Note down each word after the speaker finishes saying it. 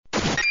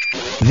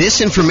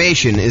This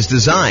information is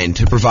designed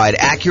to provide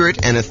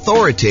accurate and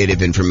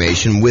authoritative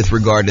information with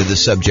regard to the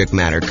subject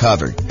matter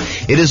covered.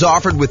 It is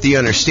offered with the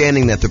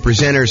understanding that the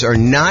presenters are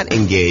not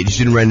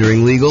engaged in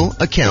rendering legal,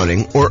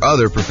 accounting, or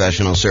other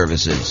professional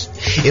services.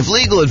 If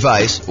legal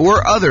advice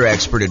or other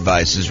expert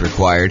advice is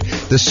required,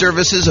 the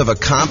services of a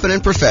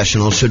competent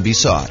professional should be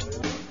sought.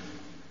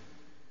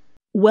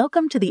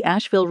 Welcome to the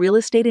Asheville Real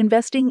Estate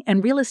Investing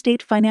and Real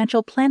Estate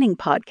Financial Planning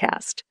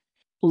Podcast.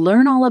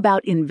 Learn all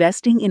about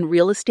investing in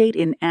real estate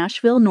in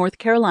Asheville, North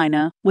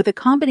Carolina, with a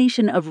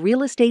combination of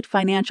real estate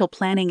financial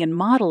planning and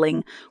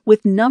modeling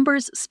with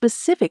numbers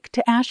specific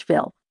to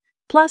Asheville,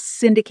 plus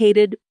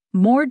syndicated,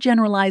 more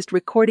generalized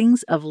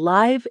recordings of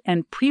live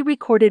and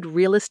pre-recorded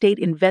real estate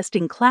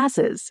investing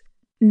classes,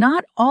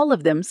 not all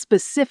of them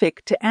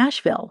specific to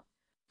Asheville.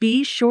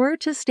 Be sure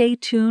to stay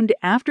tuned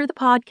after the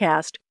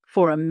podcast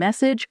for a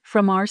message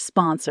from our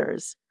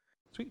sponsors.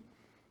 Sweet.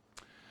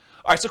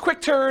 All right, so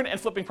quick turn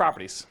and flipping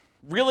properties.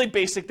 Really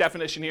basic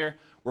definition here.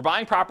 We're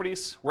buying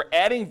properties, we're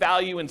adding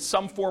value in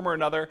some form or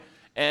another,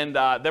 and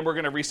then we're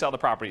going to resell the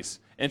properties.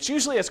 And it's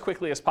usually as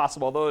quickly as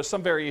possible, although there's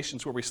some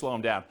variations where we slow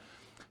them down.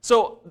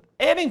 So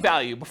adding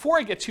value, before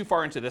I get too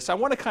far into this, I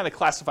want to kind of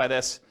classify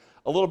this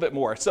a little bit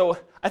more. So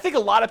I think a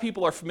lot of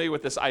people are familiar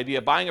with this idea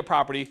of buying a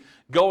property,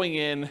 going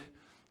in,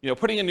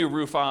 putting a new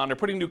roof on or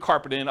putting new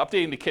carpet in,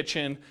 updating the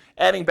kitchen,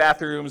 adding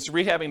bathrooms,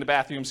 rehabbing the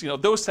bathrooms,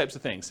 those types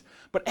of things.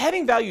 But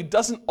adding value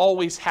doesn't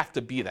always have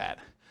to be that.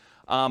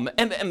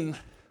 And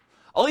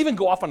I'll even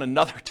go off on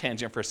another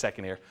tangent for a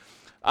second here.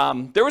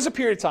 There was a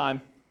period of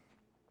time,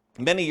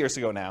 many years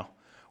ago now,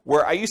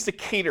 where I used to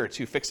cater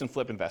to fix and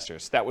flip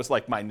investors. That was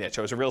like my niche.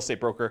 I was a real estate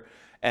broker,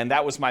 and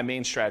that was my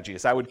main strategy,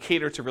 is I would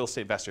cater to real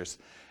estate investors.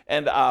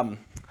 And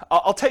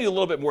I'll tell you a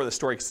little bit more of the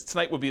story, because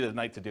tonight would be the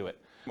night to do it.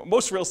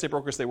 Most real estate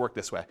brokers, they work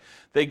this way.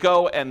 They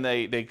go and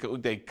they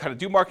kind of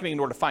do marketing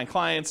in order to find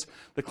clients.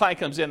 The client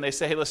comes in, they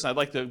say, hey, listen, I'd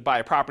like to buy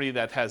a property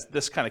that has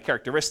this kind of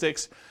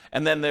characteristics.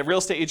 And then the real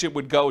estate agent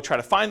would go try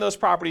to find those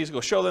properties,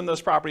 go show them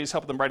those properties,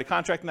 help them write a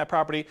contract in that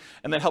property,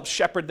 and then help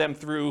shepherd them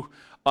through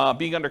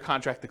being under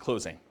contract to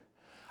closing.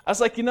 I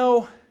was like,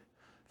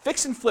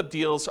 fix and flip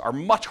deals are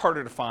much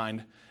harder to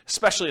find,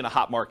 especially in a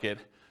hot market.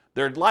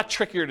 They're a lot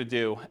trickier to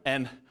do,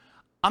 and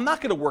I'm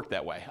not going to work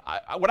that way.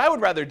 What I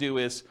would rather do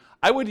is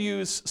I would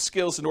use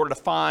skills in order to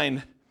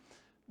find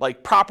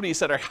properties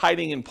that are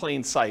hiding in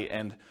plain sight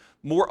and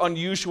more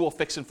unusual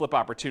fix and flip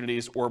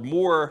opportunities, or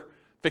more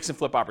fix and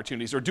flip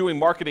opportunities, or doing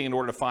marketing in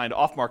order to find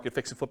off-market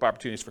fix and flip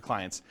opportunities for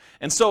clients.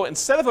 And so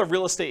instead of a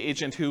real estate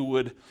agent who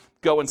would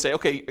go and say,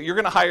 okay, you're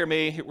going to hire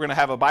me, we're going to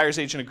have a buyer's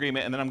agent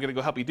agreement, and then I'm going to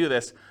go help you do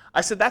this,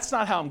 I said, that's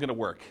not how I'm going to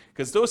work,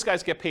 because those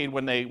guys get paid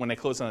when they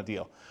close on a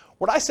deal.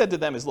 What I said to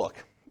them is, look,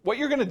 what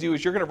you're going to do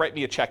is you're going to write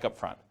me a check up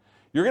front.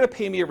 You're going to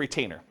pay me a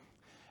retainer.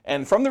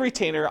 And from the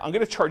retainer, I'm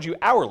going to charge you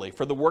hourly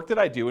for the work that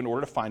I do in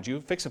order to find you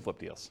fix and flip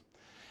deals.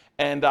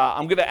 And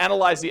I'm going to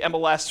analyze the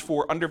MLS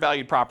for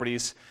undervalued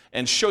properties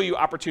and show you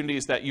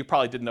opportunities that you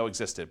probably didn't know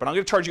existed. But I'm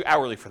going to charge you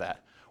hourly for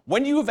that.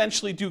 When you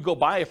eventually do go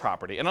buy a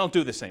property, and I don't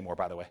do this anymore,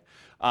 by the way,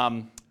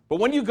 but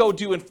when you go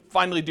do and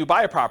finally do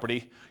buy a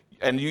property,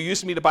 and you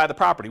use me to buy the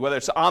property, whether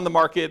it's on the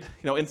market,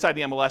 inside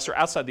the MLS or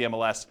outside the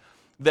MLS,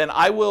 then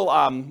I will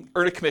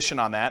earn a commission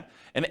on that.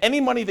 And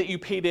any money that you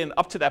paid in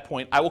up to that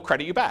point, I will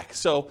credit you back.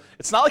 So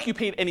it's not like you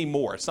paid any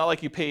more. It's not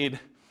like you paid,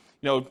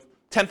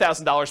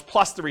 $10,000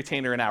 plus the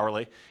retainer and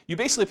hourly. You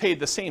basically paid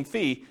the same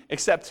fee,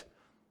 except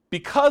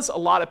because a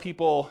lot of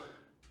people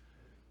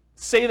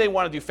say they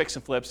want to do fix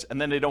and flips and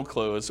then they don't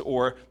close,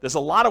 or there's a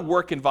lot of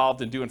work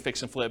involved in doing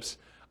fix and flips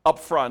up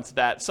front,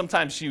 that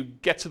sometimes you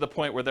get to the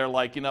point where they're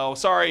like,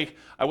 sorry,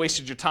 I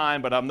wasted your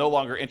time, but I'm no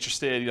longer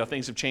interested,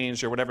 things have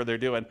changed, or whatever they're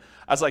doing.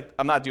 I was like,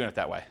 I'm not doing it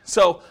that way.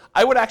 So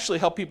I would actually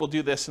help people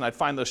do this, and I'd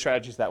find those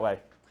strategies that way.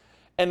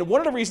 And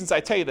one of the reasons I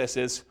tell you this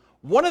is,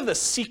 one of the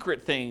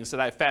secret things that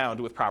I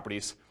found with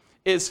properties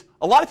is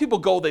a lot of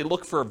people they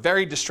look for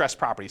very distressed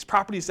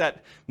properties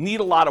that need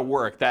a lot of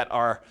work, that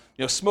are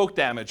smoke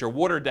damage or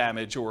water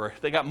damage, or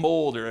they got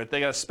mold, or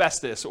they got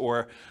asbestos,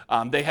 or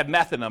they had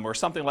meth in them, or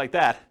something like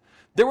that.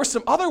 There were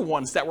some other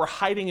ones that were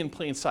hiding in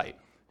plain sight.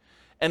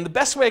 And the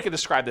best way I could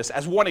describe this,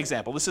 as one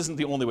example, this isn't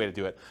the only way to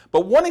do it,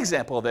 but one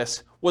example of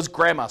this was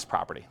grandma's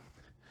property.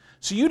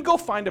 So you'd go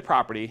find a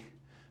property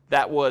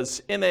that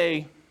was in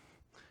a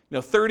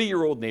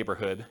 30-year-old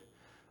neighborhood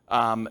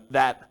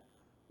that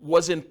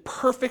was in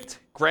perfect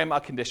grandma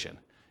condition.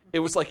 It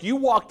was like you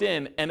walked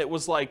in and it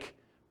was like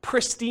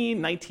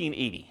pristine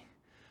 1980.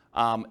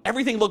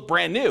 Everything looked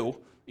brand new.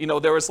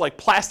 There was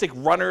plastic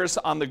runners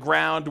on the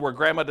ground where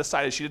grandma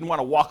decided she didn't want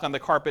to walk on the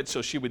carpet,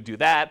 so she would do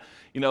that.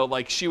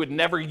 She would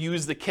never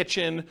use the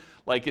kitchen.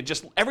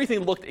 Everything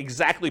looked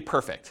exactly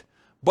perfect.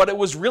 But it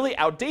was really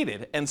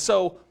outdated. And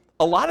so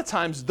a lot of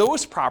times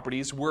those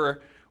properties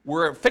were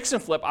fix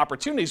and flip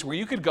opportunities where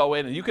you could go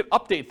in and you could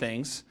update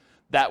things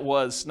that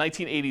was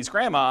 1980s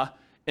grandma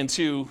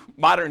into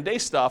modern day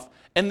stuff,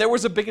 and there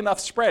was a big enough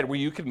spread where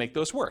you could make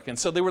those work. And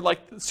so they were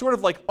sort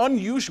of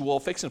unusual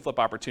fix and flip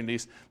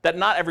opportunities that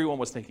not everyone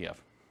was thinking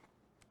of.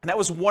 And that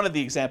was one of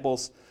the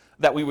examples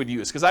that we would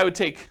use, because I would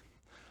take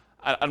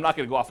I'm not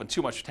going to go off on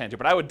too much tangent,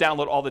 but I would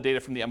download all the data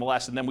from the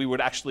MLS, and then we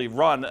would actually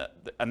run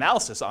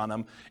analysis on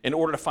them in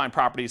order to find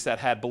properties that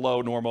had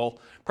below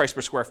normal price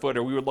per square foot,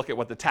 or we would look at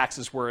what the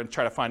taxes were and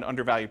try to find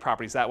undervalued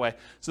properties that way.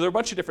 So there are a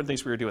bunch of different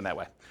things we were doing that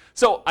way.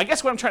 So I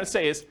guess what I'm trying to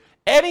say is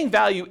adding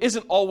value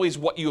isn't always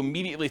what you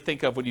immediately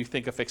think of when you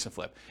think of fix and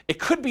flip. It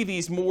could be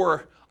these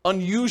more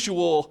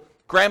unusual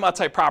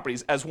grandma-type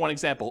properties as one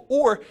example,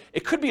 or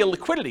it could be a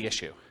liquidity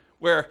issue,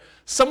 where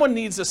someone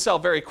needs to sell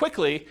very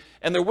quickly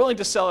and they're willing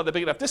to sell at a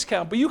big enough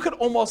discount, but you could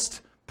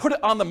almost put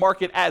it on the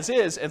market as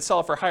is and sell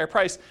it for a higher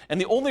price.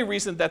 And the only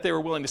reason that they were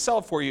willing to sell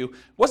it for you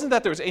wasn't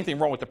that there was anything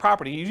wrong with the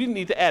property. You didn't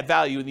need to add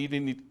value and you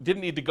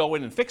didn't need to go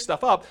in and fix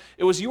stuff up.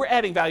 It was you were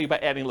adding value by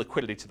adding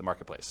liquidity to the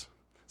marketplace.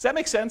 Does that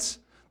make sense?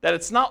 That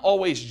it's not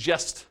always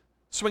just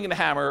swinging the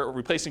hammer, or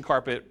replacing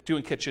carpet,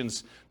 doing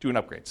kitchens, doing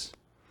upgrades.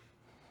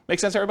 Make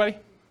sense, everybody?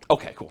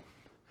 Okay, cool.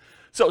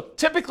 So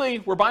typically,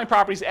 we're buying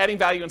properties, adding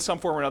value in some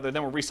form or another,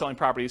 then we're reselling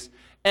properties,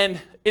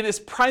 and it is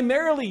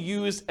primarily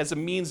used as a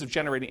means of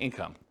generating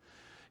income.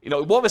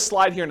 We'll have a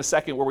slide here in a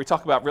second where we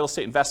talk about real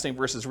estate investing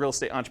versus real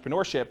estate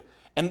entrepreneurship,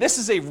 and this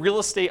is a real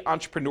estate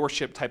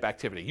entrepreneurship type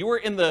activity. You're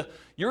in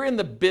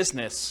the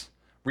business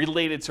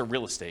related to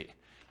real estate.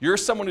 You're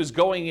someone who's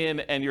going in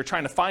and you're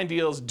trying to find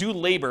deals, do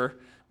labor,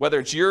 whether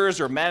it's yours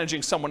or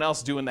managing someone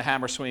else doing the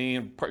hammer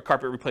swinging,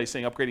 carpet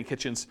replacing, upgrading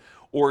kitchens,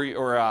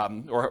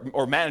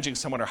 or managing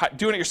someone, or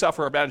doing it yourself,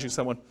 or managing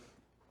someone.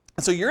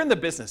 And so you're in the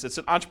business. It's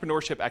an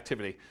entrepreneurship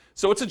activity.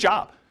 So it's a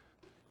job.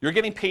 You're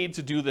getting paid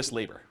to do this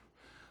labor.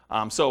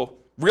 So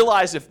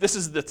realize if this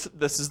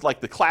is like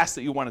the class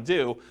that you want to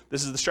do,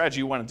 this is the strategy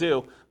you want to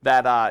do,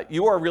 that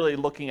you are really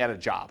looking at a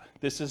job.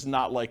 This is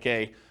not like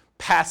a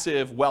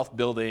passive wealth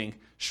building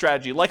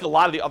strategy like a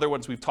lot of the other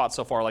ones we've taught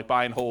so far, like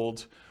buy and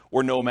hold,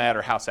 or nomad,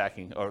 or house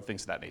hacking, or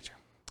things of that nature.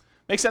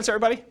 Make sense,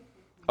 everybody?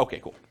 Okay,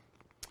 cool.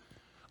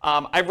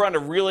 I run a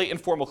really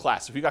informal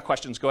class. If you got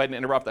questions, go ahead and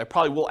interrupt. I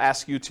probably will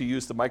ask you to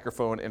use the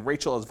microphone, and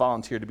Rachel has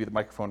volunteered to be the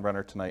microphone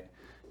runner tonight.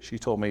 She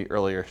told me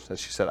earlier that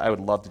she said, I would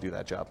love to do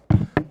that job.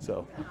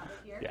 So,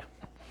 yeah,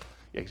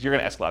 because you're going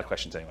to ask a lot of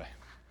questions anyway.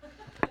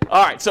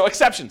 All right, so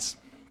exceptions.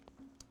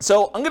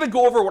 So I'm going to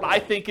go over what I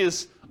think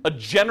is a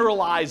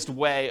generalized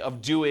way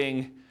of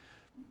doing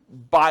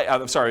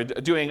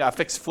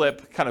fix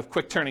flip, kind of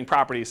quick turning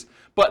properties.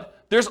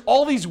 But there's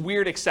all these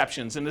weird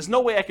exceptions, and there's no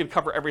way I could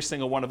cover every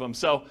single one of them.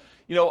 So,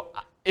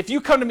 if you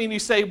come to me and you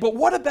say, but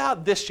what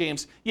about this,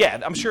 James? Yeah,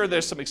 I'm sure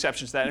there's some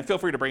exceptions to that, and feel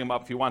free to bring them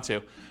up if you want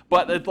to.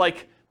 But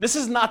this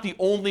is not the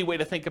only way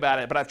to think about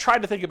it, but I've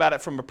tried to think about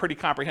it from a pretty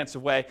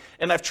comprehensive way,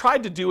 and I've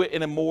tried to do it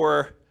in a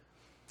more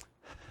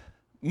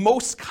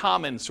most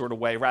common sort of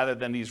way rather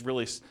than these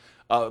really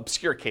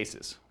obscure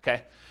cases,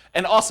 okay?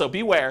 And also,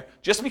 beware,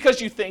 just because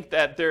you think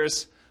that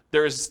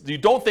you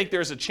don't think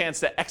there's a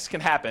chance that X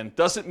can happen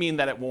doesn't mean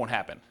that it won't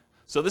happen.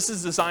 So this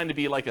is designed to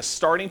be like a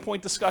starting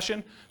point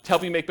discussion to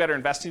help you make better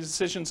investing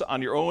decisions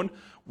on your own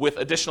with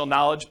additional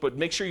knowledge, but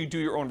make sure you do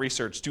your own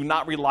research. Do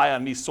not rely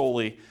on me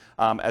solely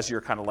as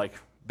your kind of like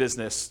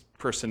business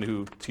person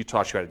who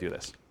taught you how to do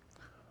this.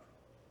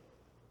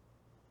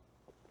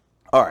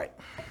 All right.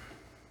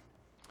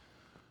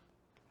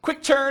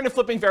 Quick turn and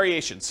flipping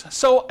variations.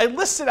 So I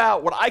listed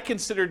out what I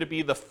consider to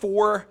be the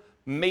 4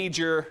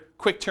 major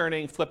quick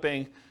turning,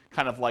 flipping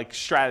kind of like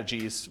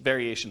strategies,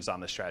 variations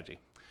on this strategy.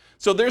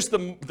 So there's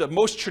the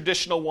most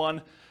traditional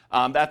one.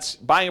 That's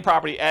buying a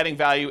property, adding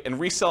value, and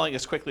reselling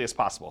as quickly as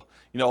possible.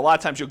 A lot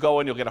of times you'll go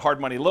in, you'll get a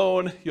hard money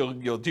loan,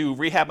 you'll do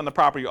rehab on the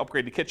property, you'll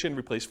upgrade the kitchen,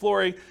 replace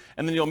flooring,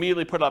 and then you'll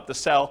immediately put it up to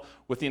sell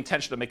with the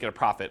intention of making a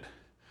profit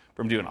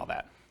from doing all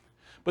that.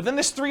 But then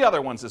there's 3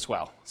 other ones as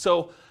well.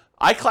 So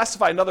I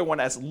classify another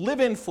one as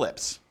live-in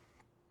flips.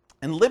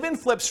 And live-in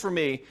flips for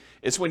me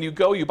is when you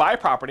buy a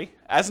property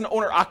as an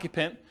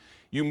owner-occupant,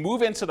 you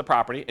move into the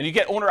property, and you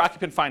get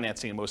owner-occupant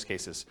financing in most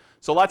cases.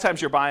 So a lot of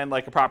times you're buying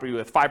like a property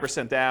with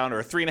 5% down,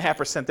 or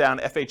 3.5% down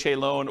FHA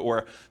loan,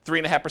 or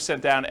 3.5%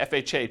 down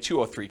FHA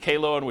 203K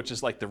loan, which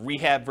is like the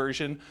rehab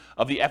version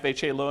of the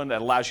FHA loan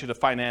that allows you to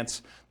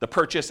finance the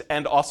purchase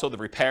and also the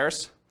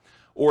repairs.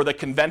 Or the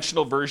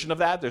conventional version of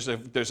that, there's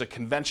a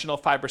conventional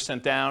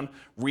 5% down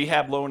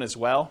rehab loan as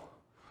well.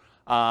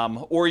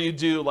 Or you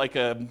do like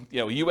a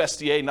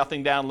USDA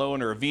nothing down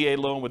loan, or a VA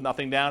loan with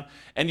nothing down,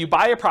 and you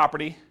buy a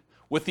property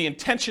with the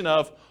intention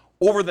of,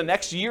 over the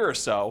next year or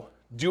so,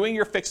 doing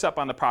your fix-up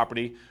on the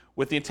property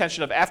with the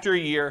intention of, after a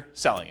year,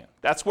 selling it.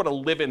 That's what a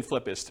live-in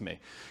flip is to me.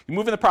 You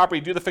move in the property,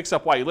 do the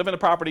fix-up while you live in the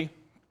property,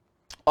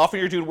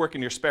 often you're doing work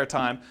in your spare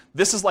time.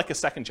 This is like a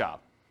second job.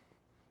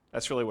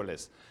 That's really what it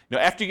is.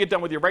 After you get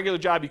done with your regular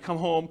job, you come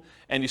home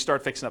and you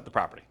start fixing up the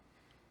property.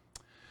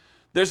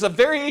 There's a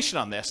variation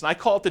on this, and I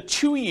call it the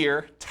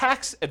 2-year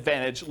tax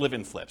advantage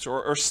live-in flips,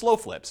 or slow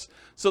flips.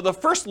 So the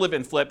first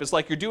live-in flip is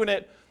like you're doing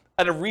it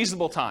at a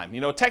reasonable time.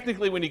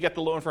 Technically when you get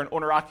the loan for an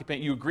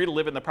owner-occupant, you agree to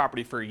live in the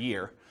property for a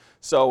year.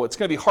 So it's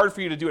going to be hard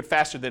for you to do it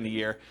faster than a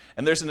year.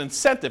 And there's an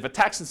incentive, a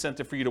tax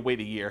incentive for you to wait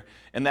a year.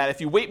 And that if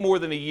you wait more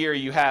than a year,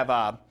 you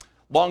have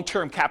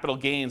long-term capital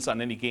gains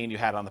on any gain you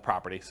had on the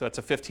property. So that's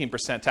a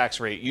 15% tax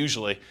rate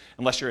usually,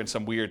 unless you're in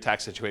some weird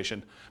tax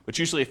situation, but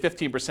usually a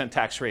 15%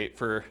 tax rate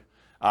for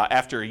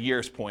after a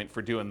year's point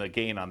for doing the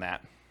gain on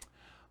that.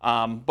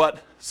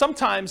 But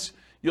sometimes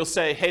you'll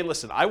say, hey,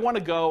 listen, I want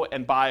to go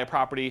and buy a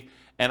property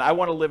and I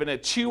want to live in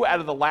it 2 out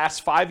of the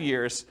last 5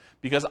 years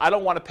because I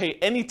don't want to pay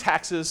any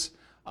taxes,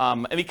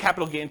 any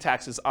capital gain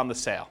taxes on the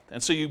sale.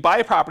 And so you buy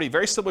a property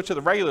very similar to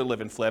the regular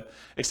live and flip,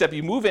 except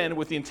you move in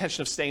with the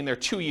intention of staying there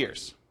 2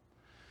 years.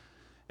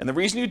 And the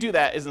reason you do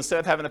that is instead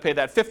of having to pay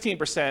that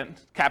 15%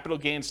 capital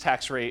gains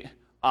tax rate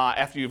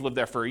after you've lived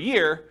there for a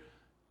year,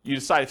 you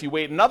decide if you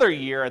wait another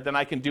year, then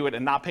I can do it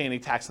and not pay any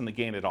tax on the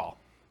gain at all.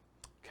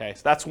 Okay,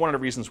 so that's one of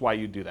the reasons why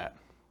you do that.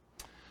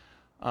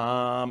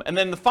 And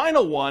then the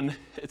final one,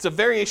 it's a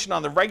variation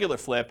on the regular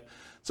flip.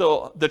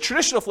 So the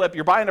traditional flip,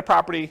 you're buying a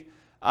property,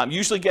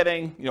 usually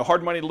getting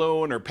hard money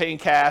loan or paying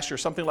cash or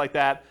something like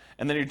that,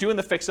 and then you're doing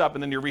the fix up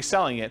and then you're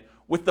reselling it.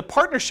 With the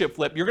partnership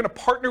flip, you're going to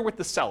partner with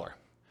the seller.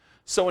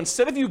 So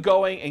instead of you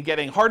going and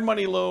getting hard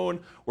money loan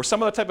or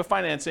some other type of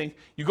financing,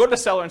 you go to the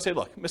seller and say,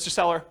 look, Mr.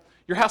 Seller,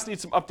 your house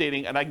needs some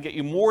updating and I can get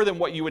you more than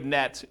what you would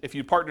net if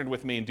you partnered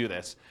with me and do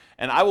this.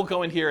 And I will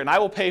go in here and I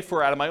will pay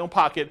for out of my own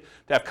pocket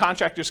to have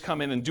contractors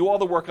come in and do all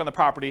the work on the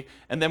property.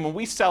 And then when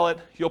we sell it,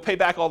 you'll pay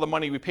back all the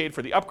money we paid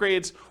for the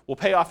upgrades, we'll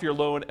pay off your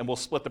loan and we'll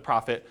split the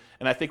profit.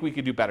 And I think we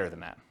could do better than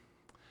that.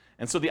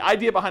 And so the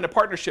idea behind a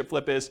partnership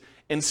flip is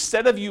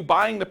instead of you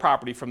buying the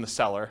property from the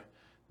seller,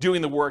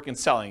 doing the work and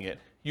selling it,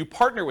 you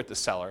partner with the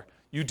seller,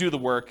 you do the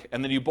work,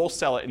 and then you both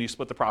sell it and you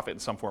split the profit in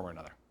some form or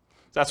another.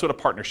 So that's what a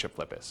partnership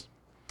flip is.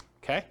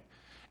 Okay?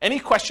 Any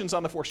questions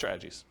on the 4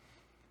 strategies?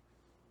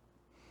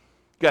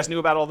 You guys knew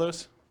about all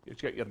those? You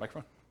got the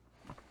microphone?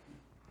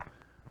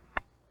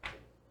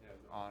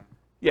 On.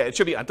 Yeah, it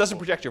should be on. It doesn't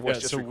project your voice.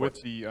 Yeah, just so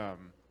records. with the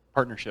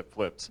partnership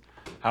flips,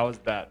 how is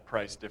that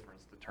price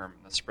difference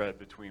determined, the spread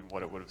between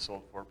what it would have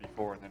sold for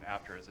before and then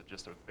after? Is it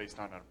just based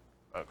on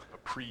a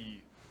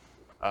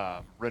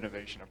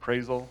pre-renovation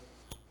appraisal?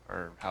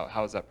 Or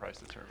how is that price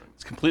determined?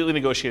 It's completely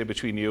negotiated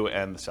between you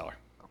and the seller.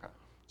 Okay.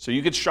 So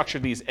you can structure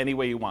these any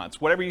way you want. It's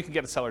whatever you can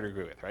get a seller to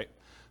agree with, right?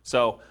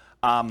 So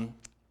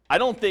I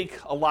don't think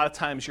a lot of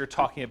times you're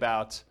talking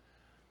about,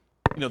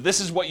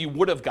 this is what you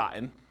would have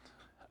gotten,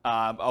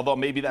 although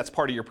maybe that's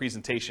part of your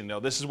presentation. No,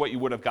 this is what you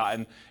would have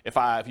gotten if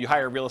you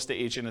hire a real estate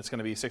agent. It's going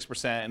to be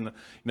 6%, and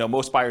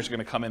most buyers are going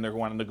to come in. They're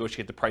going to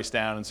negotiate the price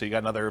down, and so you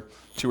got another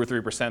 2 or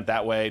 3%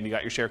 that way, and you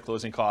got your share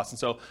closing costs. And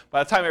so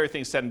by the time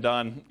everything's said and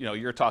done,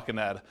 you're talking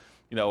at a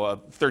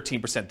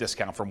 13%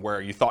 discount from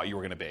where you thought you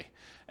were going to be.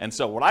 And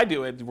so what I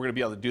do is we're going to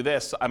be able to do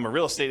this. I'm a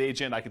real estate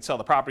agent. I can sell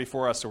the property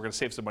for us, so we're going to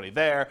save some money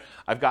there.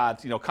 I've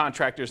got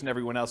contractors and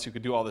everyone else who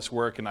could do all this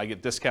work, and I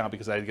get discount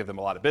because I give them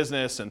a lot of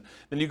business. And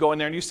then you go in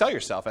there and you sell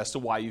yourself as to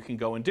why you can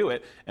go and do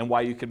it and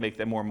why you can make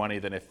them more money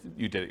than if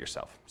you did it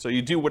yourself. So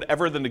you do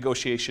whatever the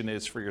negotiation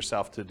is for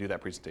yourself to do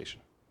that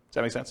presentation. Does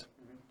that make sense?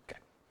 Okay.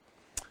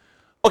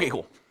 Okay,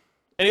 cool.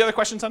 Any other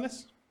questions on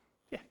this?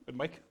 Yeah, good,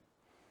 Mike.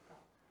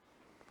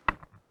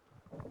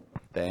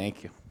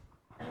 Thank you.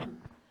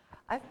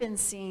 I've been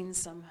seeing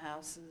some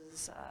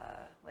houses,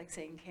 like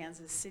say in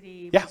Kansas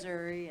City, Yeah.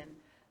 Missouri, and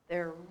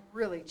they're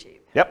really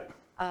cheap. Yep.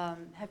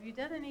 Have you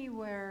done any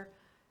where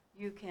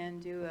you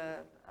can do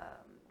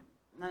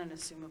not an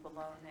assumable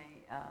loan,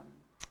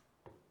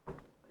 what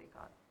do you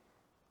call it?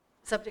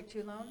 Subject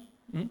to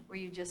loan, where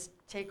you just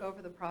take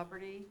over the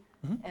property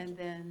and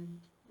then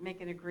make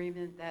an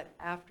agreement that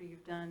after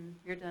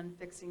you're done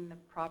fixing the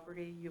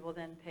property, you will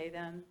then pay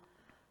them.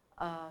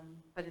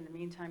 But in the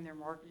meantime, their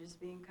mortgage is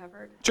being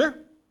covered. Sure.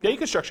 Yeah, you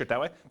can structure it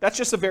that way. That's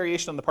just a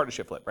variation on the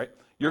partnership flip, right?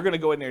 You're going to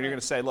go in there and you're going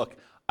to say, look,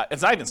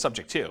 it's not even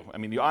subject to. I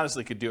mean, you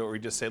honestly could do it where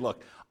you just say,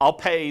 look, I'll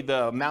pay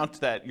the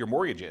amount that your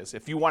mortgage is.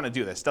 If you want to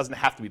do this, it doesn't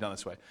have to be done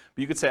this way.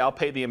 But you could say, I'll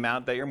pay the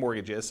amount that your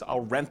mortgage is.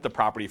 I'll rent the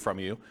property from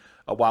you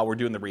while we're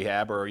doing the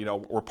rehab, or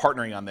we're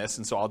partnering on this,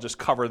 and so I'll just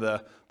cover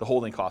the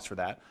holding costs for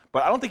that.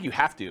 But I don't think you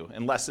have to,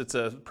 unless it's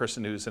a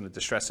person who's in a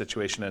distressed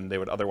situation and they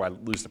would otherwise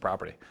lose the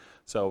property.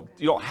 So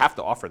you don't have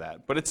to offer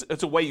that, but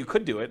it's a way you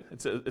could do it.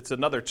 It's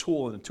another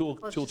tool in the tool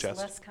Well, it's chest. just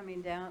less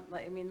coming down,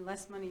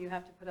 less money you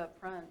have to put up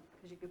front,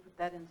 because you could put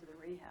that into the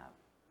rehab,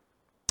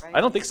 right?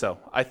 I don't think so.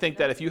 I think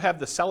that if you have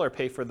the seller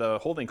pay for the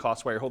holding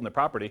costs while you're holding the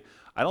property,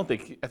 I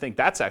think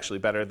that's actually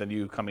better than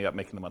you coming up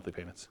making the monthly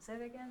payments. Say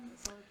that again?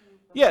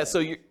 Yeah,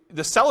 so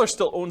the seller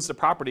still owns the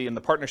property in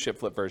the partnership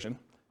flip version,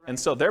 and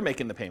so they're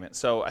making the payment.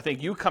 So I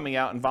think you coming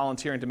out and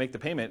volunteering to make the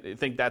payment, I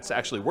think that's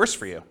actually worse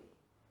for you.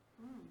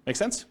 Make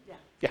sense? Yeah.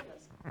 Yeah.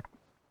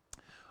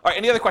 All right,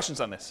 any other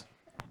questions on this?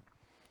 Do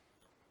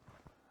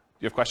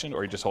you have a question, or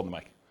are you just holding the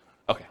mic?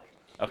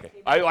 Okay.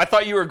 I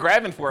thought you were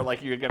grabbing for it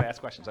like you were going to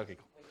ask questions. Okay,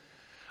 cool.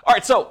 All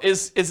right, so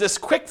is this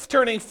quick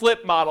turning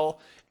flip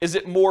model, is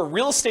it more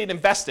real estate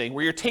investing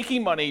where you're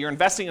taking money, you're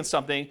investing in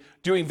something,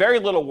 doing very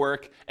little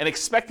work, and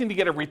expecting to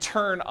get a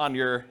return on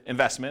your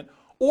investment?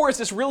 Or is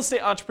this real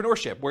estate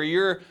entrepreneurship where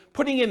you're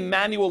putting in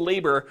manual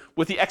labor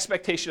with the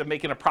expectation of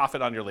making a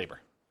profit on your labor?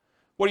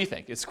 What do you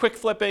think? Is quick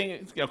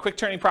flipping, quick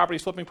turning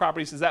properties, flipping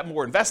properties, is that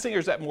more investing or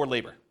is that more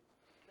labor?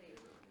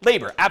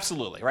 Labor,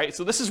 absolutely, right?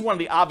 So this is one of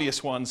the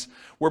obvious ones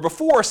where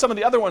before some of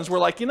the other ones were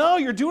like,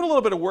 you're doing a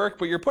little bit of work,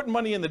 but you're putting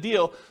money in the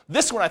deal.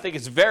 This one I think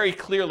is very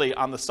clearly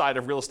on the side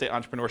of real estate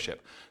entrepreneurship.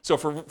 So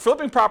for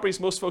flipping properties,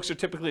 most folks are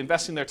typically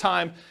investing their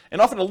time and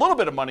often a little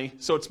bit of money,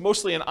 so it's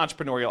mostly an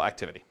entrepreneurial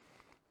activity.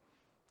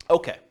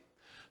 Okay,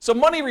 so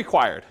money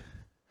required.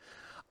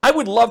 I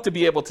would love to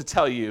be able to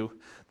tell you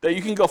that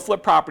you can go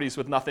flip properties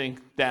with nothing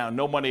down,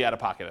 no money out of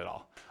pocket at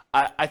all.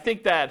 I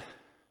think that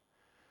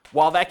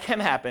while that can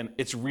happen,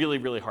 it's really,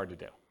 really hard to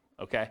do,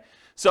 okay?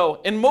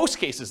 So in most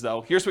cases,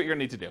 though, here's what you're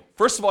gonna need to do.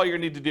 First of all, you're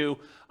gonna need to do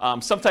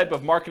some type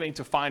of marketing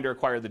to find or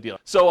acquire the deal.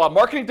 So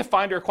marketing to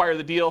find or acquire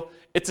the deal,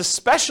 it's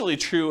especially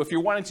true if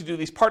you're wanting to do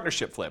these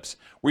partnership flips,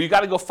 where you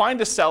gotta go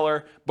find a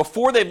seller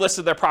before they've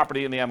listed their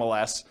property in the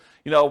MLS,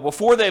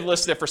 before they've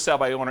listed it for sale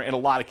by owner in a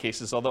lot of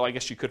cases, although I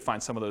guess you could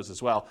find some of those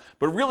as well.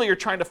 But really you're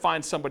trying to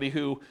find somebody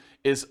who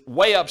is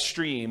way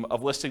upstream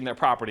of listing their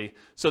property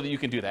so that you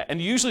can do that.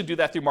 And you usually do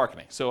that through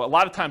marketing. So a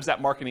lot of times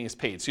that marketing is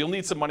paid. So you'll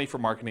need some money for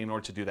marketing in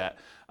order to do that,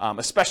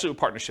 especially with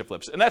partnership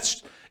flips. And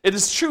it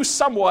is true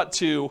somewhat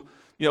to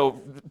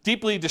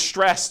deeply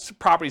distressed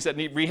properties that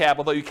need rehab,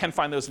 although you can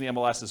find those in the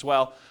MLS as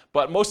well.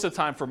 But most of the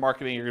time for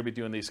marketing, you're gonna be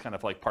doing these kind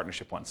of like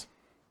partnership ones.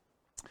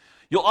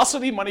 You'll also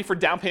need money for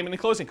down payment and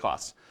closing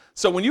costs.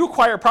 So when you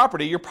acquire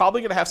property, you're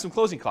probably gonna have some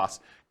closing costs.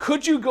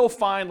 Could you go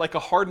find like a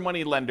hard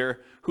money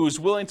lender who's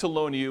willing to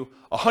loan you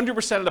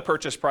 100% of the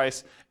purchase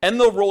price, and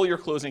they'll roll your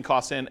closing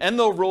costs in, and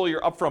they'll roll your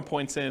upfront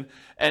points in,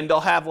 and they'll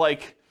have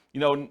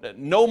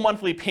no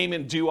monthly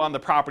payment due on the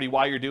property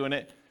while you're doing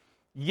it?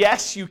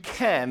 Yes, you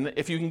can,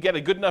 if you can get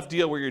a good enough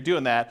deal where you're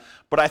doing that,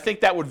 but I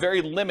think that would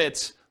very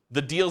limit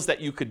the deals that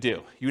you could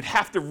do. You'd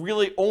have to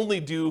really only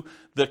do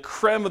the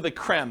creme of the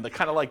creme, the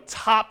kind of like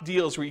top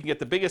deals where you can get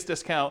the biggest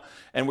discount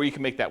and where you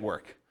can make that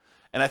work.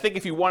 And I think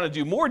if you want to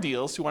do more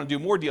deals, you want to do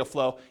more deal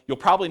flow, you'll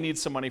probably need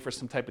some money for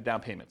some type of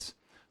down payments.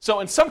 So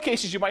in some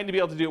cases, you might be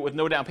able to do it with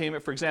no down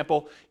payment. For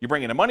example, you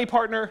bring in a money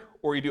partner,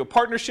 or you do a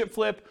partnership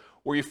flip,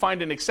 or you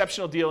find an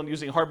exceptional deal and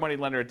using a hard money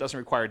lender, it doesn't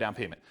require down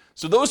payment.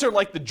 So those are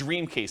like the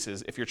dream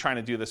cases if you're trying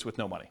to do this with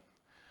no money.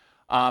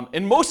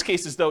 In most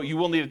cases, though, you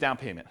will need a down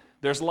payment.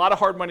 There's a lot of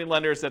hard money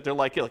lenders that they're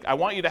like, hey, look, I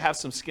want you to have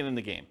some skin in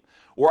the game.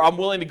 Or I'm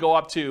willing to go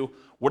up to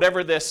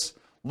whatever this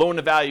loan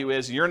to value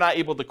is. You're not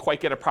able to quite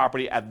get a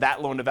property at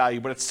that loan to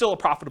value, but it's still a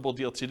profitable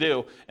deal to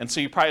do. And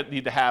so you probably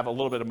need to have a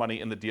little bit of money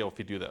in the deal if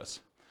you do those.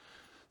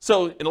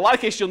 So in a lot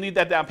of cases, you'll need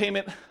that down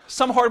payment.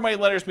 Some hard money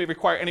lenders may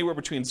require anywhere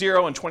between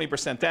 0 and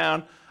 20%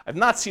 down. I've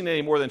not seen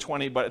any more than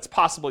 20, but it's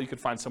possible you could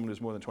find someone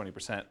who's more than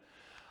 20%.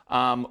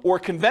 Or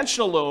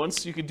conventional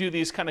loans, you could do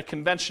these kind of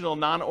conventional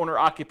non-owner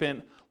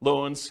occupant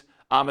loans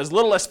as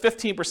little as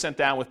 15%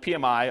 down with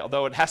PMI,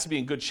 although it has to be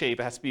in good shape.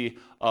 It has to be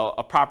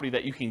a property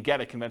that you can get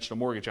a conventional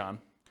mortgage on.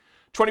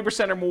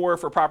 20% or more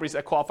for properties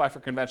that qualify for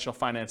conventional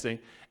financing,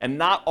 and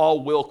not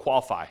all will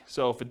qualify.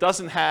 So if it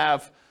doesn't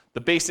have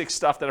the basic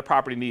stuff that a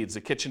property needs,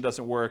 the kitchen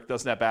doesn't work,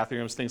 doesn't have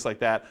bathrooms, things like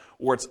that,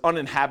 or it's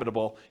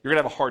uninhabitable, you're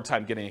gonna have a hard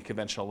time getting a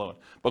conventional loan.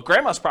 But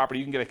grandma's property,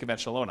 you can get a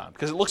conventional loan on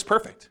because it looks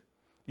perfect.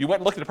 You went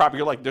and looked at the property,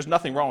 you're like, there's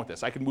nothing wrong with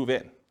this, I can move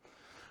in,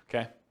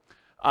 okay?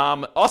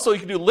 Also, you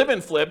can do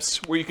live-in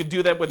flips where you could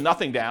do that with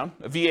nothing down,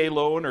 a VA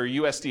loan or a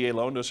USDA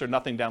loan, those are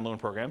nothing down loan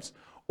programs,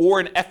 or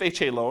an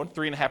FHA loan,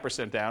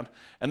 3.5% down.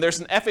 And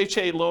there's an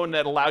FHA loan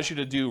that allows you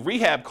to do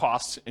rehab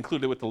costs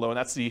included with the loan.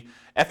 That's the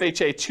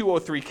FHA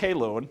 203K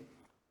loan.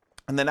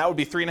 And then that would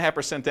be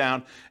 3.5%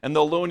 down, and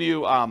they'll loan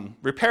you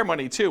repair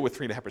money too with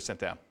 3.5%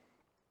 down.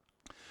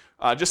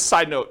 Just a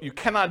side note, you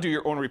cannot do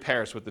your own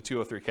repairs with the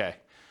 203K.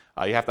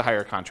 You have to hire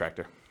a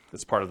contractor.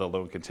 That's part of the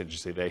loan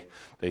contingency.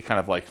 They kind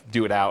of like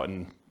do it out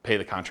and pay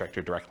the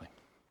contractor directly.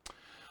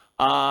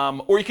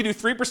 Or you can do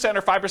 3%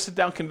 or 5%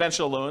 down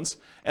conventional loans,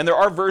 and there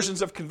are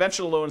versions of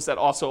conventional loans that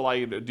also allow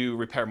you to do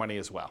repair money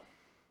as well.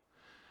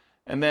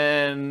 And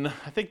then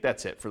I think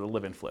that's it for the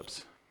live-in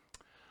flips.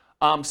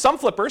 Some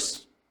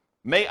flippers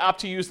may opt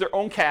to use their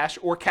own cash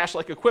or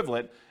cash-like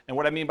equivalent. And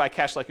what I mean by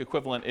cash-like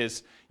equivalent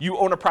is you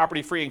own a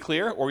property free and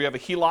clear, or you have a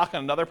HELOC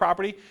on another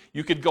property.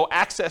 You could go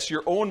access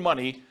your own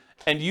money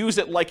and use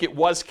it like it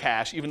was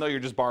cash, even though you're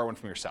just borrowing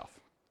from yourself.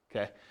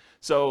 Okay?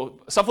 So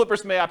some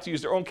flippers may opt to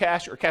use their own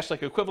cash or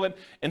cash-like equivalent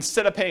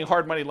instead of paying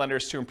hard money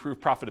lenders to improve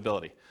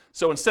profitability.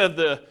 So instead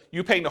of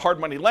you paying the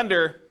hard money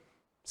lender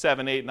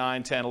 7, 8,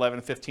 9, 10,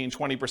 11, 15,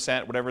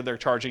 20%, whatever they're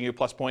charging you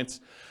plus points,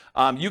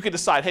 you could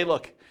decide, hey,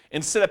 look,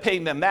 instead of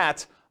paying them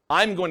that,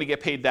 I'm going to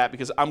get paid that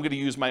because I'm going to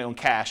use my own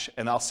cash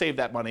and I'll save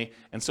that money,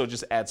 and so it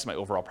just adds to my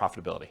overall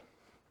profitability.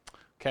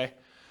 Okay?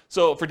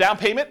 So for down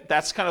payment,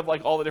 that's kind of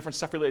like all the different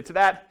stuff related to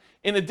that.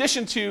 In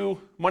addition to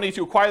money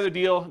to acquire the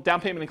deal, down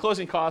payment and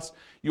closing costs,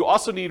 you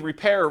also need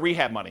repair or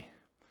rehab money.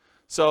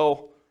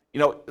 So,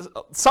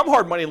 some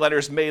hard money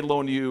lenders may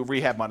loan you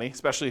rehab money,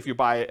 especially if you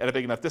buy it at a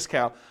big enough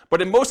discount.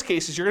 But in most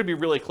cases, you're going to be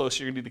really close.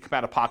 You're going to need to come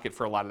out of pocket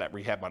for a lot of that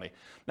rehab money.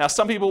 Now,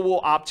 some people will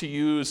opt to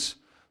use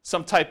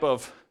some type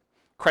of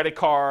credit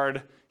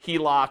card,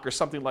 HELOC or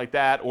something like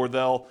that, or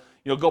they'll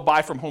go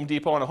buy from Home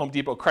Depot on a Home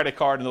Depot credit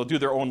card and they'll do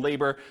their own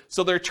labor.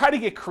 So they're trying to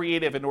get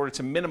creative in order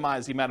to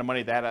minimize the amount of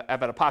money they have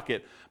out of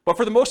pocket. But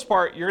for the most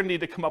part, you're going to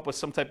need to come up with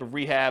some type of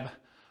rehab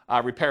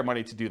repair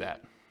money to do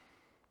that.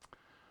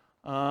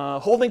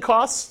 Holding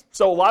costs.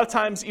 So a lot of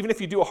times, even if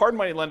you do a hard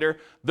money lender,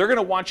 they're going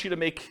to want you to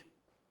make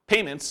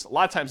payments. A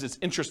lot of times it's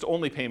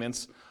interest-only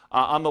payments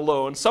on the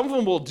loan. Some of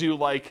them will do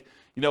like,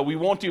 we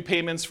won't do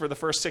payments for the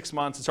first 6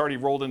 months. It's already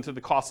rolled into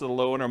the cost of the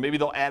loan, or maybe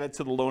they'll add it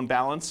to the loan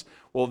balance.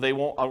 Well, they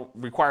won't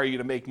require you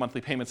to make monthly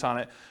payments on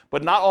it.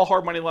 But not all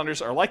hard money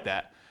lenders are like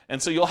that.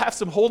 And so you'll have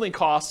some holding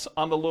costs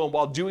on the loan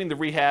while doing the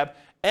rehab.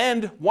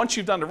 And once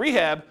you've done the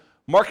rehab,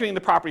 marketing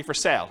the property for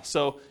sale.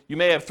 So you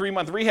may have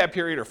 3-month rehab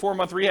period or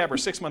 4-month rehab or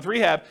 6-month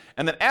rehab.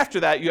 And then after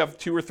that, you have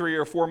 2 or 3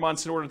 or 4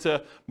 months in order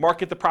to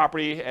market the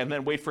property and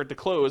then wait for it to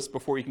close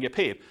before you can get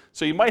paid.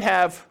 So you might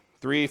have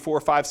 3,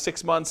 4, 5,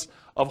 6 months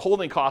of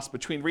holding costs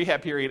between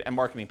rehab period and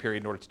marketing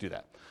period in order to do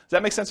that. Does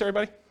that make sense,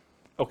 everybody?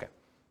 Okay.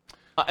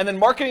 And then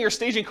marketing or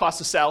staging costs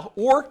to sell,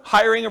 or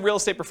hiring a real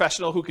estate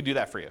professional who could do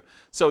that for you.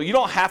 So you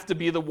don't have to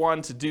be the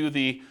one to do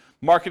the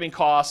marketing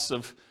costs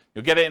of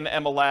get it in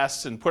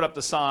MLS and put up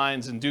the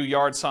signs and do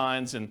yard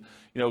signs and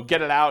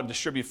get it out and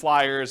distribute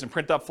flyers and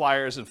print up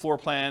flyers and floor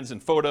plans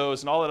and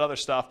photos and all that other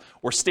stuff,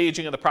 or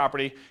staging of the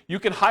property. You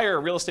can hire a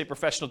real estate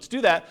professional to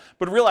do that,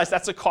 but realize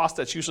that's a cost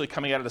that's usually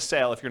coming out of the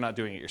sale if you're not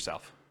doing it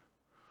yourself.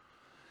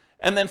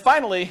 And then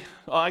finally,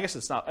 I guess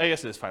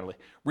it is finally,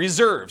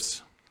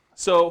 reserves.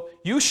 So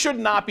you should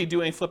not be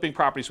doing flipping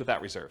properties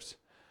without reserves.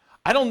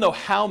 I don't know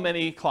how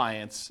many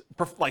clients,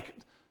 like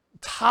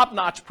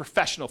top-notch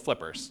professional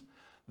flippers,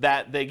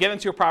 that they get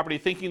into a property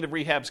thinking the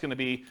rehab's going to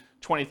be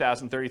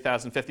 $20,000,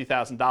 $30,000,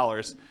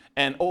 $50,000,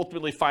 and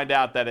ultimately find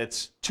out that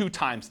it's 2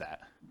 times that.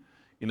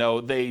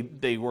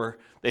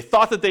 They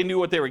thought that they knew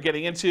what they were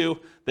getting into.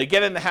 They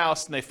get in the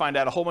house and they find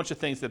out a whole bunch of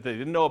things that they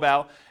didn't know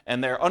about,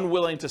 and they're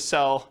unwilling to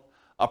sell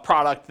a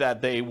product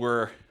that they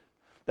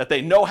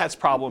know has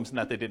problems and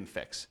that they didn't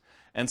fix.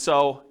 And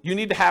so you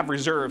need to have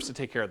reserves to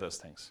take care of those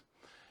things.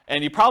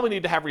 And you probably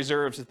need to have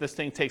reserves if this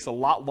thing takes a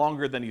lot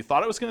longer than you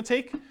thought it was going to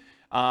take.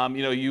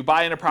 You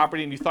buy in a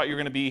property and you thought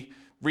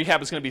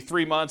rehab is going to be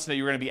 3 months, and that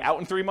you're going to be out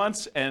in 3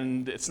 months,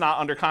 and it's not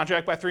under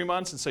contract by 3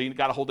 months, and so you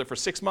got to hold it for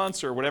 6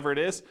 months or whatever it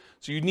is.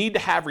 So you need to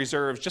have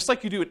reserves, just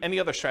like you do with any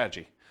other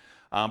strategy.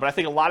 But I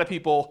think a lot of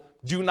people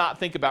do not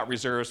think about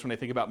reserves when they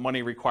think about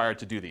money required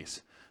to do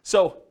these.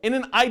 So in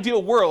an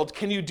ideal world,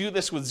 can you do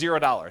this with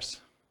 $0?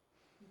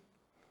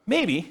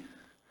 Maybe.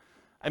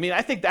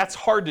 I think that's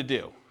hard to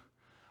do.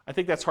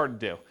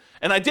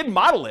 And I did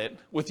model it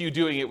with you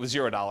doing it with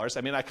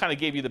 $0. I kind of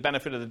gave you the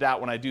benefit of the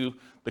doubt when I do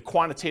the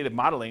quantitative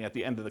modeling at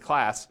the end of the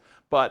class,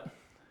 but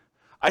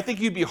I think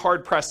you'd be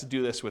hard-pressed to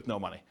do this with no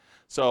money.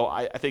 So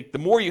I think the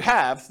more you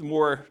have, the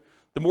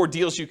more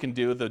deals you can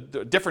do, the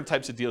different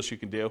types of deals you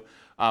can do,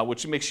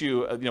 which makes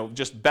you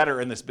just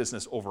better in this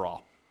business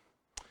overall.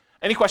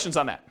 Any questions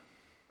on that?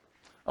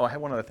 Oh, I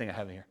have one other thing I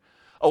have in here.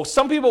 Oh,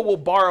 some people will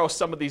borrow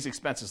some of these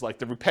expenses, like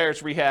the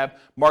repairs, rehab,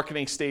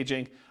 marketing,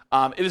 staging.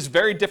 It is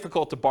very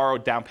difficult to borrow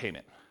down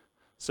payment.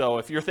 So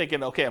if you're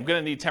thinking, okay, I'm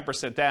going to need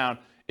 10% down,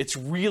 it's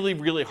really,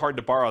 really hard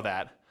to borrow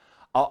that.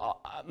 I'm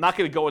not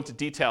going to go into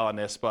detail on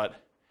this, but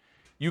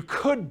you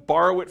could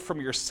borrow it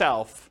from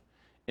yourself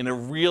in a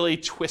really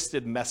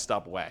twisted, messed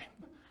up way.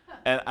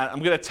 And I'm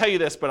going to tell you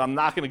this, but I'm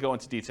not going to go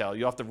into detail.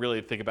 You'll have to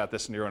really think about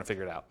this and you're going to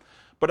figure it out.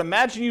 But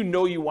imagine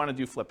you want to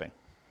do flipping.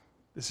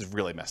 This is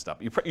really messed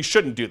up. You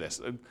shouldn't do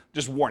this.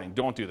 Just warning,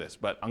 don't do this,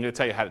 but I'm going to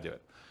tell you how to do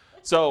it.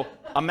 So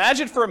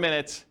imagine for a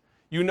minute,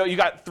 you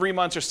got 3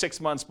 months or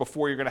 6 months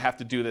before you're going to have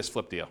to do this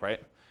flip deal,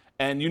 right?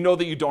 And you know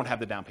that you don't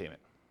have the down payment.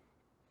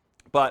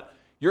 But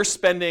you're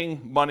spending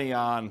money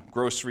on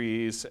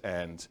groceries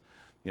and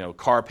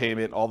car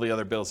payment, all the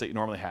other bills that you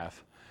normally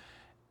have.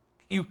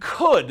 You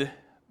could,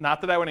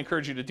 not that I would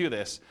encourage you to do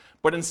this,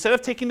 but instead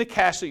of taking the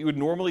cash that you would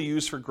normally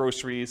use for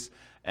groceries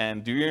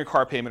and do your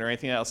car payment or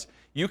anything else,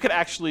 you could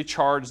actually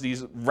charge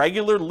these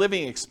regular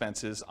living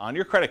expenses on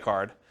your credit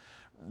card,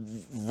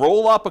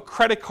 roll up a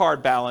credit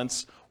card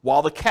balance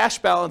while the cash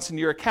balance in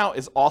your account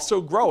is also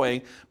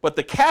growing, but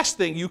the cash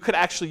thing you could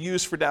actually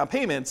use for down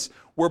payments,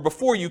 where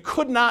before you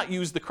could not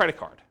use the credit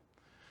card.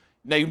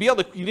 Now you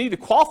need to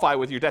qualify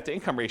with your debt to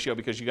income ratio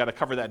because you got to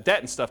cover that debt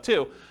and stuff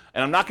too.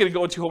 And I'm not going to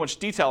go into too much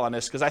detail on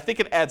this because I think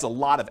it adds a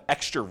lot of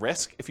extra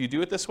risk if you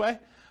do it this way.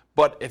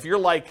 But if you're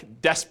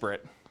like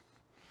desperate,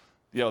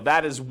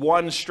 that is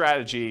one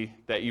strategy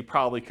that you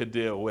probably could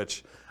do,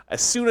 which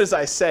as soon as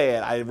I say it,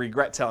 I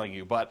regret telling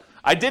you. But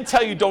I did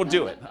tell you don't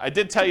do it. I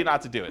did tell you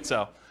not to do it.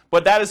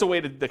 But that is a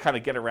way to kind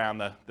of get around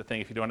the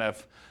thing if you don't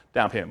have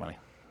down payment money.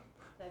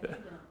 Have you done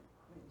it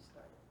when you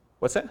started?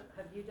 What's that?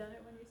 Have you done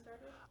it when you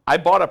started? I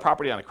bought a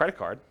property on a credit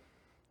card.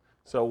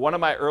 So one of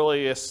my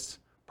earliest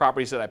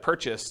properties that I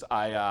purchased,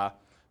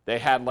 they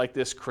had like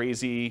this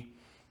crazy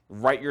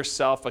write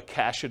yourself a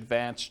cash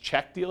advance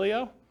check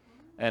dealio.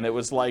 And it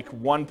was like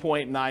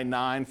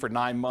 1.99 for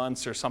 9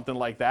 months or something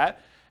like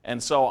that.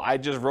 And so I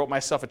just wrote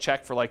myself a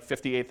check for like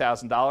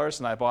 $58,000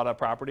 and I bought a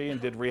property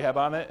and did rehab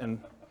on it. And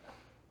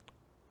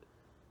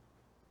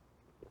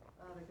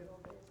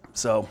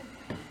So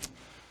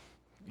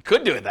you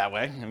could do it that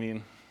way. I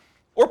mean,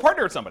 or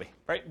partner with somebody,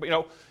 right?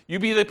 But, you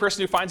be the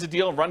person who finds a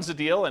deal and runs the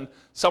deal, and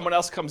someone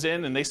else comes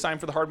in and they sign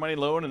for the hard money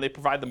loan and they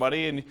provide the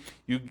money, and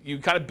you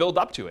kind of build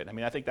up to it. I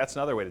mean, I think that's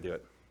another way to do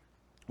it,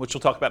 which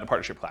we'll talk about in the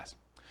partnership class.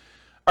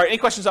 All right, any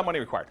questions on money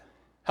required?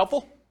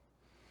 Helpful?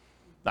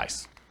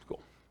 Nice, cool.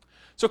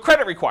 So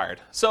credit required.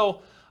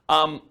 So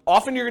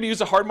often you're going to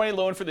use a hard money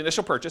loan for the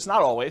initial purchase,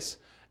 not always.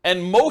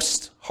 And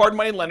most hard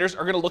money lenders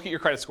are going to look at your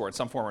credit score in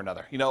some form or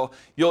another.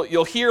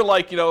 You'll hear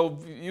like,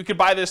 you could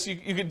buy this.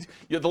 You could.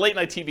 The late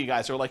night TV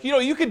guys are like,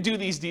 you could do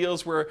these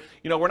deals where,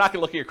 we're not going to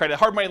look at your credit.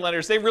 Hard money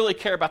lenders, they really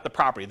care about the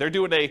property. They're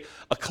doing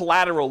a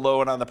collateral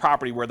loan on the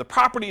property where the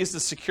property is the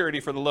security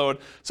for the loan.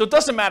 So it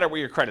doesn't matter where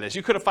your credit is.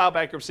 You could have filed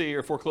bankruptcy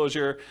or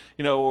foreclosure,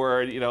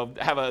 or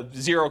have a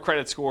 0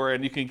 credit score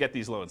and you can get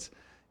these loans.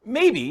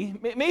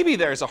 Maybe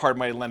there's a hard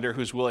money lender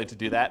who's willing to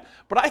do that,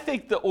 but I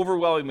think the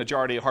overwhelming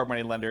majority of hard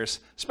money lenders,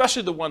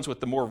 especially the ones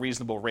with the more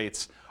reasonable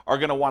rates, are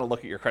going to want to look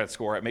at your credit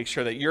score and make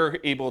sure that you're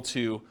able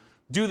to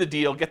do the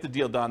deal, get the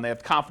deal done. They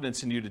have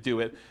confidence in you to do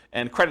it,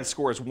 and credit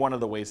score is one of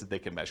the ways that they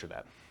can measure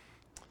that.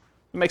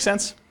 Make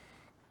sense?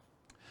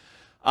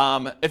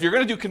 If you're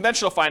going to do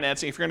conventional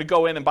financing, if you're going to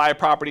go in and buy a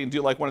property and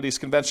do like one of these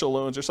conventional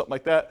loans or something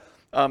like that,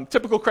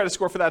 typical credit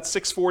score for that's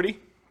 640.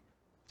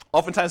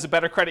 Oftentimes, the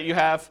better credit you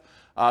have,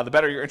 the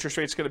better your interest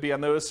rate's going to be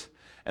on those.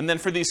 And then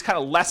for these kind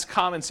of less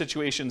common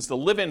situations, the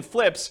live-in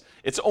flips,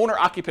 it's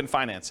owner-occupant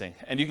financing.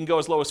 And you can go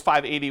as low as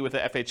 580 with the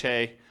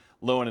FHA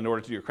loan in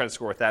order to do your credit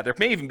score with that. There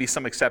may even be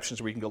some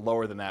exceptions where you can go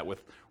lower than that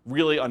with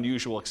really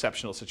unusual,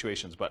 exceptional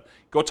situations. But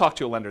go talk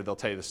to a lender. They'll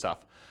tell you this stuff.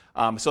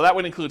 So that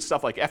would include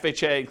stuff like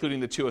FHA, including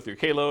the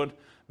 203K loan,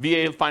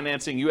 VA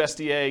financing,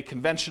 USDA,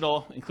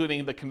 conventional,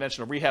 including the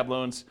conventional rehab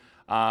loans,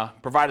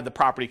 provided the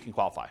property can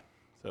qualify.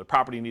 So the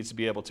property needs to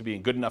be able to be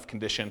in good enough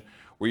condition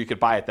where you could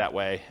buy it that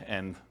way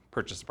and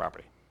purchase the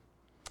property.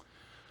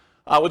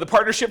 With a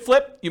partnership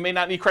flip, you may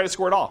not need credit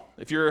score at all.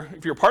 If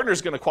your partner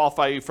is going to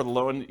qualify you for the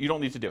loan, you don't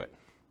need to do it.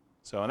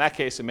 So in that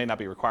case, it may not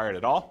be required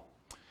at all.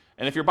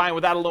 And if you're buying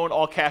without a loan,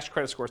 all cash,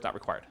 credit score is not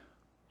required.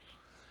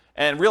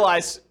 And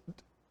realize,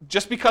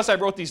 just because I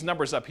wrote these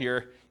numbers up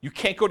here, you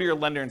can't go to your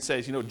lender and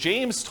say,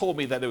 James told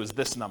me that it was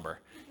this number.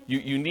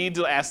 You need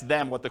to ask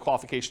them what the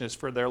qualification is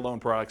for their loan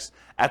products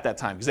at that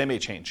time, because they may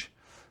change.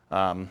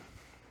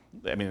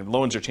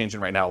 Loans are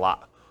changing right now a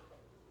lot.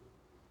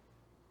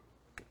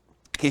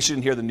 In case you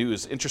didn't hear the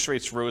news, interest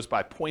rates rose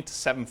by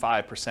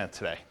 0.75%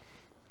 today.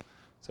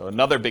 So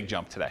another big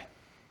jump today.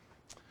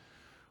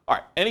 All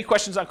right, any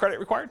questions on credit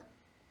required?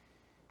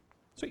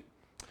 Sweet.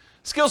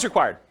 Skills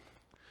required.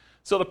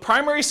 So the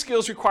primary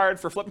skills required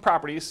for flipping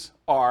properties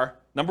are,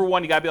 number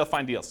one, you got to be able to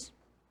find deals.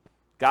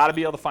 Got to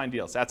be able to find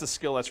deals. That's a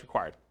skill that's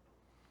required.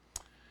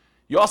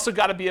 You also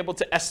got to be able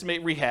to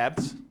estimate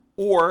rehabs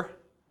or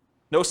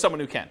know someone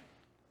who can.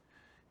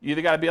 You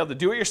either got to be able to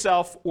do it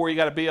yourself or you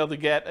got to be able to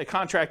get a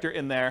contractor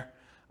in there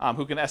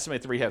who can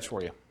estimate the rehabs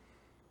for you.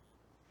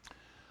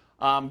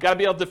 Got to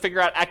be able to figure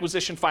out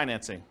acquisition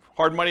financing,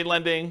 hard money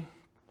lending,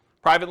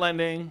 private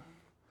lending,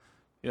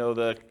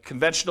 the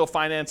conventional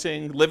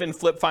financing, live-in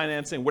flip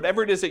financing,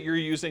 whatever it is that you're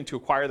using to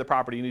acquire the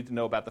property, you need to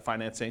know about the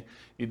financing.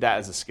 You need that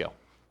as a skill.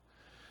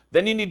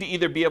 Then you need to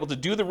either be able to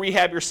do the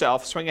rehab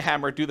yourself, swing a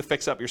hammer, do the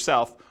fix-up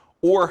yourself,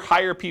 or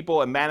hire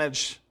people and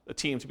manage a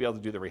team to be able to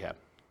do the rehab.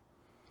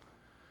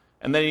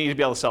 And then you need to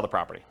be able to sell the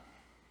property.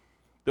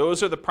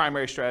 Those are the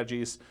primary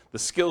strategies, the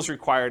skills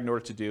required in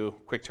order to do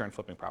quick turn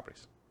flipping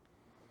properties.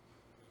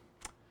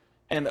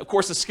 And of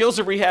course, the skills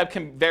of rehab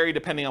can vary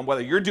depending on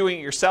whether you're doing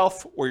it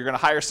yourself or you're going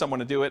to hire someone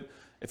to do it.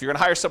 If you're going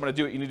to hire someone to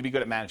do it, you need to be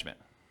good at management.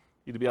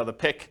 You need to be able to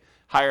pick,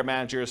 hire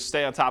managers,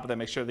 stay on top of them,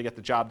 make sure they get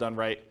the job done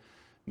right,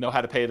 know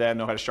how to pay them,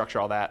 know how to structure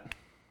all that.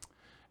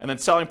 And then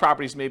selling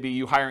properties may be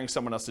you hiring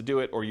someone else to do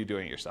it or you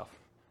doing it yourself.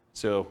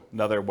 So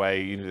another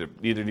way, you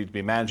either need to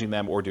be managing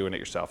them or doing it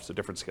yourself. So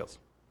different skills.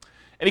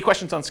 Any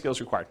questions on skills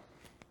required?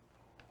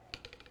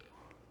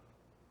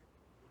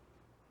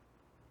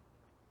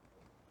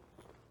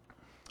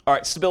 All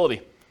right,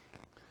 stability.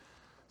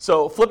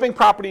 So flipping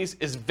properties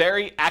is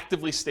very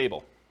actively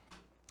stable.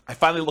 I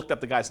finally looked up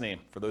the guy's name,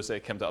 for those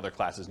that came to other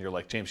classes and you're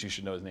like, James, you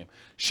should know his name.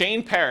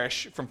 Shane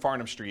Parrish from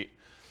Farnham Street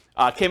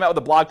came out with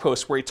a blog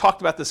post where he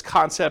talked about this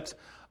concept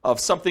of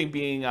something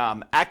being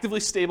actively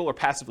stable or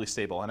passively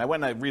stable. And I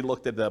went and I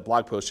re-looked at the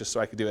blog post just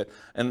so I could do it.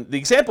 And the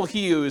example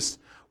he used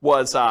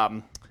was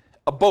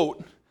a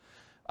boat.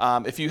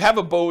 If you have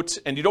a boat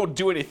and you don't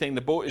do anything,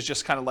 the boat is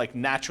just kind of like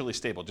naturally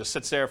stable. Just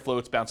sits there,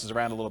 floats, bounces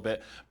around a little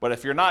bit. But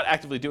if you're not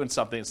actively doing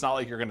something, it's not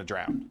like you're going to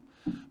drown.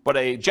 But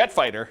a jet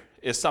fighter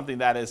is something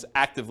that is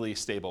actively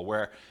stable,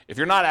 where if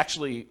you're not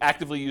actually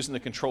actively using the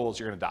controls,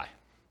 you're going to die.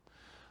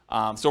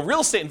 So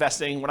real estate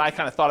investing, when I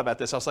kind of thought about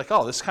this, I was like,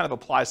 oh, this kind of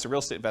applies to real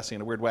estate investing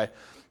in a weird way.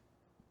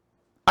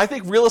 I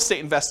think real estate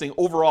investing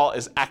overall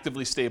is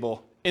actively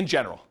stable in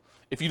general.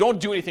 If you don't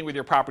do anything with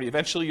your property,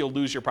 eventually you'll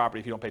lose your property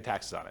if you don't pay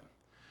taxes on it.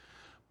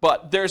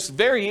 But there's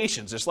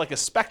variations. There's like a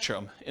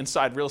spectrum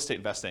inside real estate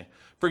investing.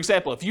 For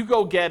example, if you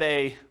go get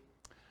a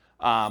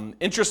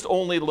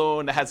interest-only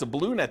loan that has a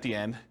balloon at the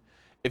end,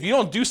 If you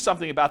don't do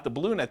something about the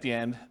balloon at the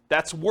end,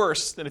 that's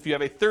worse than if you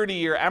have a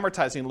 30-year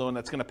amortizing loan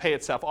that's going to pay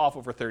itself off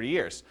over 30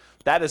 years.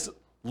 That is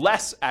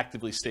less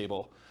actively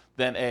stable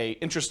than a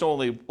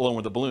interest-only loan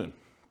with a balloon.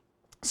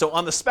 So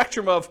on the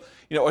spectrum of,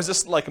 is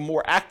this like a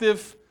more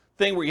active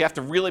thing where you have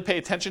to really pay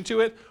attention to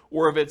it,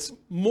 or if it's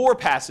more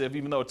passive,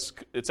 even though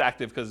it's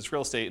active because it's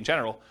real estate in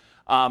general,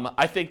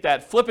 I think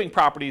that flipping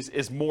properties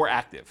is more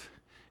active.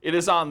 It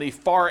is on the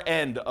far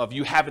end of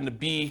you having to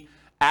be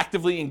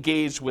actively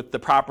engaged with the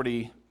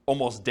property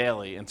almost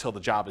daily until the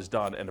job is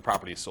done and the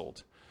property is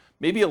sold.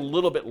 Maybe a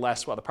little bit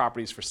less while the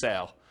property is for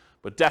sale,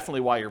 but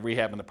definitely while you're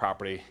rehabbing the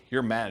property,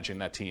 you're managing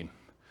that team.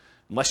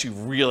 Unless you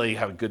really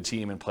have a good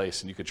team in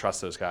place and you could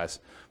trust those guys.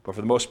 But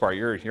for the most part,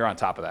 you're on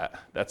top of that.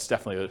 That's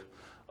definitely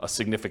a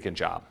significant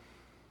job.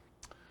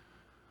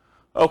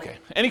 Okay,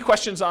 any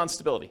questions on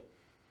stability?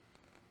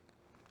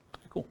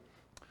 Cool.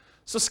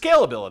 So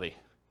scalability.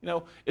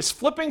 Is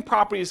flipping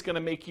properties going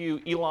to make you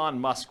Elon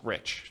Musk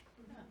rich?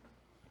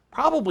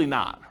 Probably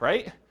not,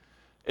 right?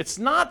 It's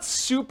not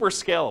super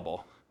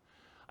scalable.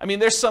 I mean,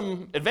 there's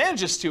some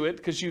advantages to it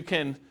because you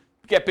can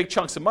get big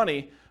chunks of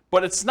money,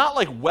 but it's not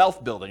like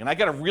wealth building. And I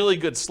got a really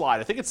good slide.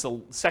 I think it's the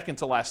second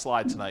to last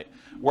slide tonight,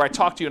 where I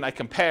talk to you and I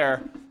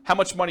compare how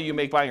much money you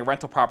make buying a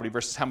rental property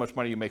versus how much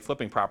money you make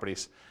flipping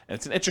properties. And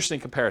it's an interesting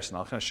comparison.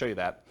 I'll kind of show you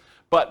that.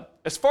 But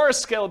as far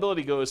as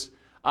scalability goes,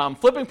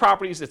 flipping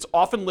properties, it's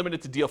often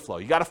limited to deal flow.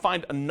 You got to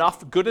find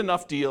good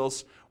enough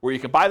deals where you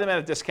can buy them at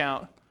a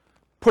discount,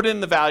 put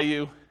in the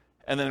value,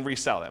 and then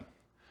resell them.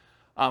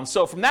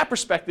 So from that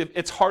perspective,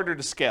 it's harder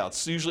to scale.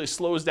 It usually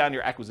slows down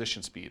your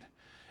acquisition speed.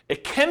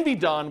 It can be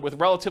done with a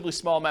relatively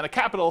small amount of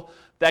capital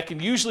that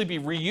can usually be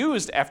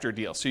reused after a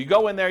deal. So you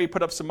go in there, you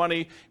put up some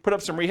money, put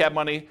up some rehab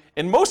money.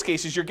 In most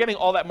cases, you're getting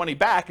all that money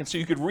back, and so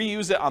you could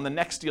reuse it on the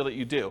next deal that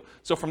you do.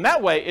 So from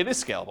that way, it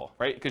is scalable,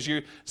 right? Because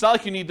it's not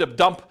like you need to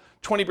dump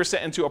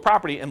 20% into a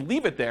property and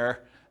leave it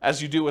there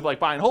as you do with like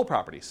buy and hold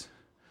properties.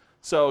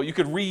 So you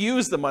could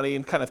reuse the money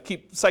and kind of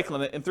keep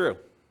cycling it in through.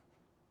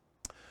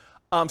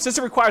 Since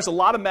it requires a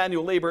lot of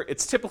manual labor,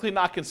 it's typically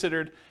not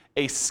considered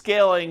a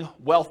scaling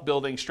wealth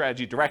building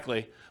strategy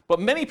directly, but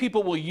many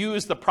people will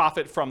use the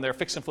profit from their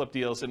fix and flip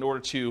deals in order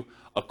to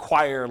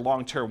acquire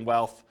long-term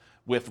wealth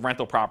with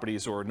rental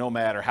properties or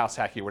nomad or house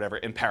hacking or whatever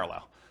in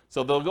parallel.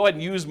 So they'll go ahead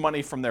and use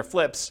money from their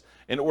flips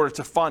in order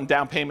to fund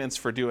down payments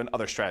for doing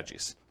other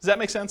strategies. Does that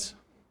make sense?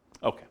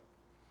 Okay.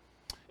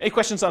 Any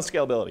questions on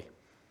scalability?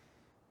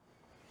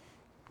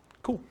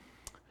 Cool.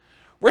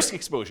 Risk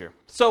exposure.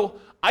 So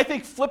I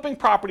think flipping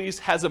properties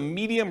has a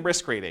medium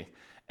risk rating.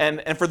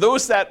 And for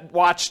those that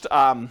watched,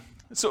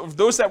 so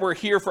those that were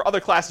here for other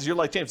classes, you're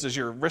like, James, does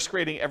your risk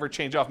rating ever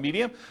change off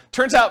medium?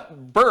 Turns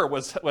out Burr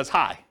was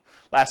high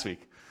last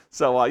week.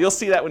 So you'll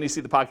see that when you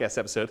see the podcast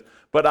episode.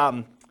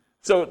 But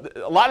so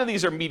a lot of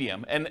these are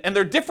medium. And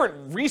there are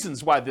different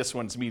reasons why this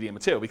one's medium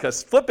too,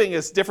 because flipping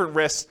is different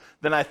risks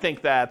than I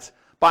think that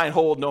buy and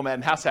hold, nomad,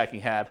 and house hacking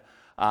had.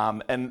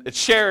 And it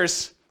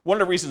shares, one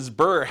of the reasons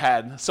Burr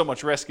had so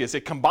much risk is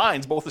it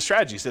combines both the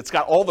strategies. It's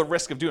got all the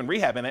risk of doing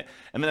rehab in it,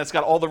 and then it's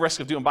got all the risk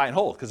of doing buy and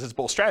hold because it's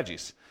both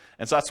strategies.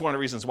 And so that's one of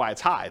the reasons why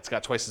it's high. It's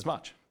got twice as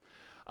much.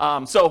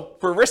 So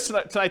for risk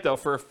tonight though,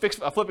 for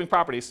flipping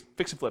properties,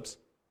 fix and flips,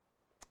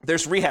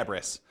 there's rehab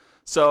risks.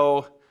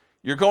 So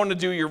you're going to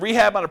do your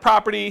rehab on a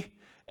property,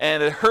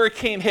 and a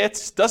hurricane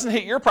hits, doesn't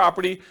hit your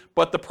property,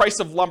 but the price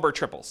of lumber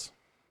triples.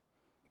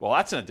 Well,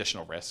 that's an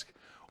additional risk.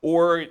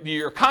 Or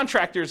your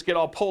contractors get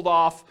all pulled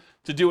off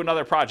to do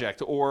another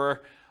project,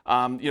 or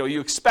you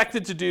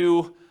expected to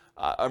do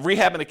a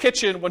rehab in the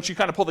kitchen. Once you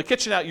kind of pull the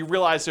kitchen out, you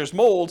realize there's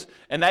mold,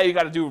 and now you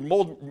got to do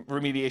mold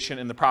remediation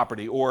in the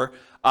property. Or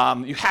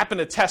you happen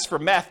to test for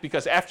meth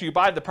because after you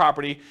buy the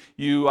property,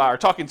 you are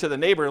talking to the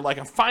neighbor like,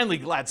 I'm finally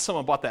glad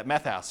someone bought that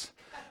meth house,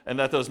 and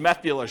that those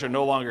meth dealers are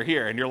no longer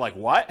here. And you're like,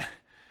 what?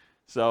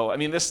 So, I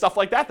mean, there's stuff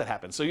like that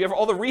happens. So you have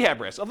all the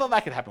rehab risks, although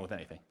that could happen with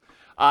anything.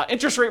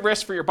 Interest rate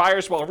risk for your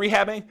buyers while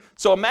rehabbing.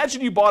 So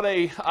imagine you bought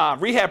a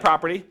rehab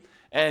property,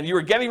 and you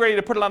were getting ready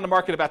to put it on the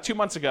market about 2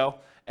 months ago,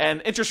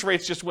 and interest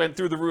rates just went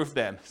through the roof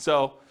then.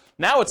 So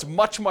now it's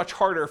much, much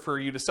harder for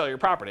you to sell your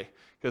property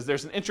because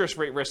there's an interest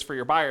rate risk for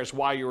your buyers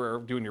while you were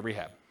doing your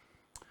rehab.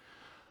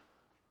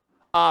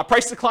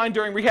 Price decline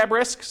during rehab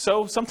risk.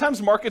 So sometimes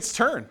markets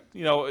turn.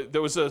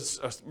 There was a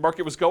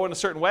market was going a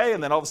certain way,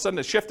 and then all of a sudden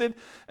it shifted,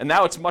 and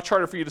now it's much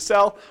harder for you to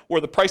sell,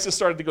 or the prices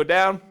started to go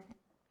down.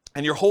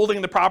 And you're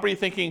holding the property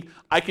thinking,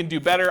 I can do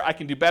better,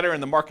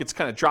 and the market's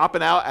kind of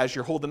dropping out as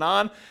you're holding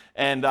on.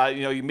 And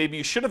maybe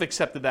you should have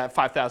accepted that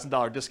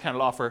 $5,000 discounted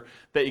offer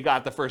that you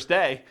got the first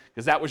day,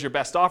 because that was your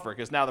best offer,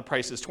 because now the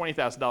price is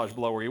 $20,000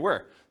 below where you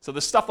were. So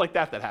there's stuff like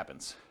that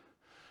happens.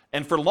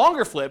 And for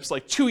longer flips,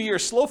 like 2-year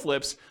slow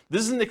flips,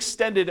 this is an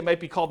extended, it might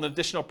be called an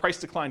additional price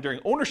decline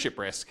during ownership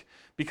risk,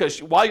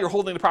 because while you're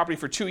holding the property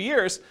for 2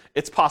 years,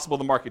 it's possible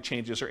the market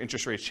changes or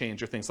interest rates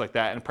change or things like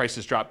that, and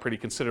prices drop pretty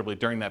considerably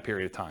during that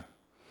period of time.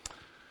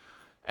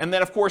 And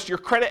then, of course, your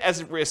credit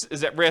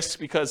is at risk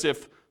because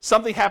if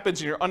something happens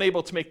and you're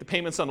unable to make the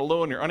payments on the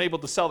loan, you're unable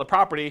to sell the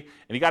property,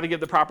 and you got to give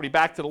the property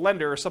back to the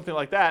lender or something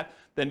like that,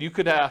 then you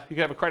could have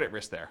a credit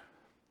risk there.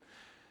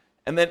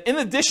 And then in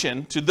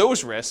addition to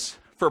those risks,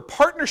 for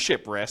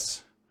partnership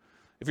risks,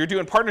 if you're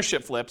doing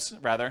partnership flips,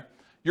 rather,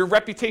 your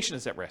reputation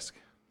is at risk,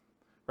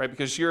 right?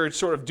 Because you're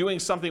sort of doing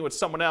something with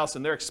someone else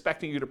and they're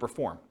expecting you to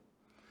perform.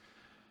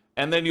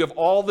 And then you have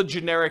all the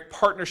generic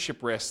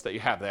partnership risks that you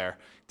have there.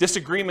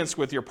 Disagreements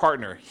with your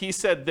partner. He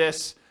said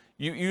this,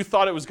 you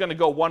thought it was going to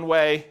go one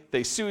way,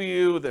 they sue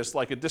you, there's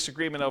like a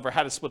disagreement over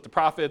how to split the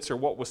profits or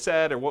what was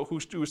said or who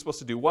was supposed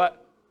to do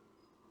what.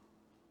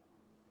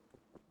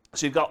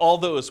 So you've got all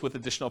those with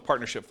additional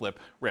partnership flip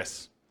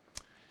risks.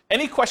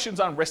 Any questions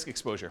on risk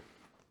exposure?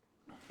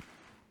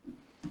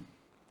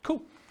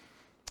 Cool.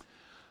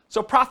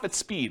 So profit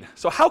speed.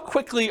 So how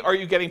quickly are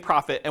you getting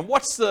profit, and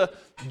what's the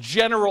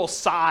general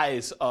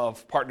size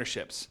of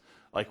partnerships?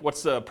 Like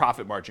what's the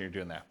profit margin you're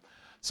doing there?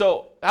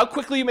 So how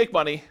quickly you make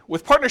money.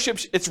 With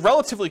partnerships, it's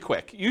relatively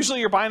quick. Usually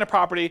you're buying a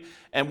property,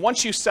 and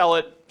once you sell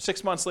it,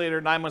 6 months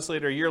later, 9 months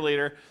later, a year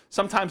later,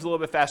 sometimes a little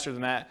bit faster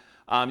than that,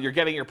 you're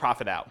getting your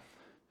profit out.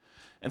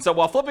 And so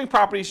while flipping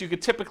properties, you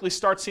could typically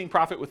start seeing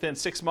profit within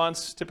 6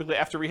 months, typically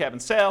after rehab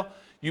and sale.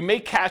 You may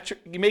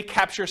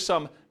capture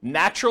some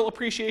natural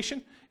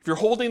appreciation. If you're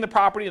holding the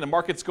property and the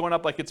market's going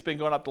up like it's been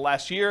going up the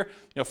last year,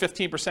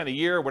 15% a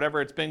year,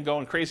 whatever it's been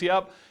going crazy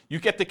up, you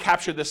get to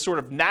capture this sort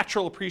of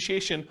natural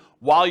appreciation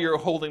while you're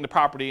holding the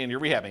property and you're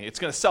rehabbing. It's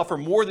going to sell for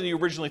more than you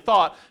originally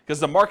thought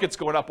because the market's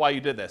going up while you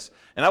did this.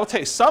 And I will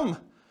tell you,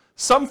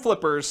 some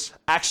flippers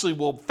actually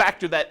will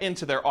factor that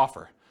into their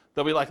offer.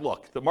 They'll be like,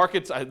 look, the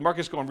market's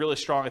going really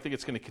strong. I think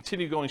it's going to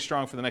continue going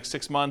strong for the next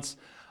 6 months.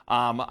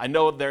 I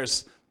know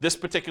this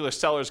particular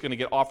seller is going to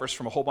get offers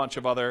from a whole bunch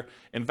of other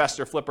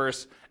investor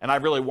flippers, and I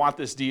really want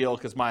this deal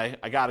because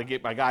I got to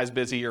get my guys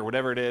busy or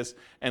whatever it is.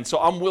 And so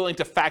I'm willing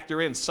to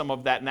factor in some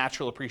of that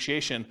natural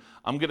appreciation.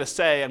 I'm going to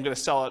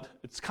sell it.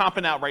 It's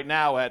comping out right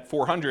now at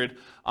 400.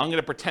 I'm going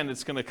to pretend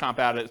it's going to comp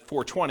out at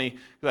 420 because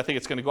I think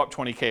it's going to go up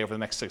 20K over the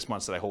next 6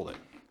 months that I hold it.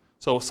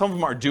 So some of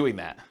them are doing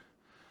that.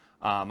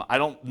 I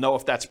don't know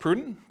if that's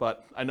prudent,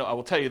 but I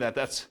will tell you that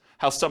that's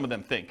how some of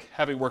them think,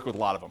 having worked with a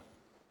lot of them.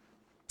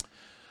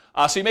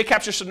 So you may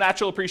capture some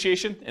natural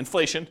appreciation,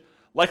 inflation,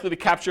 likely to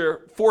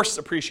capture forced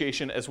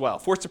appreciation as well.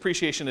 Forced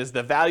appreciation is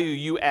the value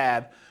you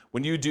add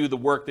when you do the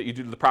work that you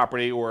do to the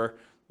property or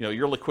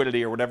your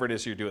liquidity or whatever it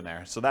is you're doing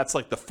there. So that's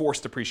like the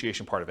forced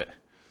appreciation part of it.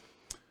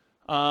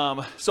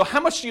 So how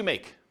much do you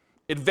make?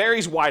 It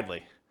varies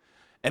widely,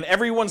 and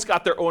everyone's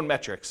got their own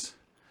metrics.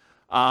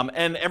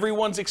 And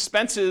everyone's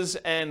expenses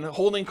and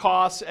holding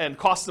costs and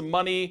costs of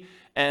money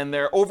and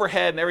their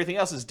overhead and everything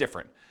else is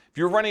different. If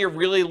you're running a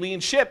really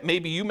lean ship,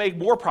 maybe you make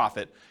more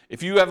profit.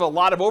 If you have a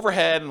lot of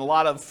overhead and a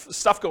lot of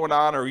stuff going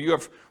on, or you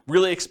have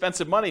really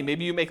expensive money,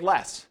 maybe you make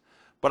less.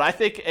 But I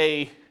think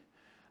a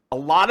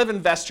lot of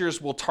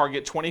investors will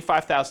target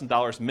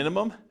 $25,000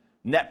 minimum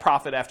net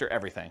profit after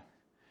everything.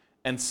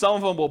 And some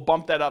of them will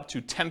bump that up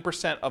to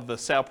 10% of the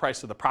sale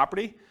price of the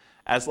property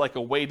as like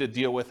a way to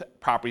deal with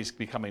properties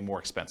becoming more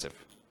expensive.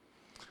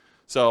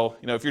 So,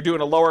 if you're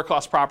doing a lower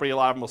cost property, a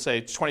lot of them will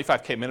say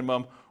 $25K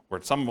minimum,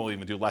 or some will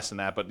even do less than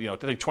that, but I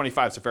think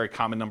 25 is a very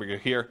common number you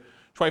hear.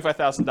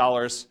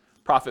 $25,000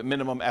 profit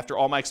minimum after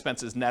all my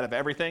expenses net of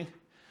everything.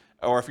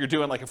 Or if you're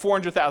doing like a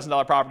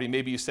 $400,000 property,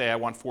 maybe you say I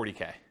want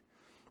 40K.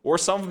 Or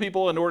some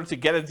people, in order to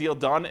get a deal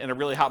done in a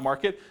really hot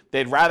market,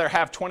 they'd rather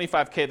have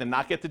 25K than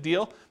not get the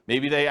deal.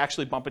 Maybe they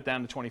actually bump it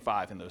down to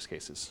 25 in those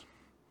cases.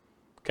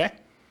 Okay?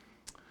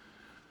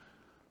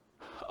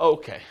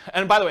 Okay,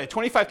 and by the way,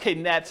 25K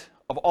net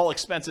of all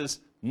expenses,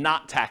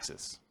 not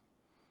taxes.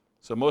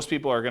 So most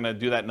people are going to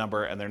do that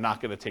number, and they're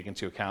not going to take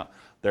into account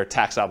their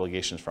tax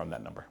obligations from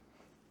that number.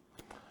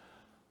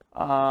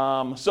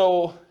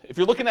 So if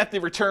you're looking at the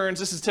returns,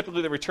 this is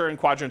typically the return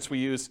quadrants we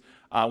use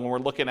when we're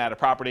looking at a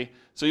property.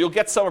 So you'll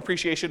get some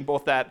appreciation,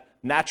 both that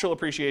natural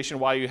appreciation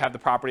while you have the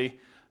property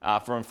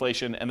from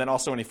inflation, and then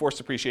also any forced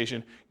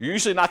appreciation. You're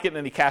usually not getting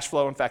any cash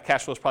flow. In fact,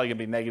 cash flow is probably going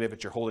to be negative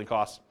at your holding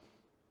costs.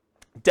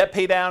 Debt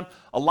pay down,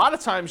 a lot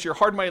of times your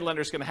hard money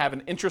lender is going to have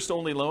an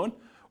interest-only loan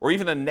or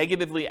even a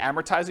negatively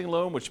amortizing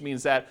loan, which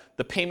means that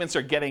the payments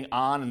are getting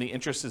on and the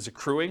interest is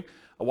accruing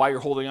while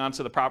you're holding on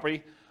to the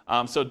property.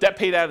 So debt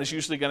pay down is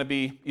usually going to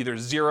be either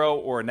zero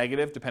or a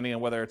negative, depending on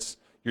whether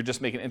you're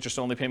just making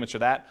interest-only payments or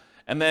that.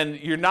 And then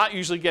you're not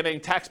usually getting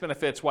tax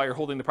benefits while you're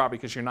holding the property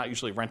because you're not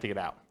usually renting it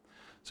out.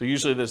 So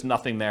usually there's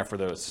nothing there for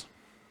those.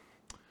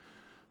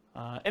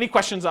 Any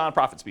questions on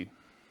profit speed?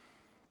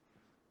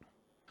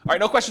 All right,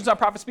 no questions on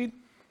profit speed?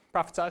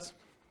 Profit size?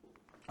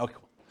 Okay,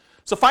 cool.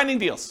 So finding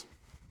deals.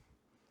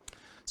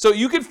 So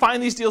you can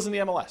find these deals in the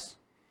MLS.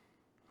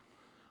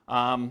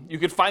 You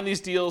can find these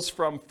deals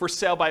from for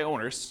sale by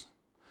owners.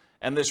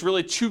 And there's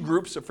really two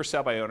groups of for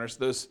sale by owners.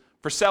 Those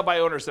for sale by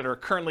owners that are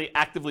currently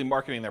actively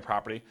marketing their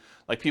property,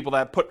 like people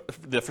that put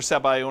the for sale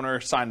by owner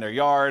sign their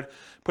yard,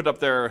 put up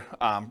their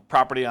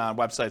property on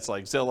websites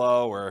like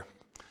Zillow or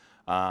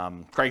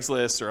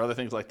Craigslist or other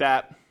things like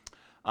that.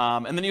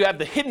 And then you have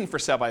the hidden for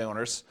sale by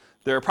owners.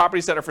 There are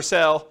properties that are for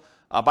sale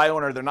by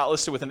owner. They're not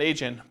listed with an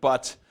agent,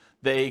 but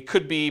they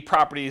could be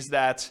properties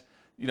that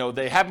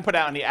they haven't put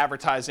out any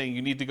advertising.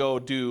 You need to go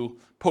do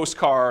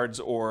postcards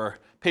or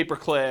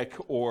pay-per-click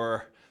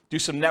or do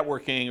some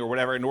networking or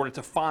whatever in order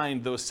to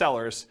find those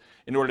sellers,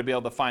 in order to be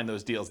able to find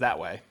those deals that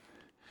way.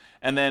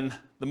 And then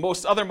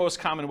the other most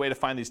common way to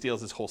find these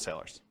deals is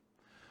wholesalers.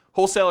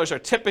 Wholesalers are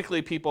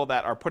typically people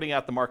that are putting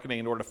out the marketing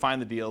in order to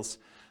find the deals.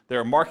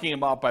 They're marking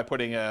them up by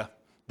putting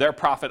their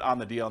profit on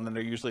the deal, and then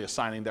they're usually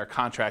assigning their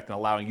contract and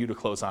allowing you to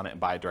close on it and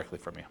buy it directly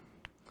from you.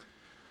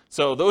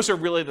 So those are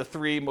really the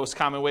three most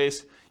common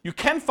ways. You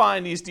can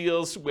find these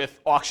deals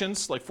with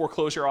auctions, like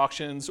foreclosure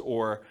auctions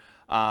or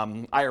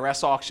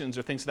IRS auctions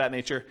or things of that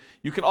nature.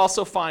 You can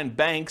also find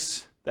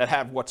banks that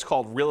have what's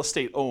called real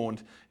estate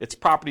owned. It's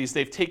properties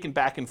they've taken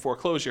back in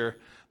foreclosure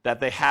that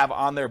they have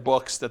on their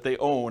books that they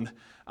own,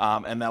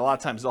 and a lot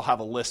of times they'll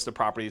have a list of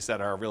properties that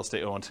are real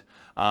estate owned.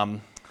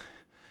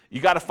 You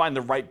got to find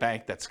the right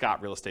bank that's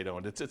got real estate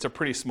owned. It's a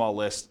pretty small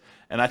list,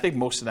 and I think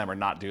most of them are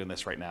not doing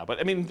this right now. But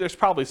I mean, there's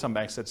probably some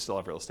banks that still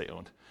have real estate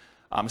owned,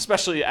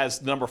 especially as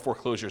the number of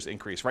foreclosures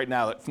increase. Right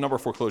now, the number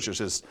of foreclosures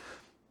is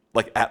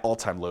like at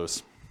all-time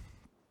lows.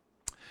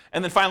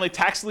 And then finally,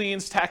 tax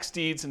liens, tax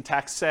deeds, and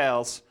tax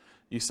sales.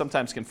 You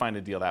sometimes can find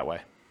a deal that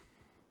way.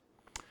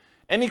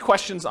 Any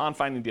questions on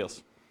finding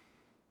deals?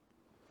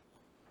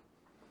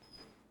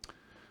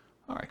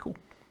 All right, cool.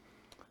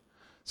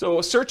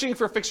 So searching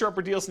for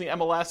fixer-upper deals in the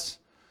MLS.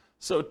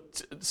 So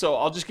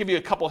I'll just give you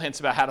a couple hints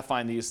about how to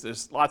find these.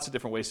 There's lots of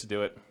different ways to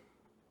do it.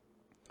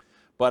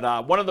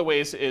 But one of the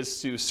ways is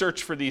to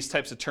search for these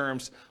types of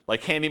terms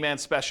like handyman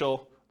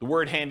special, the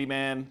word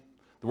handyman,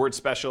 the word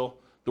special,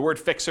 the word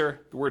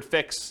fixer, the word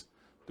fix,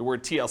 the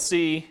word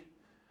TLC,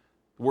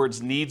 the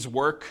words needs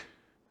work,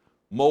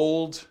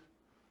 mold,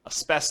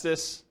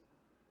 asbestos,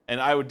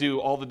 and I would do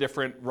all the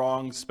different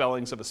wrong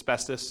spellings of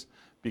asbestos,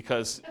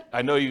 because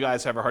I know you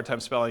guys have a hard time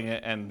spelling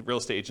it, and real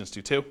estate agents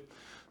do too.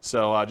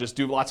 So just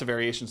do lots of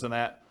variations on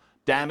that.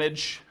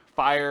 Damage,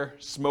 fire,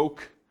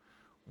 smoke,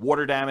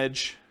 water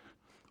damage,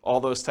 all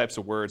those types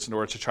of words in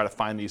order to try to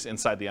find these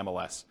inside the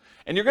MLS.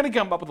 And you're going to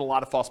come up with a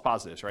lot of false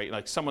positives, right?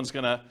 Like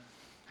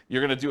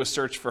you're going to do a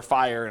search for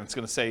fire, and it's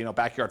going to say,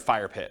 backyard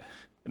fire pit.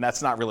 And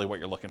that's not really what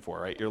you're looking for,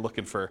 right? You're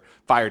looking for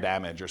fire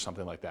damage or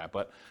something like that.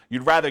 But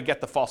you'd rather get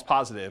the false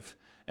positive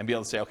and be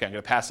able to say, okay, I'm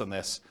going to pass on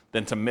this,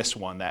 than to miss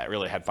one that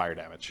really had fire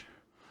damage.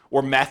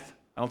 Or meth.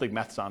 I don't think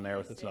meth's on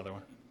there. That's another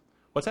one.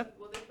 What's that?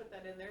 Will they put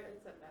that in there?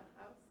 It's a meth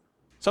house?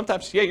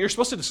 Sometimes. Yeah, you're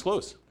supposed to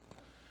disclose.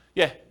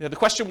 Yeah, the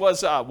question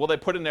was, will they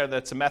put in there that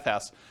it's a meth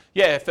house?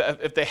 Yeah,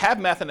 if they have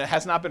meth and it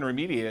has not been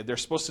remediated, they're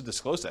supposed to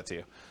disclose that to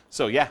you.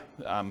 So yeah,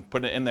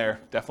 putting it in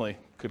there definitely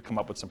could come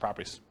up with some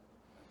properties.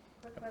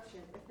 Quick question,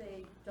 if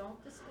they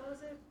don't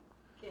disclose it,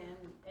 and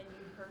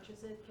you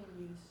purchase it, can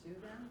you sue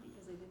them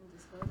because they didn't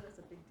disclose it? It's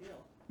a big deal.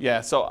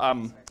 Yeah, so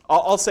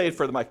I'll say it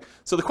for the mic.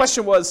 So the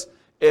question was,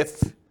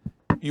 if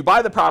you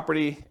buy the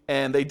property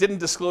and they didn't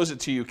disclose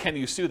it to you, can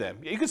you sue them?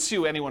 You could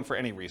sue anyone for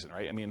any reason,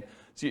 right? I mean,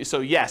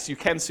 so yes, you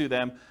can sue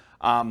them.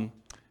 Now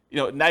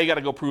you got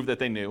to go prove that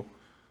they knew.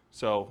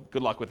 So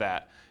good luck with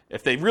that.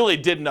 If they really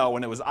did know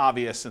and it was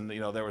obvious and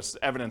there was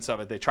evidence of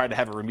it, they tried to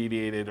have it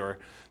remediated, or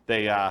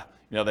they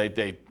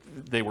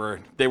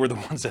were the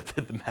ones that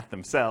did the meth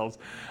themselves,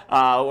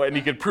 and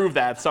you could prove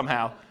that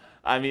somehow.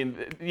 I mean,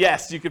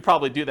 yes, you could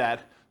probably do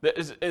that.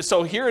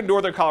 So here in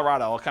Northern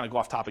Colorado, I'll kind of go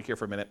off topic here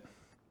for a minute.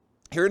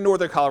 Here in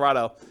Northern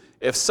Colorado,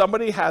 if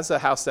somebody has a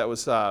house that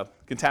was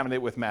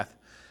contaminated with meth,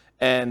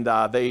 and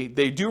they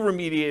do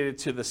remediate it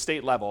to the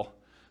state level,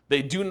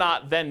 they do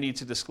not then need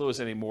to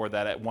disclose anymore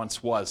that it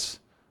once was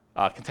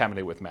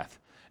contaminated with meth.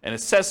 And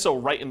it says so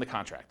right in the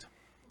contract.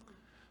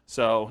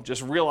 So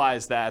just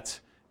realize that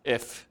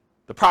if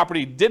the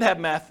property did have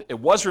meth, it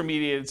was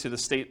remediated to the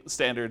state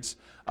standards,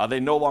 they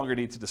no longer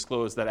need to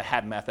disclose that it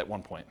had meth at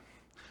one point,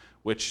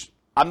 which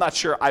I'm not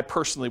sure I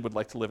personally would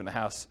like to live in a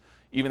house,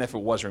 even if it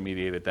was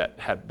remediated, that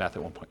had meth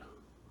at one point.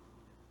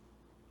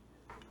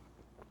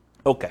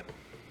 Okay.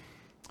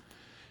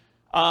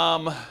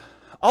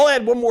 I'll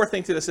add one more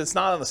thing to this. It's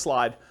not on the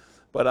slide,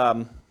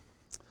 but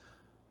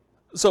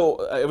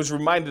so I was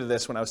reminded of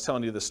this when I was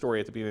telling you the story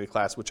at the beginning of the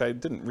class, which I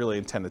didn't really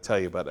intend to tell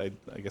you, but I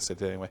guess I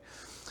did anyway.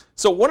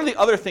 So one of the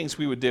other things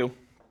we would do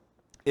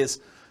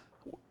is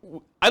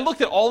I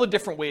looked at all the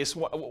different ways.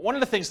 One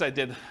of the things that I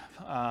did,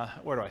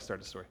 where do I start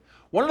the story?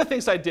 One of the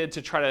things I did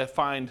to try to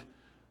find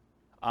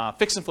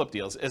fix and flip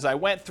deals is I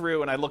went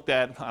through and I looked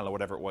at, I don't know,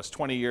 whatever it was,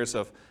 20 years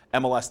of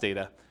MLS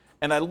data.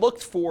 And I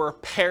looked for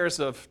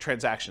pairs of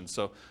transactions.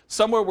 So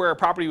somewhere where a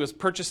property was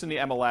purchased in the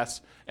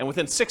MLS, and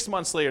within 6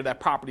 months later, that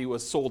property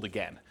was sold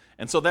again.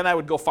 And so then I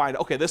would go find,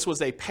 okay, this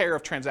was a pair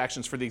of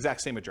transactions for the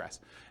exact same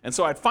address. And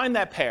so I'd find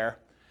that pair,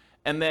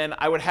 and then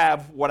I would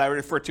have what I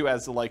refer to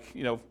as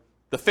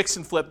the fix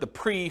and flip, the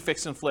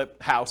pre-fix and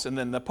flip house, and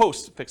then the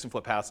post-fix and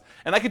flip house.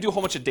 And I could do a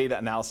whole bunch of data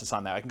analysis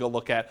on that. I can go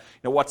look at,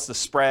 what's the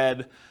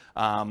spread,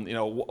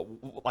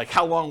 like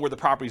how long were the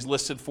properties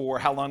listed for,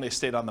 how long they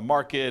stayed on the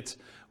market,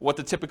 what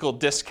the typical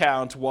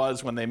discount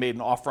was when they made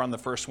an offer on the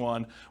first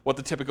one, what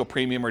the typical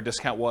premium or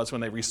discount was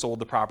when they resold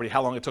the property,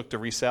 how long it took to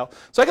resell.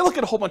 So I can look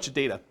at a whole bunch of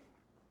data.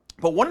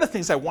 But one of the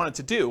things I wanted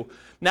to do,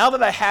 now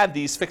that I had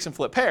these fix and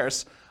flip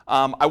pairs,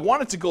 I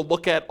wanted to go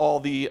look at all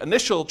the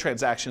initial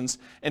transactions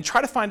and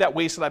try to find out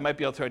ways that I might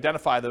be able to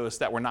identify those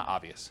that were not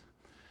obvious.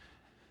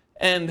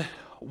 And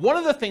one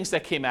of the things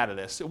that came out of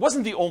this, it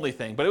wasn't the only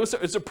thing, but it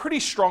was a pretty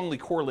strongly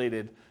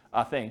correlated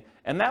thing,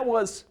 and that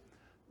was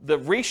the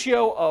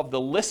ratio of the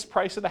list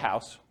price of the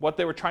house, what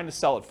they were trying to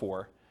sell it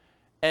for,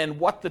 and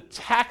what the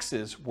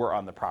taxes were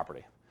on the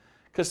property.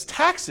 Because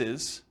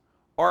taxes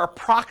are a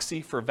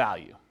proxy for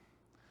value.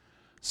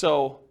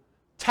 So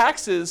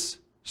taxes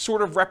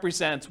sort of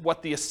represent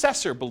what the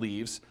assessor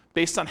believes,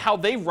 based on how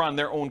they run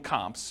their own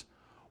comps,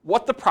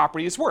 what the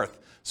property is worth.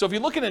 So if you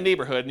look in a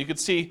neighborhood and you can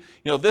see,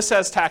 this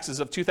has taxes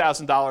of $2,000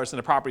 and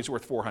the property's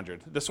worth $400.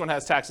 This one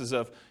has taxes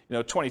of,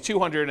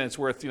 $2,200 and it's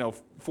worth,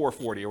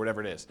 $440 or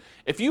whatever it is.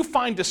 If you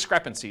find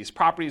discrepancies,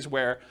 properties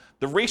where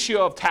the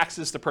ratio of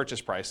taxes to purchase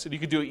price, and you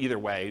could do it either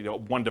way,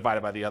 one divided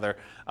by the other,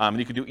 and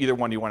you could do either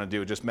one you want to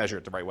do, just measure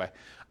it the right way.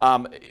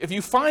 If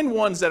you find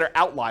ones that are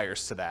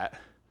outliers to that,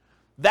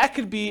 that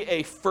could be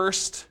a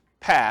first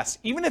pass,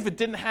 even if it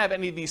didn't have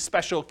any of these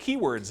special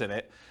keywords in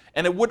it,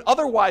 and it would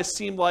otherwise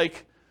seem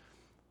like,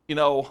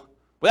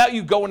 without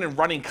you going and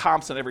running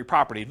comps on every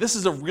property, this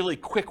is a really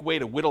quick way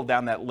to whittle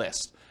down that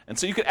list. And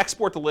so you could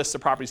export the list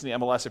of properties in the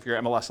MLS if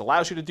your MLS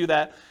allows you to do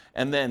that,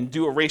 and then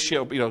do a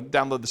ratio,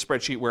 download the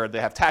spreadsheet where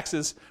they have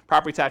taxes,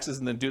 property taxes,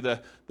 and then do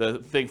the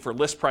thing for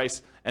list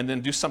price, and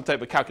then do some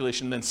type of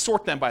calculation, and then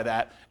sort them by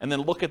that, and then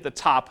look at the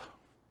top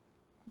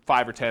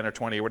 5 or 10 or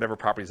 20 or whatever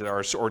properties there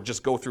are, or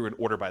just go through and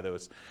order by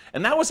those.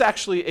 And that was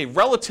actually a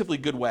relatively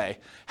good way,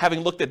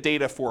 having looked at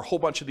data for a whole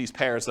bunch of these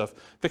pairs of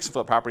fix and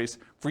flip properties,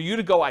 for you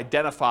to go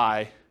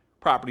identify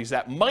properties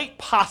that might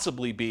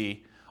possibly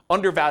be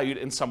undervalued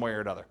in some way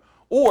or another.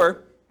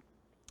 Or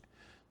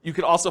you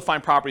could also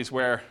find properties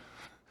where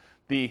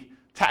the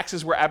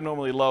taxes were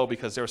abnormally low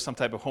because there was some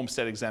type of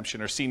homestead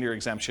exemption or senior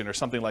exemption or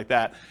something like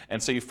that.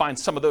 And so you find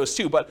some of those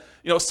too. But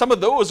some of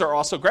those are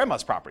also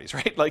grandma's properties,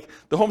 right? Like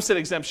the homestead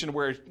exemption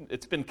where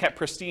it's been kept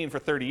pristine for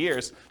 30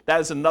 years,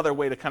 that is another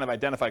way to kind of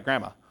identify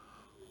grandma.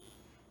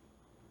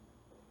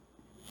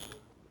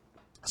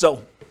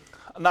 So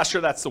I'm not sure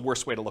that's the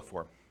worst way to look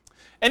for.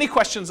 Any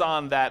questions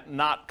on that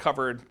not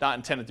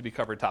intended to be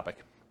covered topic?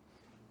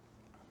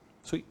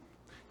 Sweet.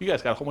 You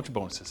guys got a whole bunch of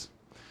bonuses.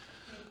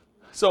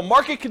 So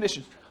market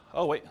conditions.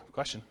 Oh, wait,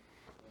 question.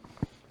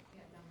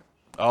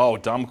 Oh,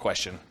 dumb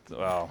question.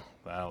 Well,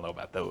 I don't know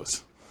about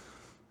those.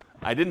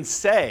 I didn't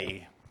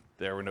say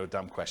there were no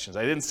dumb questions.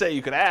 I didn't say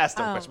you could ask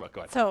dumb questions.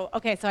 Go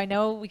ahead. So I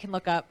know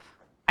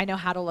I know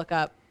how to look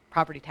up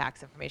property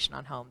tax information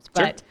on homes,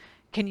 but Sure.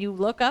 Can you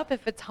look up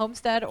if it's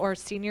homestead or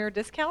senior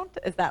discount?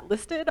 Is that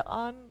listed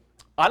on?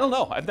 I don't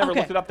know. I've never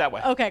looked it up that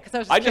way. Okay,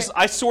 because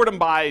I sort them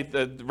by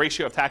the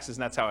ratio of taxes,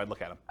 and that's how I'd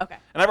look at them. Okay.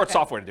 And I wrote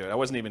software to do it. I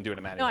wasn't even doing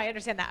it manually. No, I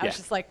understand that. I was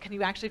just like, can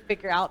you actually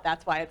figure out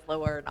that's why it's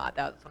lower or not?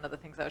 That was one of the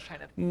things I was trying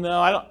to.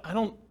 No, I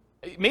don't.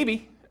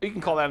 Maybe you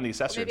can call that in the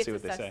assessor and see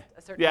what they say.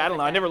 Yeah, I don't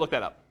know. I never looked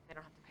that up. They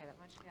don't have to pay that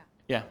much.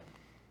 Yeah.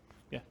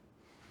 Yeah.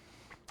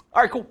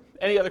 All right, cool.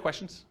 Any other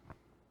questions?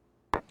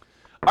 All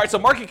right, so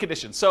market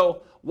conditions.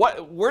 So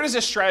where does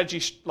this strategy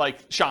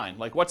shine?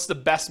 Like, what's the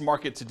best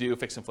market to do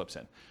fix and flips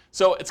in?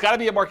 So it's got to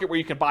be a market where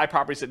you can buy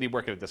properties that need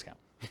work at a discount.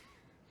 All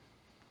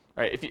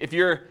right, if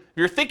you're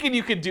thinking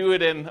you could do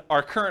it in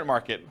our current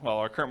market, well,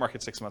 our current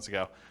market 6 months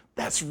ago,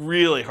 that's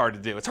really hard to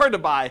do. It's hard to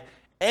buy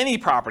any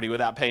property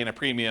without paying a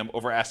premium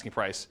over asking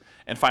price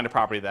and find a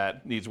property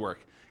that needs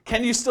work.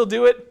 Can you still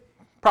do it?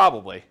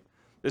 Probably.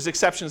 There's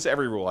exceptions to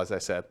every rule, as I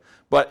said,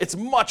 but it's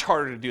much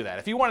harder to do that.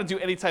 If you want to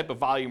do any type of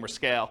volume or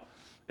scale,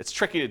 it's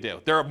tricky to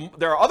do.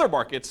 There are other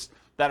markets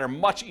that are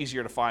much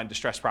easier to find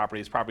distressed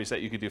properties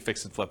that you could do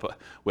fix and flip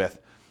with.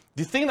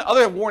 The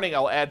other warning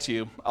I'll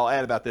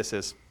add about this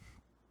is,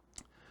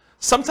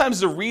 sometimes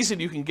the reason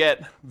you can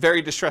get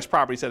very distressed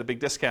properties at a big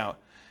discount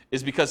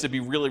is because it'd be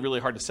really, really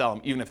hard to sell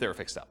them, even if they were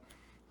fixed up.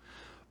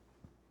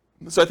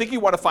 So I think you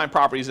want to find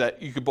properties that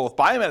you could both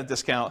buy them at a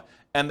discount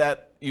and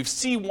that you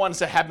see ones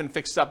that have been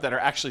fixed up that are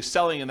actually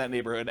selling in that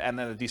neighborhood and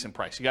at a decent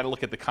price. You got to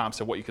look at the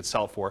comps of what you could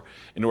sell it for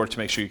in order to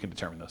make sure you can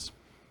determine those.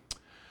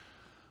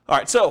 All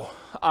right, so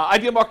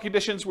ideal market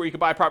conditions where you can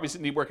buy properties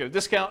that need work at a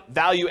discount,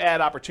 value add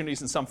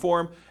opportunities in some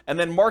form, and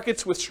then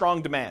markets with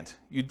strong demand.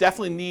 You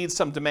definitely need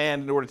some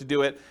demand in order to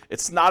do it.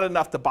 It's not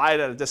enough to buy it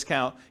at a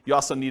discount. You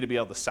also need to be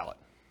able to sell it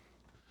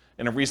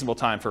in a reasonable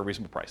time for a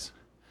reasonable price.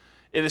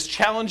 It is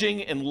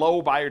challenging in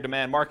low buyer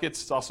demand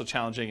markets. It's also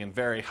challenging in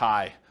very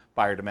high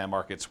buyer demand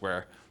markets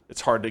where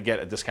it's hard to get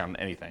a discount on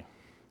anything.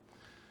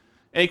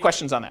 Any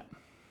questions on that?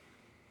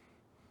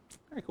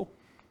 Very cool.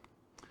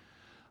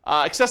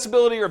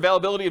 Accessibility or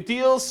availability of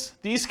deals.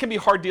 These can be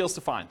hard deals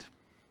to find.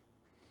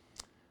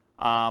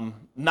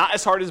 Not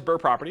as hard as Burr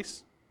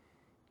properties.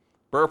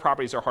 Burr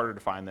properties are harder to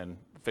find than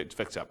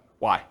fix up.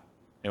 Why?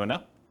 Anyone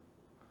know?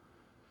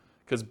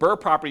 Because Burr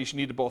properties, you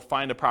need to both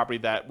find a property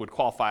that would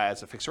qualify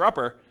as a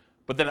fixer-upper,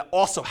 but then it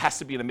also has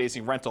to be an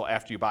amazing rental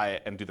after you buy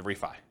it and do the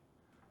refi.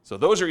 So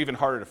those are even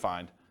harder to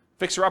find.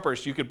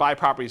 Fixer-uppers, you could buy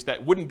properties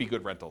that wouldn't be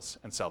good rentals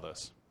and sell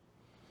those.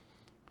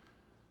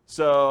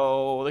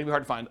 So they can be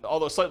hard to find,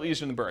 although slightly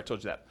easier than Burr, I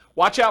told you that.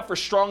 Watch out for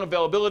strong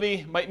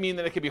availability. Might mean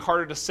that it can be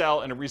harder to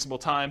sell in a reasonable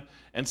time.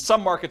 And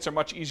some markets are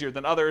much easier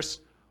than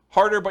others.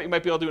 Harder, but you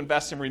might be able to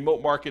invest in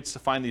remote markets to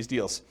find these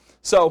deals.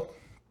 So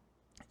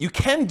you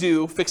can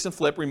do fix and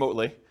flip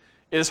remotely.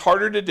 It is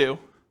harder to do.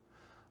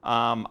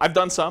 I've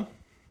done some,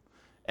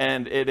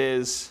 and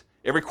it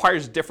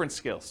requires different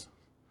skills.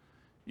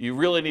 You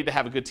really need to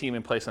have a good team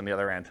in place on the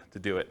other end to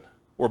do it,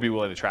 or be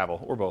willing to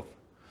travel, or both.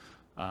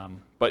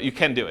 But you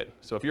can do it.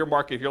 So if you're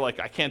like,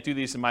 I can't do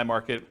these in my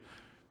market,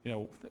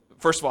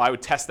 first of all, I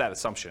would test that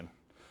assumption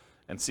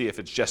and see if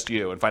it's just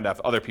you and find out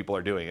if other people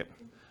are doing it.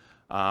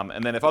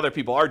 And then if other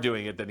people are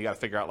doing it, then you got to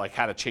figure out like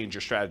how to change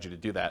your strategy to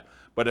do that.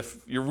 But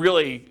if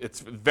it's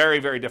very,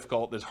 very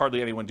difficult, there's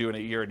hardly anyone doing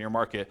it here in your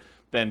market,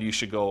 then you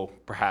should go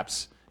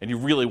perhaps, and you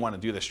really want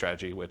to do this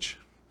strategy, which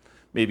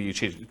maybe you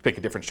pick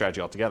a different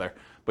strategy altogether.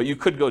 But you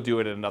could go do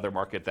it in another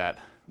market that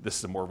this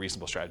is a more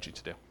reasonable strategy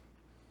to do.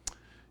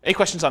 Any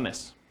questions on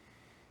this?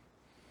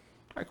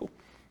 All right, cool.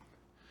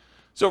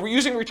 So we're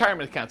using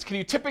retirement accounts. Can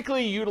you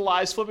typically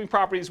utilize flipping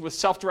properties with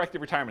self-directed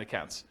retirement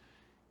accounts?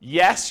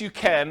 Yes, you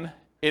can.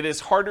 It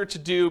is harder to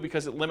do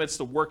because it limits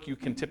the work you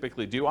can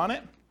typically do on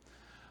it.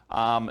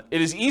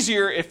 It is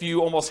easier if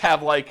you almost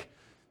have like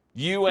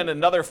you and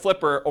another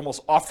flipper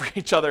almost offer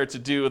each other to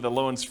do the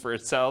loans for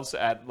itself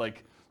at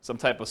like some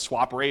type of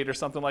swap rate or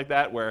something like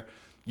that, where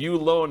you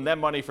loan them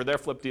money for their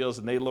flip deals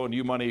and they loan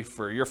you money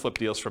for your flip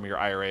deals from your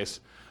IRAs.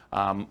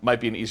 Might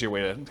be an easier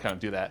way to kind of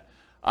do that.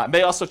 It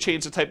may also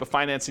change the type of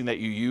financing that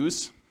you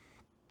use.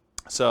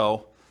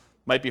 So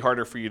might be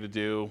harder for you to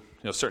do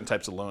certain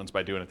types of loans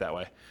by doing it that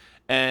way.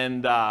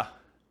 And I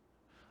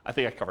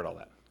think I covered all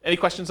that. Any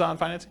questions on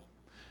financing?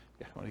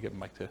 Yeah, I want to give a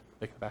mic to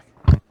Nick in the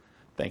back.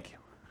 Thank you.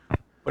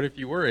 But if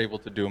you were able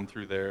to do them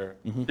through there,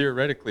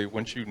 theoretically,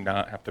 wouldn't you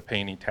not have to pay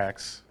any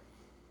tax?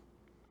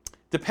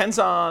 Depends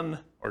on...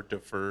 Or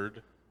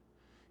deferred?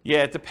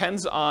 Yeah, it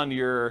depends on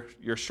your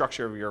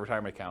structure of your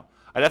retirement account.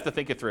 I'd have to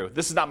think it through.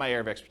 This is not my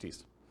area of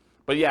expertise.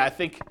 But yeah, I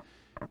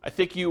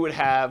think you would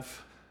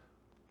have...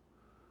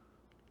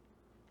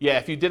 Yeah,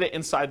 if you did it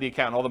inside the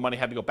account, all the money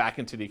had to go back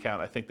into the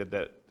account. I think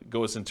that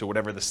goes into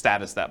whatever the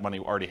status that money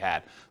already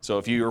had. So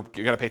if you're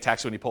going to pay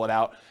tax when you pull it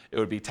out, it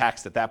would be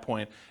taxed at that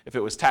point. If it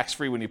was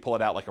tax-free when you pull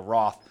it out like a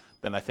Roth,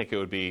 then I think it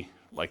would be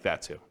like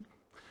that too.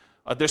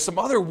 There's some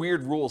other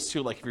weird rules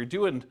too, like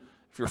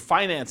if you're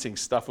financing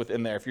stuff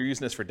within there, if you're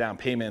using this for down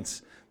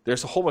payments,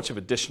 there's a whole bunch of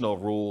additional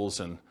rules,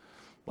 and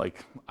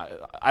like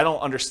I don't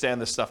understand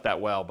this stuff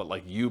that well, but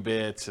like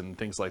UBITs and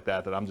things like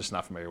that I'm just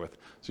not familiar with.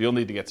 So you'll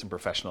need to get some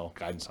professional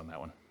guidance on that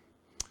one.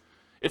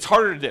 It's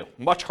harder to do,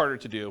 much harder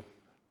to do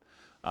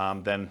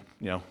than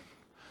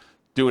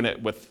doing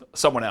it with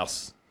someone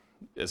else's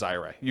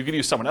IRA. You can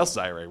use someone else's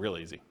IRA real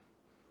easy.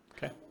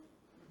 Okay?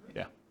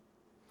 Yeah.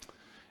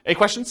 Any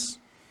questions?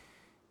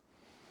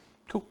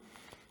 Cool.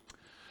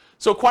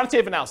 So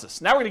quantitative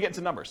analysis. Now we're going to get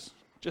into numbers,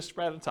 just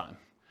right at a time.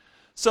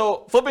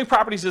 So flipping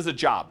properties is a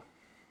job.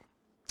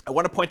 I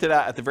want to point it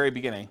out at the very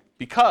beginning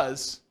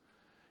because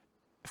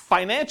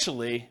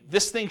financially,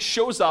 this thing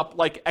shows up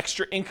like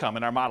extra income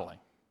in our modeling.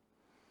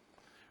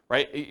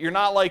 Right? We're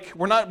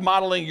not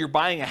modeling you're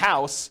buying a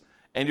house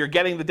and you're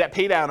getting the debt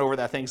pay down over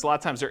that thing. So a lot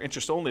of times they're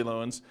interest-only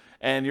loans,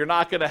 and you're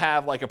not going to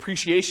have like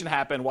appreciation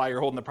happen while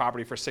you're holding the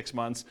property for 6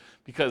 months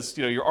because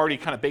you're already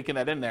kind of baking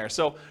that in there.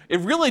 So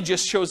it really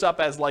just shows up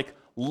as like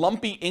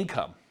lumpy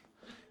income.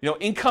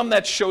 Income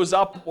that shows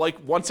up like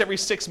once every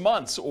 6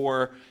 months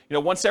or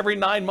once every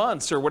 9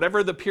 months or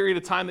whatever the period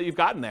of time that you've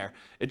gotten there.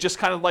 It just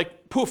kind of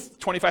like poof,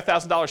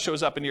 $25,000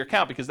 shows up in your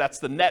account because that's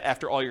the net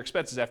after all your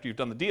expenses after you've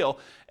done the deal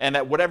and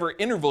at whatever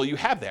interval you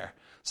have there.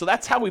 So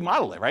that's how we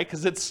model it, right?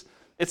 Because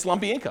it's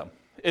lumpy income.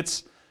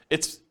 It's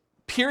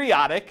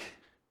periodic,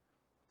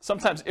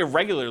 sometimes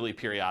irregularly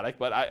periodic,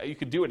 but you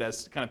could do it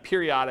as kind of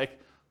periodic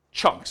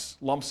chunks,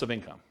 lumps of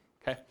income.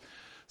 Okay.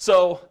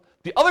 So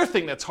the other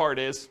thing that's hard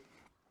is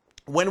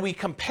when we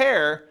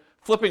compare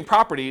flipping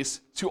properties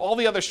to all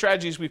the other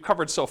strategies we've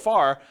covered so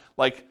far,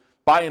 like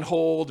buy and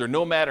hold or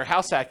nomad or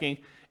house hacking,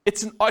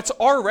 it's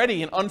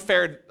already an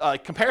unfair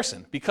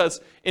comparison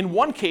because in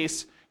one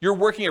case, you're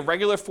working a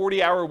regular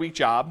 40-hour-a-week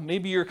job.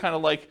 Maybe you're kind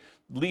of like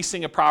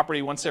leasing a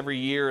property once every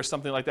year or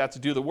something like that to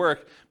do the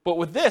work. But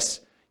with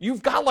this,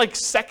 you've got like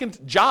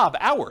second job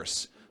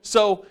hours.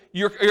 So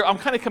I'm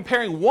kind of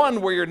comparing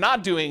one where you're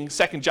not doing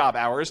second job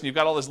hours and you've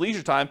got all this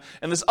leisure time,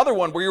 and this other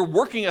one where you're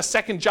working a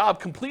second job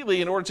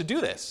completely in order to do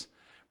this,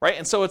 right?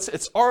 And so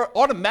it's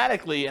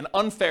automatically an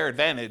unfair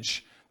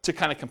advantage to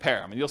kind of compare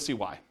them, and you'll see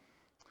why.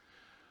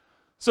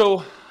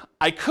 So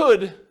I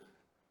could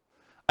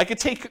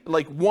take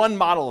like one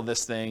model of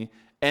this thing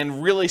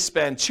and really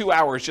spend 2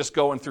 hours just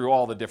going through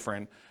all the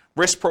different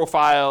risk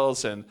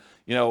profiles and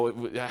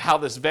how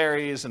this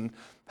varies and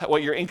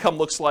what your income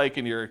looks like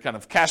and your kind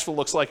of cash flow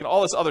looks like and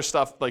all this other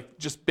stuff, like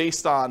just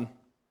based on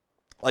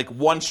like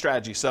one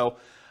strategy. So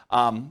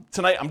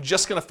tonight I'm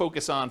just going to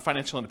focus on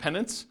financial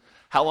independence,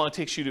 how long it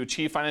takes you to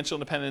achieve financial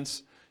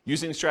independence,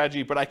 using the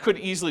strategy, but I could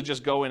easily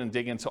just go in and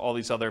dig into all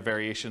these other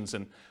variations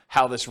and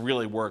how this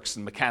really works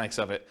and mechanics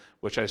of it,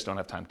 which I just don't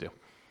have time to.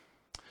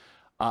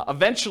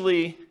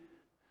 Eventually,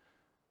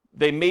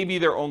 they may be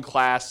their own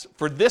class.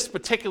 For this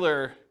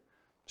particular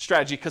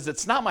strategy, because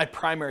it's not my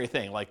primary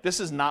thing, like this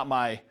is not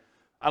my,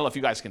 I don't know if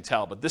you guys can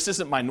tell, but this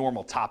isn't my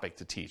normal topic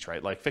to teach,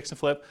 right? Like fix and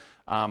flip.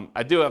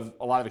 I do have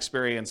a lot of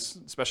experience,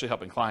 especially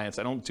helping clients.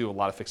 I don't do a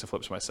lot of fix and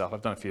flips myself.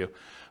 I've done a few.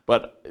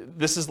 But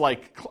this is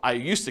like, I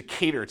used to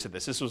cater to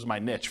this. This was my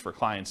niche for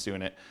clients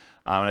doing it.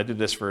 And I did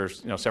this for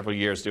several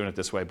years doing it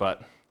this way.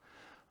 But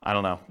I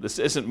don't know. This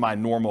isn't my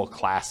normal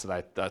class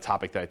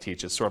topic that I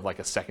teach. It's sort of like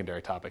a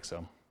secondary topic.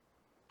 So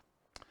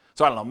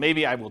I don't know.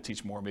 Maybe I will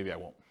teach more. Maybe I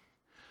won't.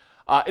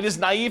 It is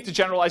naive to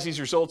generalize these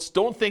results.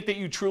 Don't think that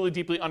you truly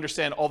deeply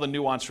understand all the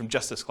nuance from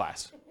just this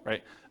class,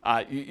 right?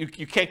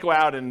 You can't go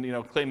out and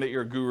claim that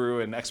you're a guru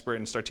and expert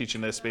and start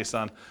teaching this based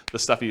on the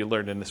stuff you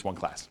learned in this one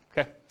class,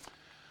 okay?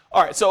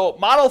 All right, so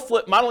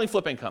modeling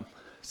flip income.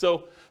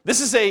 So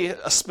this is a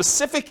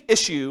specific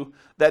issue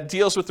that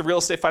deals with the real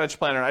estate financial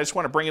planner, and I just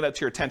want to bring it up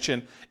to your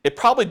attention. It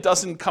probably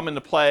doesn't come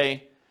into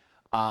play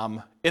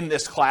in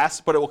this class,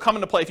 but it will come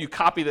into play if you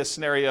copy this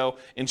scenario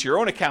into your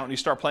own account and you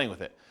start playing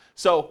with it.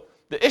 So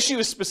the issue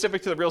is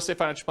specific to the real estate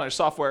financial planner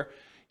software.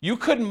 You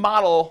could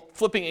model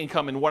flipping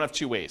income in one of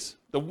two ways.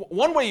 The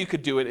one way you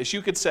could do it is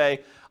you could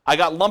say, I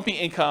got lumpy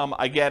income,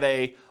 I get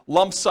a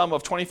lump sum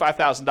of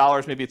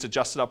 $25,000, maybe it's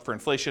adjusted up for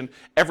inflation,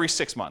 every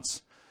 6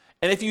 months.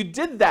 And if you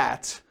did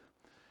that,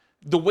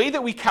 the way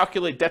that we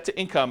calculate debt to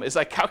income is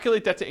I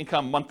calculate debt to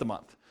income month to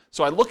month.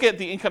 So I look at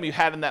the income you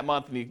had in that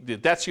month and the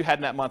debts you had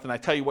in that month, and I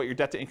tell you what your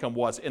debt to income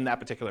was in that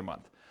particular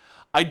month.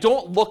 I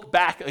don't look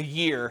back a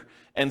year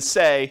and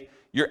say,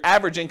 your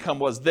average income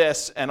was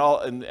this,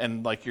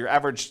 and like your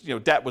average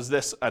debt was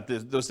this at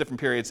those different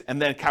periods, and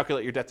then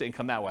calculate your debt to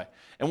income that way.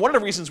 And one of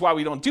the reasons why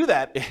we don't do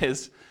that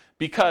is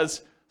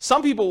because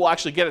some people will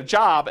actually get a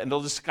job and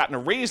they'll just gotten a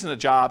raise in a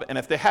job, and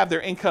if they have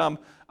their income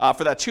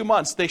for that 2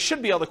 months, they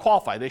should be able to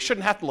qualify. They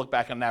shouldn't have to look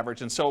back on an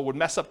average, and so it would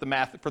mess up the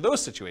math for those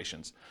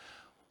situations.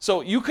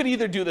 So you could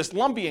either do this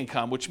lumpy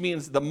income, which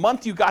means the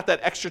month you got that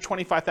extra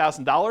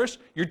 $25,000,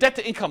 your debt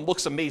to income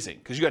looks amazing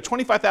because you got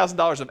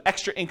 $25,000 of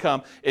extra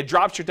income. It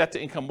drops your debt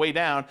to income way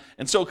down,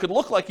 and so it could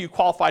look like you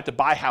qualified to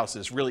buy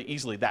houses really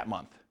easily that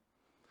month.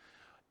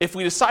 If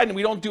we decide and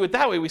we don't do it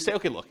that way, we say,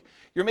 okay, look,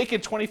 you're making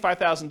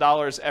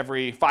 $25,000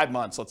 every 5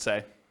 months, let's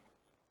say.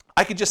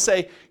 I could just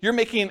say you're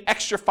making an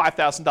extra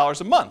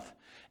 $5,000 a month.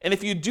 And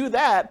if you do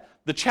that,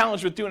 the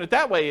challenge with doing it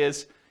that way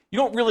is you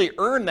don't really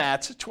earn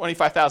that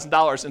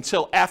 $25,000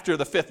 until after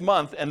the 5th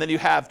month, and then you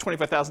have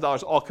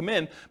 $25,000 all come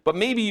in, but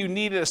maybe you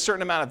needed a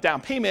certain amount of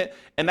down payment,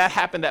 and that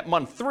happened at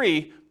month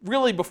 3,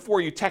 really before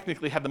you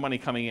technically had the money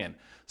coming in.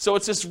 So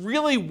it's this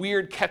really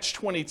weird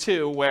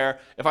catch-22 where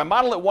if I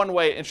model it one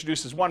way, it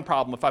introduces one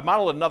problem. If I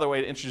model it another way,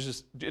 it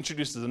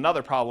introduces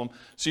another problem.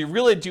 So you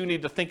really do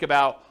need to think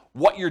about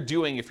what you're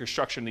doing if you're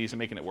structuring these and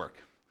making it work.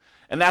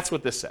 And that's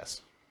what this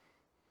says.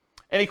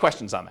 Any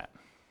questions on that?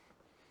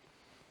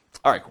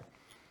 All right, cool.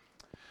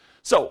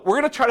 So we're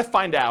going to try to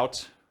find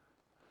out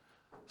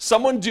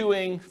someone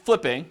doing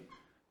flipping,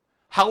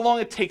 how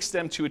long it takes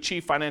them to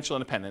achieve financial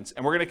independence,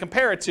 and we're going to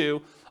compare it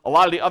to a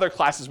lot of the other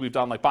classes we've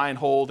done, like buy and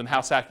hold and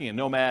house hacking and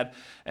nomad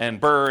and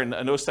BRRRR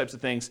and those types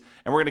of things,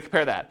 and we're going to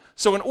compare that.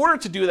 So in order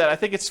to do that, I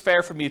think it's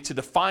fair for me to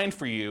define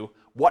for you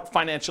what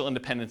financial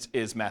independence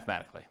is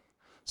mathematically.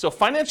 So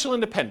financial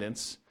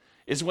independence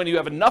is when you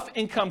have enough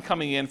income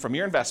coming in from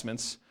your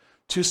investments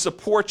to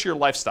support your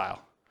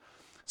lifestyle.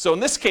 So in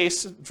this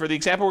case, for the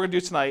example we're going to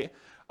do tonight,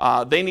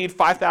 they need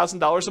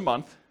 $5,000 a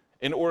month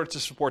in order to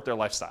support their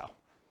lifestyle.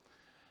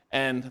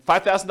 And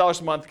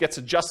 $5,000 a month gets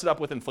adjusted up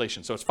with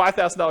inflation. So it's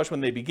 $5,000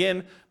 when they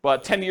begin,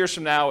 but 10 years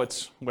from now,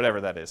 it's whatever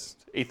that is,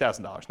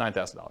 $8,000,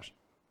 $9,000.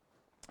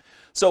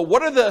 So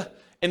what are the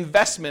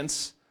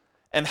investments,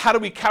 and how do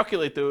we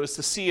calculate those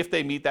to see if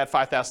they meet that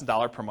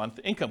 $5,000 per month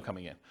income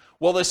coming in?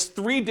 Well, there's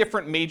 3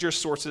 different major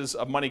sources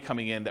of money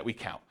coming in that we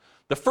count.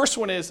 The first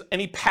one is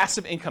any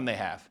passive income they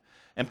have.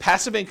 And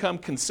passive income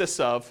consists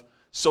of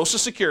Social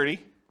Security,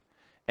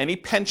 any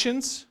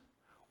pensions,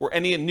 or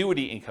any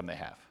annuity income they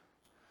have.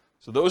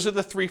 So those are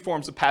the 3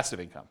 forms of passive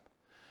income.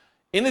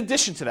 In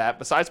addition to that,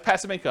 besides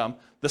passive income,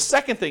 the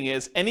second thing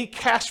is any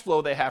cash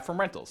flow they have from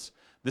rentals.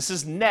 This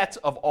is net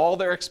of all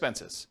their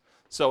expenses.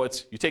 So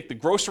it's you take the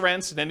gross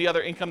rents and any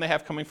other income they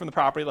have coming from the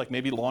property, like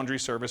maybe laundry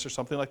service or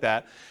something like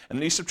that, and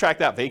then you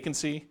subtract out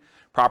vacancy,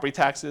 property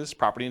taxes,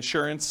 property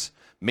insurance,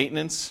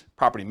 maintenance,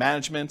 property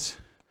management,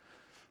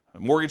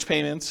 mortgage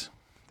payments.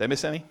 Did I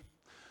miss any?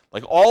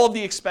 Like all of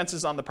the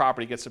expenses on the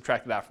property get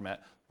subtracted out from it.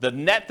 The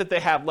net that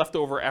they have left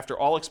over after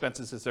all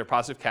expenses is their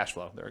positive cash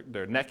flow,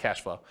 their net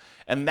cash flow.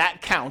 And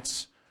that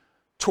counts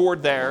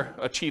toward their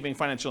achieving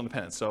financial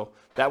independence. So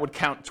that would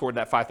count toward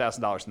that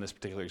 $5,000 in this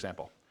particular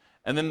example.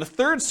 And then the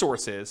third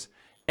source is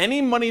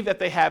any money that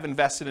they have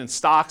invested in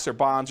stocks or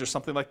bonds or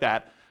something like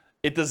that,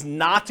 it does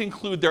not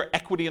include their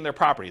equity in their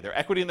property. Their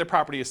equity in their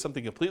property is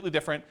something completely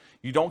different.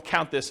 You don't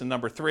count this in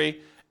number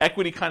 3.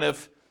 Equity kind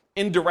of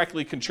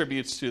indirectly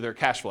contributes to their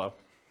cash flow.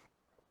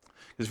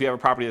 because if you have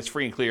a property that's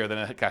free and clear,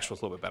 then the cash flow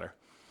is a little bit better.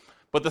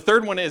 But the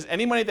third one is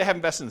any money they have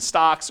invested in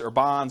stocks or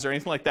bonds or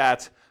anything like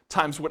that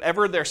times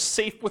whatever their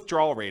safe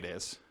withdrawal rate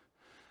is.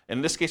 And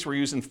in this case, we're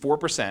using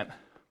 4%,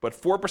 but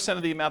 4%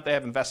 of the amount they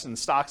have invested in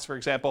stocks, for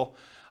example,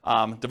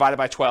 divided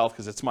by 12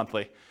 because it's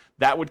monthly,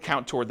 that would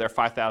count toward their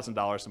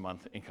 $5,000 a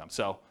month income.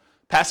 So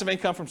passive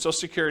income from Social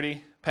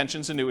Security,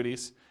 pensions,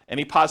 annuities,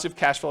 any positive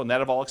cash flow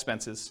net of all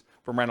expenses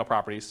from rental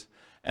properties.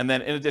 And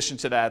then in addition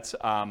to that,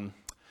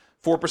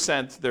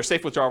 4%, their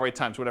safe withdrawal rate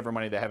times whatever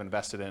money they have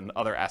invested in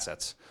other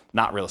assets,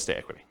 not real estate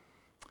equity.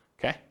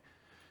 Okay?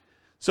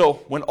 So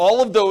when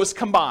all of those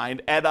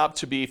combined add up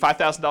to be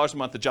 $5,000 a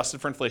month adjusted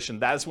for inflation,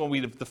 that is when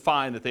we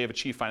define that they have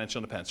achieved financial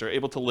independence. They're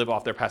able to live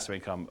off their passive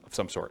income of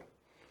some sort.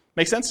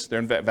 Make sense? Their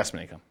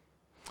investment income.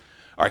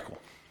 All right, cool.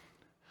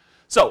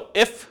 So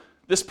if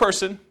this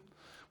person,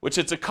 which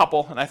it's a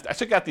couple, and I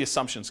took out the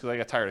assumptions because I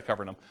got tired of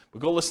covering them, but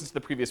go listen to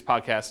the previous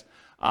podcast,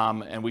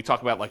 and we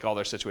talk about like all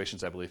their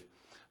situations, I believe.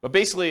 But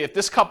basically, if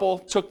this couple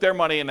took their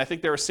money, and I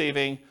think they were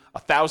saving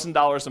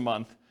 $1,000 a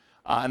month,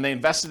 and they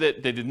invested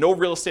it, they did no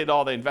real estate at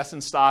all, they invested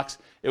in stocks,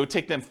 it would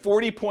take them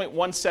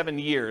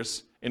 40.17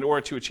 years in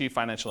order to achieve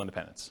financial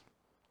independence.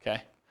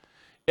 Okay?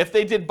 If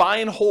they did buy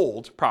and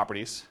hold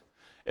properties,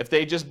 if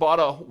they just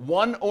bought a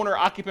one owner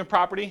occupant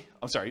property,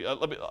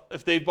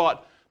 if they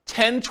bought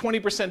 10,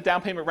 20%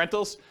 down payment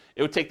rentals,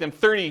 it would take them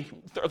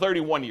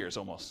 31 years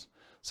almost.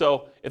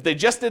 So if they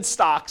just did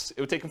stocks, it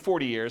would take them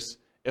 40 years.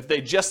 If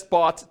they just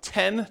bought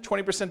 10,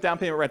 20% down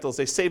payment rentals,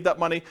 they saved up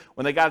money.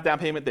 When they got a down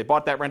payment, they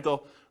bought that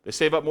rental. They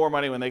save up more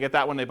money. When they get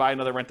that one, they buy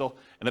another rental,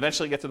 and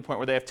eventually get to the point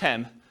where they have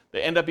 10.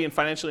 They end up being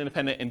financially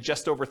independent in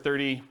just over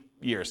 30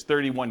 years,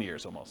 31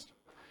 years almost.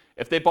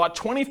 If they bought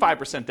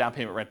 25% down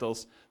payment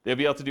rentals, they'll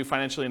be able to do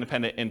financially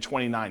independent in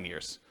 29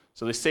 years.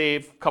 So they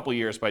save a couple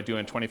years by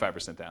doing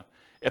 25% down.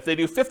 If they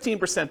do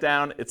 15%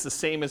 down, it's the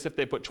same as if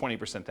they put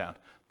 20% down,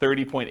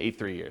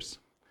 30.83 years.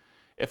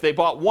 If they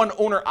bought one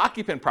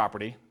owner-occupant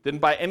property,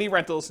 didn't buy any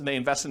rentals, and they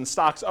invested in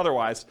stocks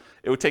otherwise,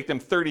 it would take them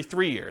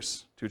 33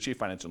 years to achieve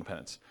financial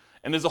independence.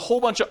 And there's a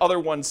whole bunch of other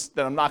ones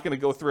that I'm not going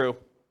to go through.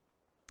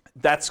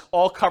 That's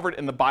all covered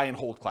in the buy and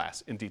hold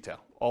class in detail,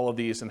 all of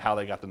these and how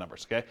they got the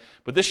numbers, okay?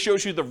 But this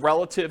shows you the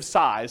relative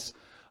size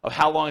of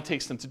how long it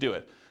takes them to do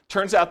it.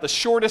 Turns out the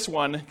shortest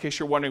one, in case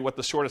you're wondering what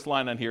the shortest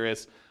line on here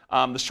is,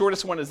 the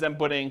shortest one is them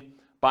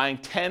buying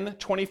 10,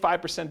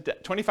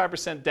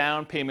 25%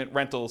 down payment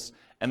rentals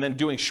and then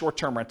doing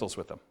short-term rentals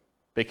with them,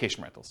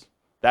 vacation rentals.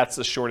 That's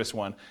the shortest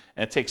one,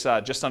 and it takes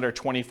just under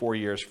 24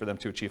 years for them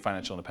to achieve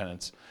financial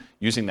independence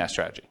using that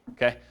strategy,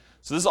 okay?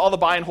 So this is all the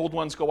buy and hold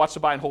ones. Go watch the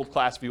buy and hold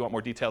class if you want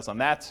more details on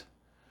that.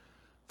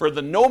 For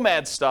the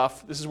nomad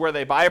stuff, this is where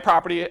they buy a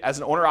property as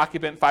an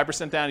owner-occupant,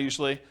 5% down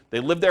usually.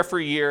 They live there for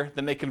a year,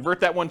 then they convert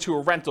that one to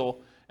a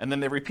rental, and then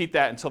they repeat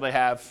that until they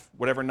have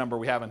whatever number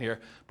we have on here,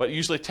 but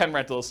usually 10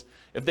 rentals.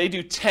 If they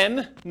do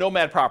 10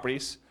 nomad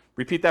properties,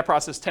 repeat that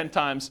process 10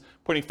 times,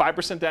 putting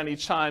 5% down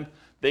each time,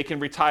 they can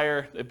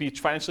retire, be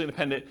financially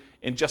independent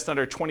in just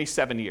under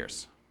 27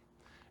 years.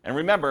 And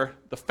remember,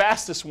 the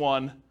fastest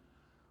one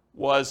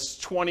was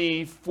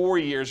 24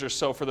 years or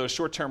so for those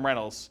short-term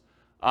rentals,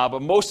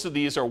 but most of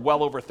these are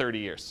well over 30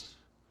 years.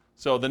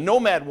 So the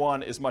nomad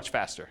one is much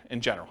faster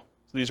in general.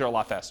 So these are a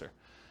lot faster.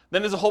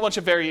 Then there's a whole bunch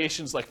of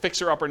variations like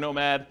fixer-upper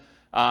nomad,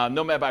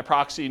 nomad by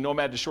proxy,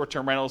 nomad to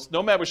short-term rentals.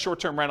 Nomad with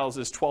short-term rentals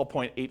is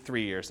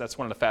 12.83 years. That's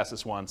one of the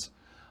fastest ones.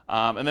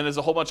 And then there's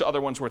a whole bunch of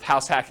other ones with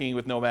house hacking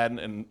with nomad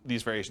and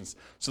these variations.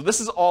 So this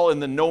is all in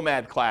the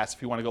nomad class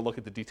if you want to go look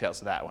at the details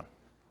of that one.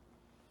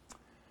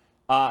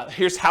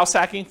 Here's house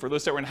hacking for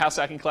those that were in house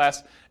hacking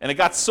class. And it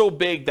got so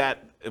big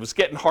that it was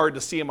getting hard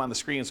to see them on the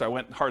screen, so I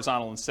went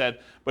horizontal instead.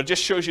 But it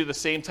just shows you the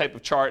same type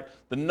of chart,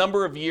 the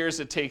number of years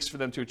it takes for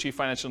them to achieve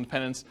financial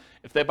independence.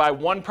 If they buy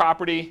one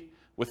property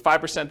with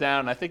 5%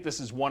 down, and I think this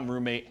is one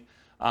roommate,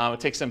 it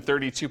takes them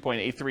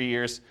 32.83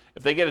 years.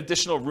 If they get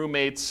additional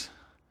roommates,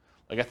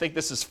 like I think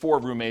this is 4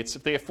 roommates.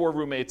 If they have 4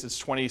 roommates, it's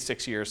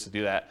 26 years to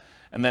do that.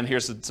 And then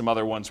here's some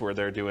other ones where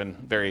they're doing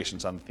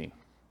variations on the theme.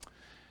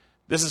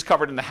 This is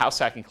covered in the house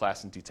hacking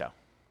class in detail.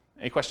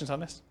 Any questions on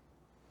this?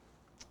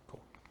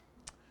 Cool.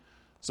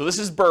 So this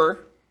is BRRRR.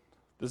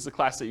 This is a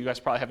class that you guys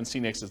probably haven't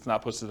seen yet because it's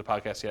not posted to the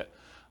podcast yet.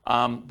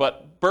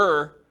 But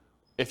BRRRR,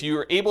 if you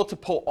are able to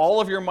pull all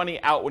of your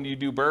money out when you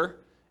do BRRRR,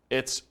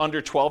 it's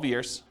under 12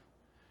 years.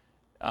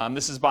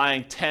 This is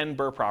buying 10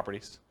 BRRRR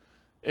properties.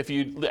 If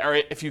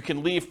you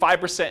can leave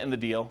 5% in the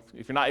deal,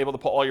 if you're not able to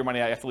pull all your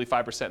money out, you have to leave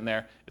 5% in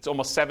there. It's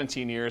almost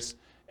 17 years.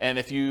 And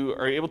if you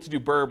are able to do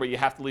BRRRR, but you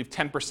have to leave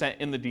 10%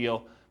 in the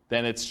deal,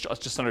 then it's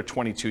just under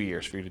 22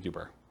 years for you to do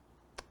BRRRR.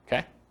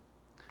 Okay?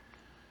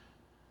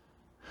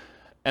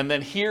 And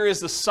then here is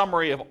the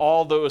summary of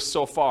all those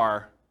so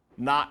far,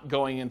 not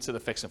going into the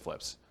fix and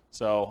flips.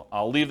 So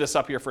I'll leave this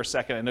up here for a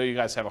second. I know you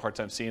guys have a hard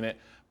time seeing it,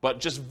 but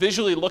just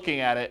visually looking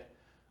at it,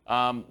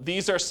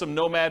 these are some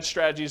nomad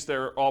strategies.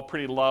 They're all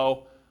pretty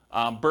low.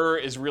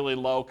 BRRRR is really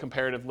low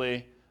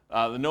comparatively.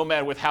 The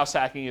nomad with house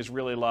hacking is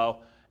really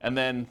low. And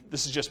then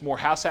this is just more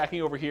house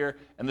hacking over here,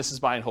 and this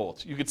is buy and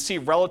hold. You could see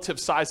relative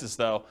sizes,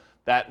 though,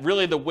 that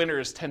really the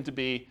winners tend to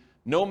be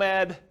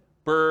nomad,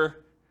 BRRRR,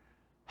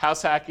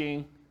 house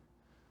hacking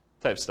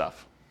type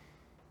stuff.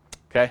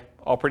 Okay,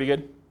 all pretty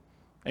good?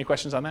 Any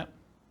questions on that?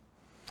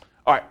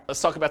 All right,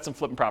 let's talk about some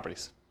flipping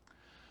properties.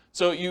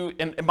 So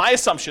in my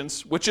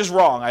assumptions, which is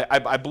wrong,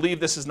 I believe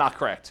this is not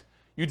correct,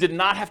 you did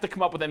not have to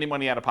come up with any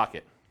money out of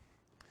pocket.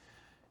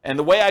 And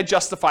the way I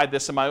justified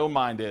this in my own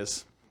mind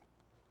is,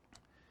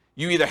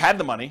 you either had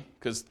the money,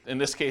 because in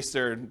this case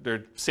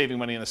they're saving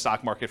money in the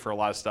stock market for a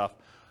lot of stuff,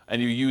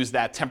 and you use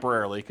that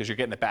temporarily because you're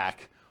getting it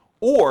back,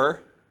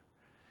 or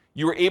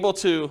you were able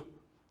to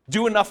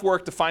do enough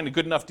work to find a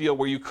good enough deal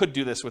where you could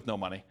do this with no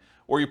money,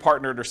 or you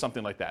partnered or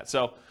something like that.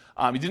 So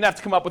you didn't have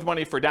to come up with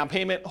money for down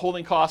payment,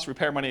 holding costs,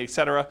 repair money,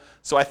 etc.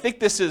 So I think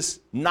this is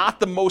not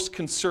the most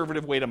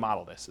conservative way to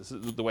model this. This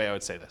is the way I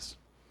would say this.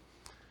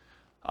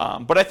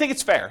 But I think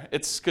it's fair.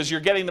 It's because you're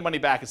getting the money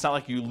back. It's not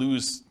like you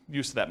lose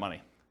use of that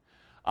money.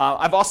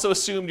 I've also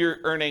assumed you're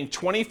earning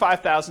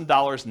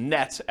 $25,000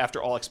 net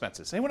after all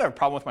expenses. Anyone have a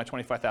problem with my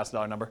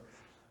 $25,000 number?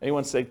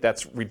 Anyone think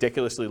that's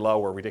ridiculously low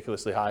or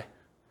ridiculously high?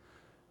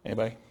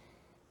 Anybody?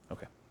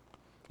 Okay.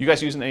 You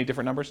guys using any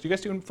different numbers? Do you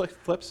guys do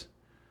flips?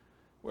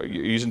 Are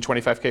you using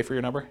 25K for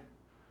your number?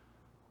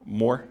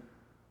 More?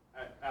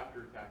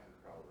 After taxes,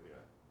 probably,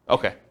 yeah.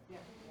 Okay. Yeah,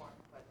 more.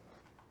 But,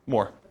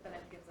 More. but then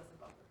it gives us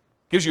a buffer.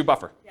 Gives you a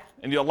buffer. Yeah.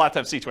 And you'll a lot of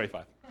times see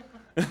 25.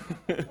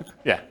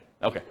 Yeah,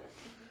 okay.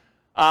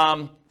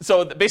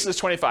 So basically it's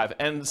 25.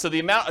 And so the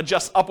amount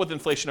adjusts up with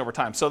inflation over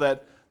time so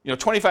that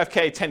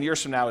 25K 10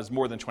 years from now is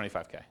more than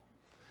 25K.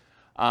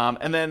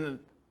 And then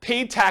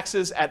paid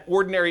taxes at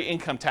ordinary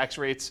income tax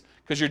rates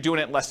because you're doing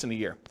it in less than a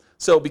year.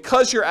 So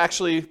because you're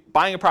actually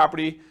buying a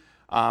property,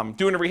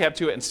 doing a rehab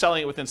to it, and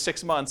selling it within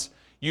 6 months,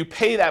 you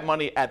pay that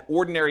money at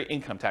ordinary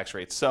income tax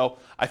rates. So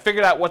I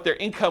figured out what their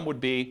income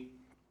would be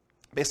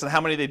based on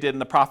how many they did in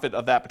the profit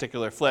of that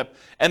particular flip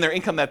and their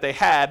income that they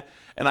had,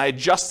 and I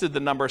adjusted the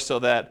number so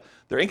that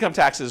their income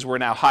taxes were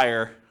now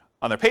higher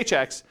on their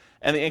paychecks,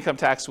 and the income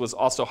tax was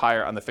also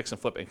higher on the fix and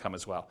flip income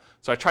as well.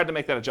 So I tried to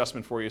make that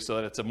adjustment for you so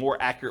that it's a more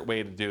accurate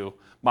way to do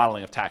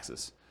modeling of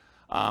taxes.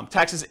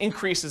 Taxes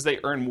increase as they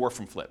earn more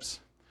from flips.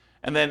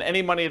 And then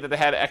any money that they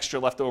had extra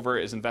left over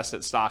is invested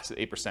in stocks at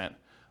 8%.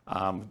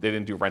 They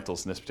didn't do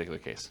rentals in this particular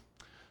case.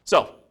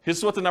 So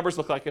here's what the numbers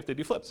look like if they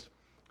do flips.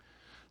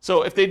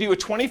 So if they do a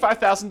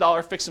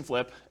 $25,000 fix and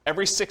flip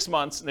every 6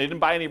 months, and they didn't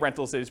buy any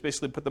rentals, they just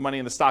basically put the money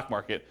in the stock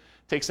market,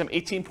 it takes them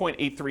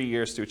 18.83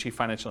 years to achieve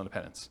financial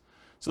independence.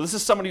 So this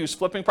is somebody who's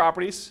flipping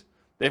properties.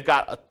 They've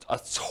got a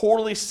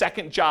totally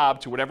second job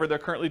to whatever they're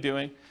currently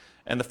doing.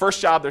 And the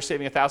first job, they're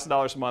saving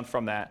 $1,000 a month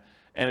from that.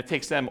 And it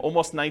takes them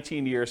almost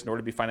 19 years in order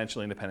to be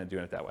financially independent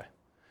doing it that way.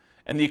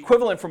 And the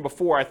equivalent from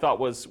before, I thought,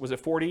 was it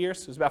 40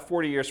 years? It was about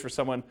 40 years for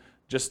someone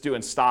just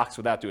doing stocks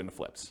without doing the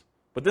flips.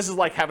 But this is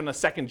like having a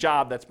second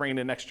job that's bringing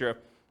in an extra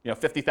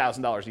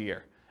 $50,000 a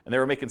year. And they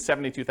were making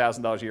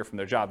 $72,000 a year from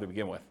their job to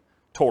begin with,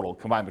 total,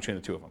 combined between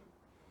the two of them.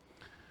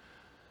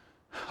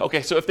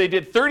 Okay, so if they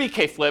did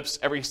 30K flips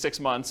every 6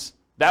 months,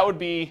 that would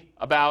be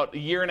about a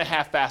year and a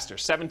half faster,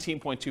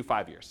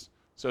 17.25 years.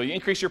 So you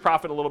increase your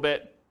profit a little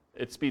bit,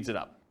 it speeds it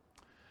up.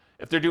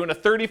 If they're doing a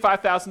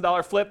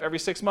 $35,000 flip every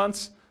 6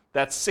 months,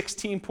 that's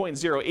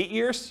 16.08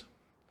 years.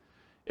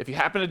 If you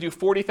happen to do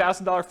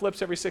 $40,000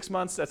 flips every 6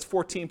 months, that's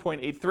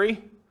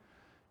 14.83.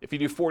 If you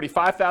do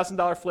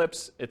 $45,000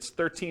 flips, it's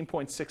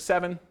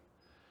 13.67.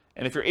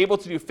 And if you're able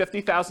to do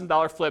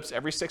 $50,000 flips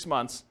every 6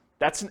 months,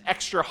 that's an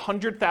extra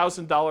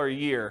 $100,000 a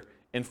year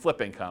in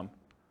flip income.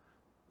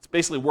 It's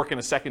basically working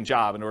a second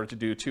job in order to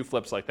do 2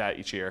 flips like that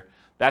each year.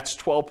 That's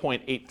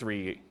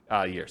 12.83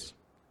 years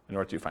in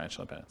order to do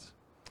financial independence.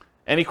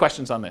 Any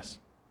questions on this?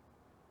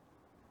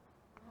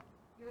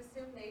 You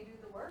assume they do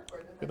the work, or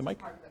is Get the mic.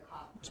 part of the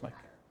cost? Where's the mic?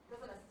 It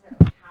doesn't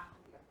necessarily have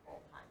to be a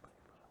full-time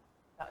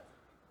job.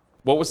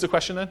 What was the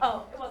question then?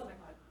 Oh, it wasn't a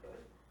question.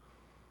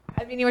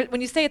 I mean,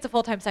 when you say it's a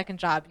full-time second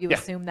job, you Yeah.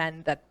 assume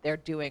then that they're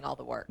doing all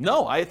the work.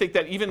 No, I think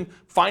that even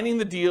finding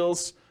the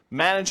deals,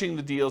 managing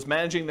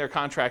their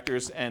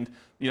contractors, and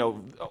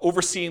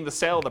overseeing the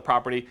sale of the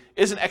property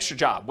is an extra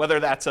job.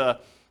 Whether that's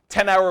a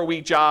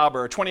 10-hour-a-week job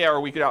or a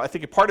 20-hour-a-week job, I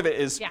think part of it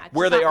is Yeah, it's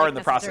where not they are like in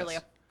the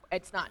process.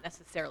 It's not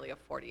necessarily a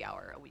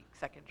 40-hour-a-week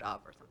second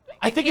job or something.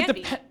 I think can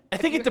be. I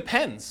think it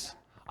depends.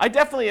 I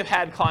definitely have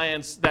had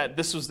clients that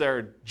this was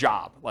their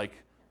job,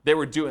 like they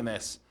were doing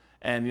this,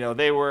 and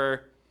they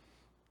were,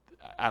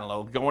 I don't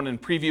know, going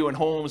and previewing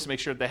homes to make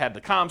sure that they had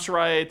the comps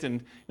right,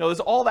 and there's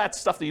all that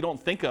stuff that you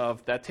don't think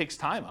of that takes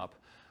time up.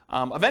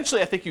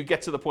 Eventually, I think you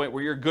get to the point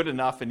where you're good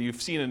enough and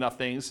you've seen enough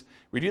things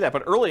where you do that.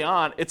 But early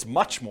on, it's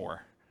much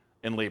more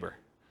in labor.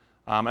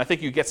 I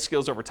think you get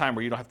skills over time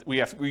where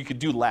where you could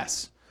do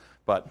less.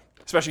 But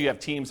especially you have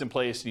teams in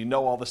place and you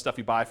know all the stuff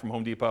you buy from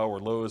Home Depot or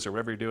Lowe's or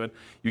whatever you're doing,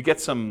 you get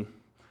some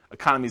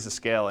economies of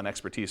scale and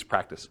expertise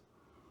practice.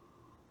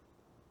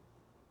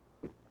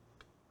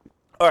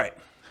 All right.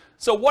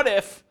 So what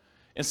if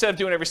instead of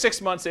doing every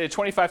 6 months, they did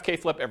 25K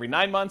flip every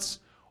 9 months,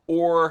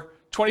 or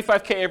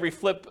 25K every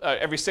flip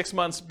every 6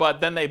 months,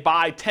 but then they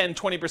buy 10,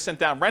 20%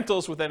 down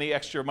rentals with any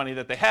extra money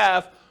that they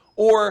have,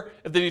 Or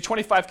if they do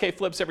 25K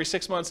flips every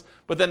 6 months,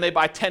 but then they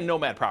buy 10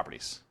 Nomad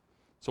properties.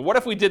 So what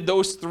if we did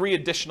those 3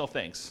 additional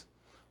things?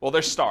 Well,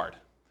 they're starred.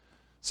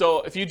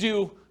 So if you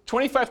do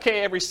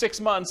 25K every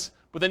 6 months,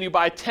 but then you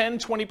buy 10,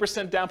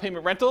 20% down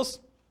payment rentals,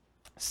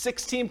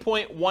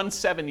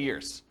 16.17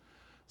 years.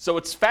 So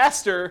it's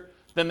faster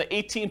than the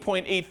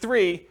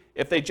 18.83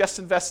 if they just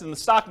invested in the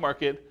stock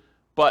market,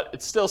 but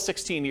it's still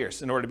 16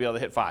 years in order to be able to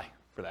hit FI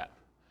for that.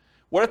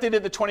 What if they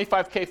did the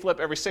 25K flip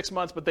every 6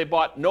 months, but they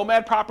bought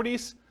Nomad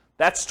properties?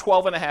 That's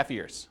 12 and a half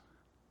years.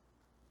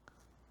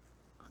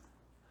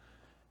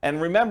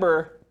 And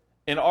remember,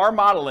 in our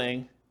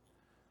modeling,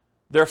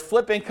 their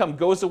flip income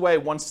goes away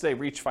once they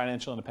reach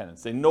financial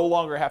independence. They no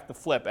longer have to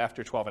flip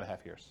after 12 and a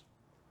half years.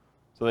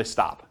 So they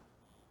stop.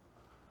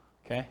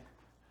 Okay?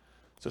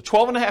 So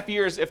 12 and a half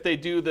years if they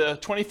do the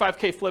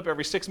 25K flip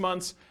every 6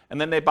 months, and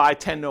then they buy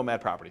 10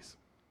 Nomad properties.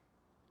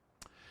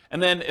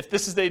 And then if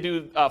this is they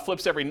do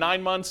flips every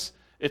 9 months,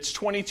 it's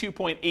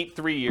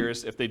 22.83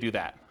 years if they do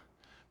that.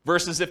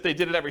 Versus if they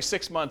did it every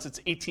 6 months, it's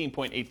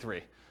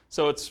 18.83.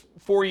 So it's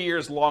 4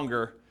 years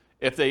longer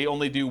if they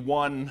only do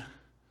one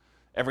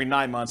every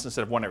 9 months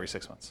instead of one every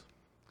 6 months.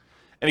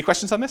 Any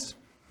questions on this?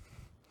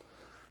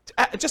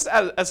 Just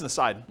as an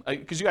aside,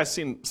 because you guys have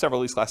seen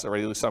several of these classes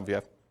already, at least some of you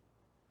have.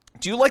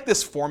 Do you like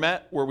this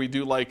format where we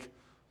do like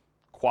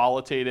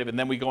qualitative and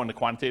then we go into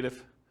quantitative?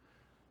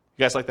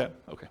 You guys like that?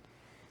 Okay.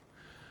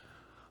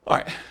 All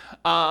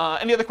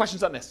right. Any other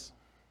questions on this?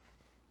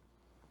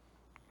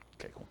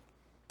 Okay, cool.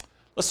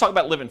 Let's talk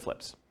about live-in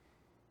flips.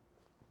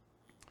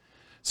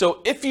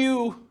 So if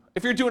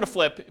you're doing a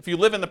flip, if you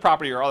live in the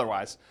property or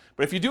otherwise,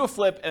 but if you do a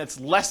flip and it's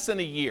less than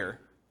a year,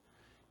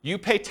 you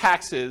pay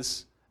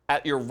taxes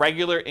at your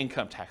regular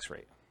income tax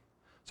rate.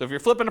 So if you're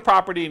flipping a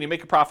property and you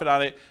make a profit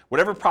on it,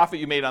 whatever profit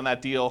you made on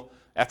that deal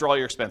after all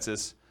your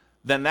expenses,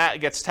 then that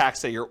gets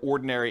taxed at your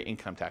ordinary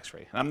income tax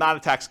rate. And I'm not a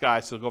tax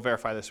guy, so go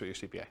verify this with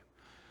your CPA.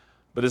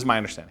 But this is my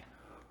understanding.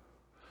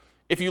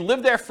 If you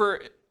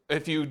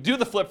do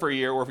the flip for a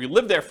year, or if you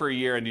live there for a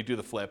year and you do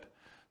the flip,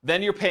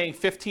 then you're paying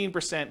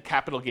 15%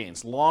 capital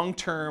gains,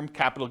 long-term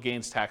capital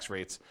gains tax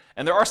rates.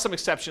 And there are some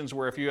exceptions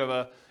where if you have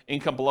an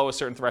income below a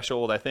certain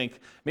threshold, I think,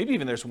 maybe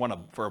even there's one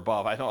for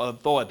above,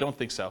 though I don't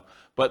think so.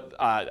 But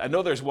I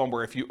know there's one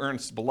where if you earn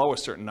below a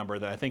certain number,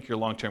 then I think your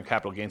long-term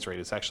capital gains rate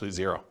is actually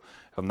 0,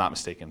 if I'm not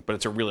mistaken. But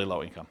it's a really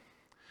low income.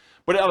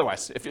 But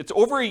otherwise, if it's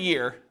over a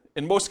year,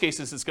 in most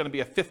cases, it's going to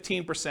be a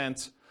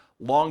 15%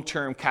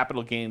 long-term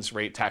capital gains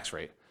rate tax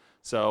rate.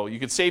 So you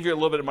could save you a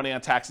little bit of money on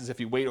taxes if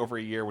you wait over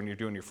a year when you're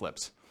doing your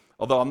flips.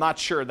 Although I'm not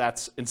sure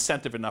that's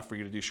incentive enough for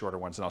you to do shorter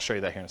ones, and I'll show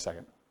you that here in a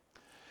second.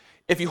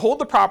 If you hold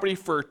the property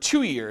for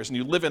 2 years and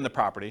you live in the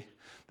property,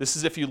 this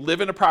is if you live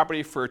in a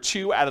property for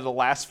 2 out of the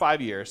last 5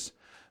 years,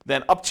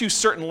 then up to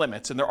certain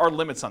limits, and there are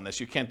limits on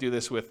this. You can't do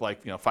this with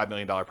like $5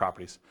 million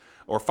properties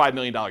or $5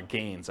 million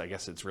gains. I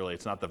guess it's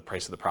not the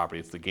price of the property,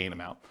 it's the gain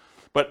amount.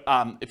 But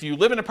if you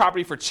live in a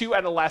property for 2 out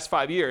of the last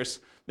 5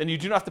 years, then you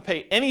do not have to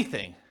pay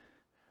anything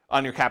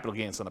on your capital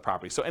gains on the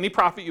property. So any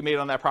profit you made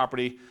on that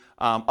property,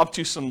 up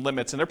to some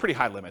limits, and they're pretty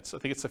high limits. I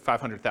think it's like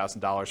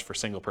 $500,000 for a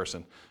single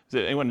person.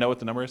 Does anyone know what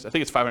the number is? I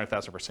think it's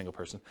 $500,000 for a single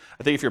person.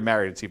 I think if you're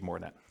married, it's even more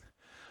than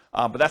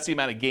that. But that's the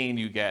amount of gain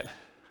you get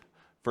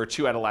for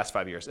 2 out of the last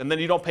 5 years. And then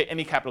you don't pay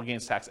any capital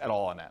gains tax at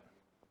all on that.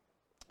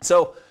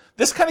 So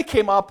this kind of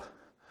came up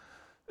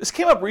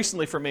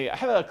recently for me. I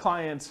had a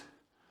client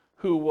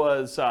who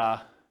was,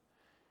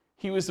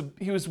 he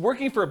was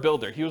working for a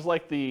builder. He was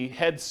like the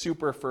head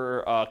super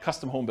for a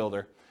custom home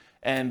builder.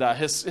 And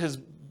his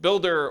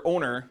builder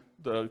owner,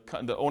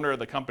 the owner of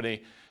the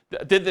company,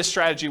 did this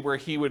strategy where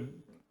he would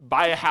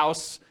buy a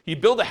house, he'd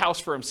build a house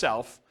for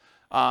himself,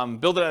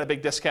 build it at a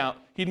big discount.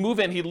 He'd move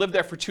in, he'd live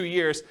there for 2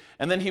 years,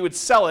 and then he would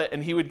sell it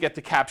and he would get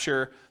to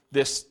capture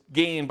this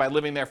gain by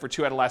living there for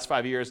 2 out of the last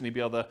 5 years, and he'd be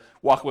able to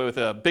walk away with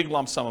a big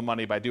lump sum of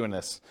money by doing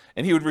this.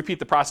 And he would repeat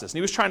the process. And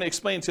he was trying to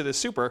explain to this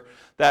super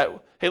that,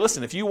 hey,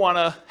 listen, if you want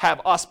to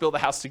have us build a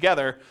house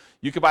together,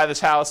 you could buy this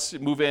house,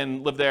 move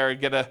in, live there,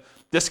 get a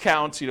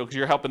discount, because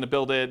you're helping to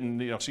build it,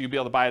 and so you'd be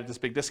able to buy it at this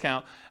big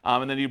discount,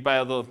 and then you'd be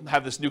able to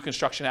have this new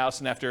construction house,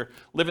 and after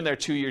living there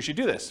 2 years, you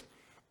do this.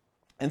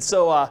 And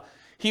so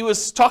he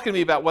was talking to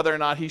me about whether or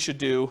not he should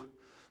do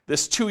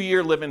this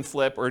 2-year live-in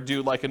flip or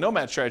do like a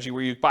Nomad strategy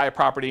where you buy a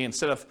property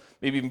instead of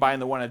maybe even buying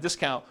the one at a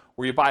discount,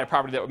 where you buy a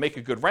property that would make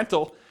a good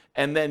rental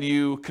and then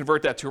you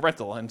convert that to a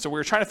rental. And so we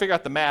were trying to figure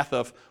out the math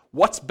of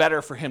what's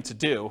better for him to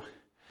do.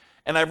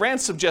 And I ran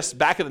some just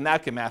back of the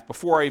napkin math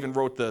before I even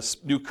wrote this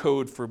new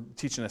code for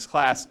teaching this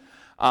class.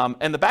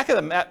 And the back of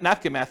the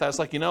napkin math, I was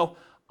like,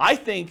 I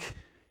think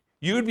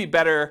you would be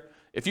better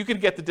if you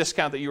could get the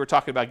discount that you were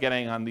talking about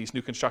getting on these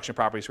new construction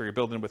properties where you're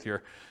building with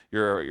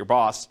your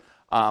boss.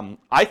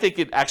 I think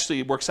it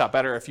actually works out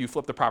better if you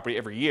flip the property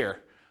every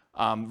year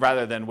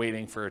rather than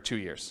waiting for 2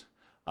 years.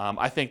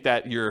 I think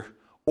that you're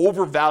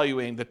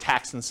overvaluing the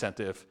tax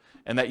incentive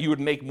and that you would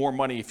make more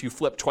money if you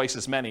flip twice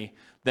as many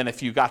than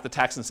if you got the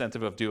tax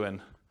incentive of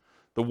doing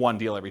the one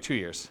deal every 2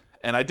 years.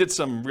 And I did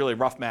some really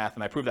rough math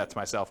and I proved that to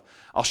myself.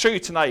 I'll show you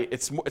tonight.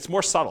 It's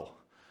more subtle.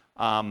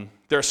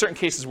 There are certain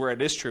cases where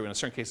it is true and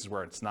certain cases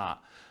where it's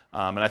not.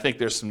 And I think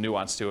there's some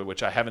nuance to it,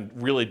 which I haven't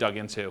really dug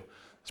into.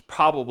 It's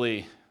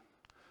probably,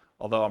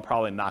 although I'm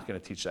probably not going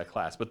to teach that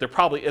class, but there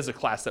probably is a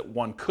class that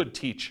one could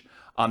teach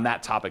on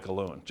that topic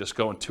alone, just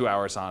going 2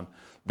 hours on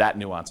that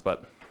nuance,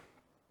 but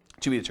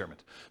to be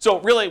determined. So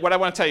really what I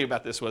want to tell you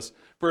about this was,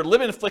 for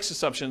live-in fixed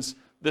assumptions,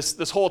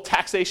 this whole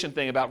taxation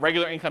thing about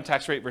regular income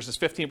tax rate versus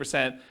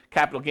 15%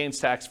 capital gains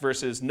tax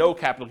versus no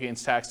capital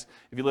gains tax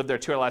if you lived there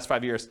 2 out of the last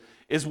 5 years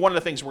is one of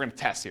the things we're going to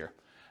test here.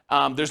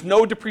 There's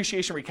no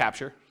depreciation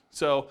recapture.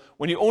 So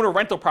when you own a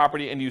rental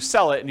property and you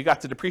sell it and you got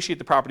to depreciate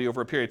the property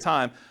over a period of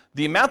time,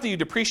 the amount that you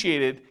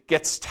depreciated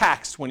gets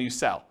taxed when you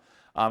sell.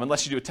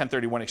 Unless you do a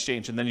 1031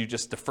 exchange, and then you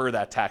just defer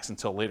that tax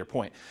until a later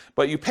point.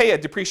 But you pay a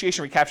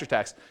depreciation recapture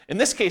tax. In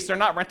this case, they're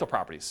not rental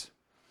properties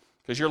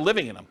because you're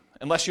living in them.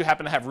 Unless you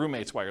happen to have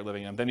roommates while you're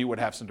living in them, then you would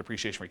have some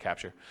depreciation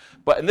recapture.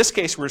 But in this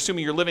case, we're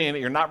assuming you're living in it,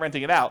 you're not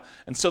renting it out,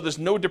 and so there's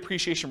no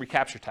depreciation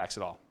recapture tax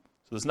at all.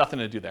 So there's nothing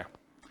to do there.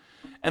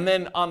 And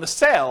then on the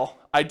sale,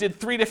 I did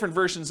 3 different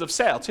versions of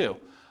sale too.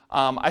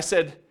 I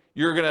said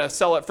you're going to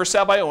sell it for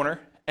sale by owner,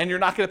 and you're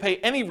not going to pay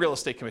any real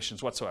estate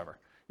commissions whatsoever.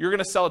 You're going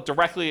to sell it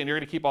directly and you're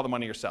going to keep all the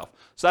money yourself.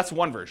 So that's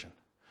one version.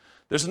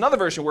 There's another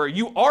version where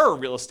you are a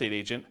real estate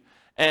agent,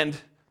 and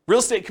real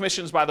estate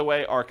commissions, by the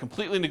way, are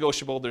completely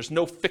negotiable. There's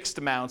no fixed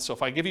amount. So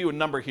if I give you a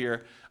number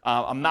here,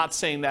 I'm not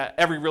saying that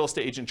every real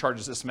estate agent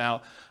charges this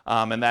amount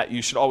and that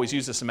you should always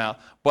use this amount.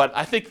 But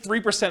I think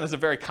 3% is a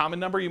very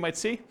common number you might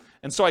see.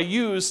 And so I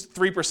use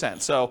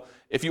 3%. So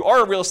if you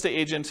are a real estate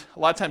agent, a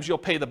lot of times you'll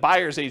pay the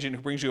buyer's agent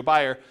who brings you a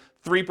buyer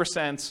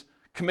 3%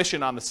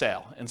 commission on the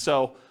sale. And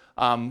so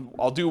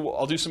I'll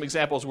do some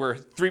examples where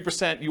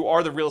 3% you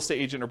are the real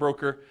estate agent or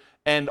broker,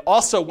 and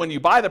also when you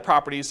buy the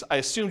properties, I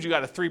assumed you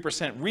got a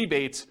 3%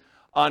 rebate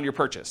on your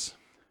purchase.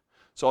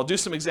 So I'll do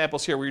some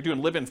examples here where you're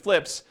doing live-in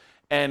flips,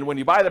 and when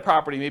you buy the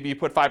property, maybe you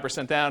put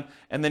 5% down,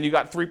 and then you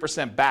got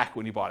 3% back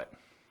when you bought it.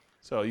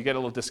 So you get a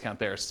little discount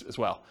there as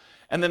well.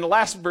 And then the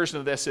last version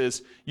of this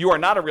is you are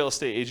not a real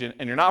estate agent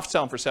and you're not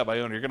selling for sale by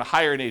owner. You're going to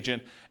hire an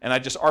agent, and I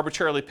just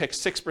arbitrarily pick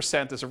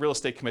 6% as a real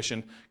estate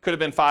commission. Could have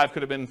been 5,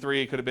 could have been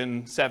 3, could have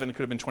been 7, could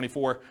have been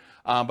 24.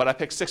 But I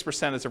picked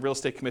 6% as a real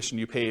estate commission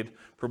you paid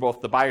for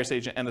both the buyer's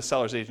agent and the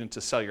seller's agent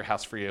to sell your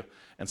house for you.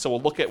 And so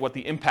we'll look at what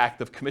the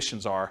impact of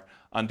commissions are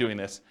on doing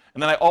this.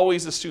 And then I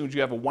always assumed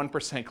you have a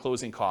 1%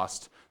 closing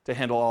cost to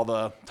handle all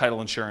the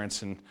title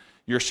insurance and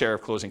your share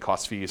of closing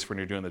cost fees when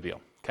you're doing the deal.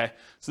 Okay?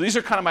 So these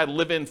are kind of my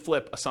live-in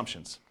flip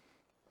assumptions.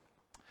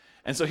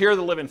 And so here are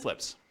the live-in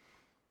flips.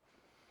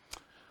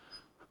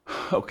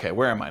 Okay,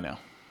 where am I now?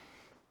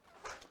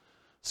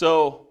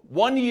 So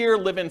 1 year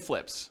live-in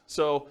flips.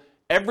 So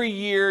every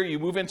year you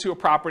move into a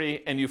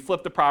property and you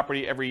flip the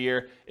property every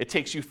year. It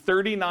takes you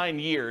 39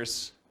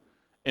 years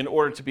in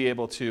order to be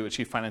able to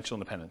achieve financial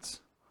independence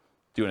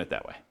doing it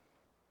that way.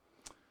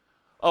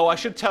 Oh, I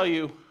should tell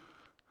you,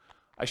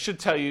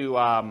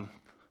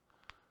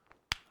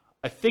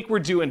 I think we're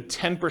doing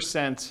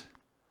 10%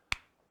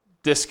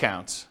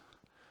 discounts.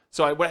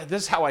 So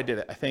this is how I did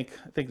it. I think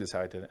this is how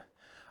I did it.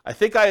 I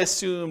think I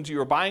assumed you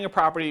were buying a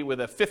property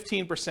with a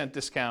 15%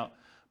 discount,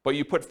 but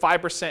you put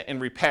 5% in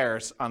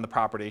repairs on the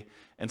property,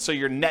 and so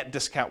your net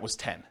discount was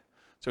 10.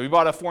 So if you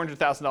bought a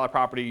 $400,000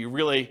 property, you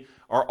really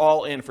are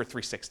all in for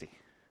 $360.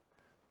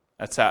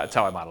 That's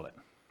how I modeled it.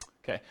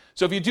 Okay.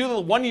 So if you do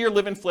the 1 year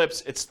live-in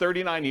flips, it's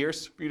 39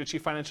 years for you to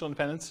achieve financial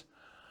independence.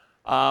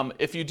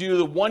 If you do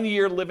the 1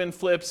 year live-in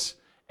flips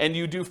and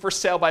you do for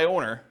sale by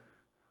owner,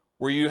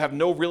 where you have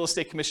no real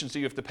estate commissions that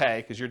you have to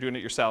pay because you're doing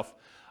it yourself,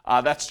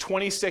 that's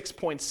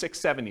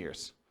 26.67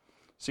 years.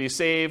 So you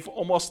save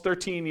almost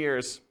 13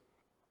 years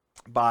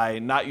by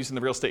not using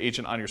the real estate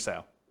agent on your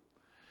sale.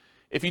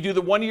 If you do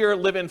the 1 year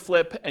live-in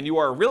flip and you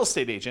are a real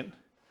estate agent,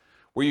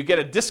 where you get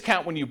a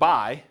discount when you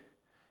buy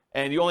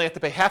and you only have to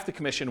pay half the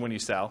commission when you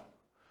sell,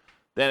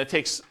 then it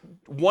takes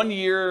 1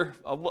 year,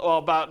 well,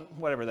 about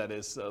whatever that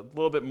is, a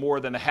little bit more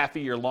than a half a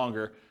year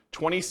longer,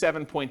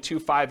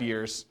 27.25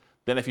 years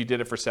than if you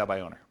did it for sale by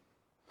owner.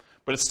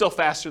 But it's still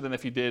faster than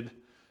if you did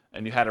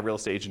and you had a real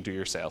estate agent do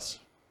your sales.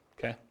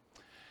 Okay?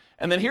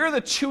 And then here are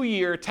the 2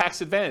 year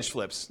tax advantage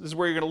flips. This is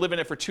where you're going to live in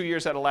it for 2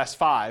 years out of the last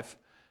 5,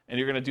 and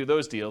you're going to do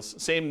those deals.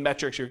 Same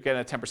metrics, you're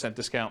getting a 10%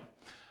 discount.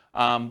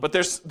 But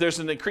there's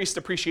an increased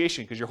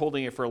depreciation because you're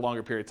holding it for a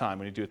longer period of time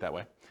when you do it that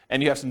way.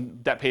 And you have some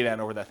debt pay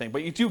down over that thing.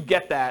 But you do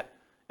get that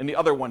in the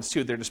other ones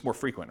too. They're just more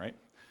frequent, right?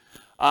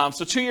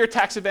 So 2 year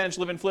tax advantage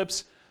live-in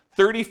flips,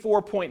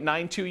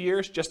 34.92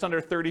 years, just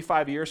under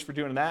 35 years for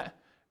doing that.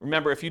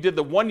 Remember, if you did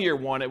the 1 year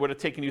one, it would have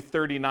taken you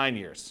 39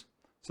 years.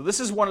 So this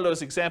is one of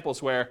those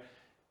examples where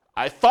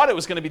I thought it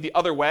was going to be the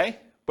other way,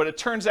 but it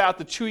turns out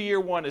the 2 year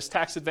one is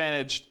tax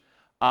advantaged.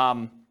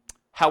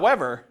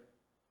 However,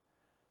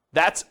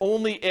 that's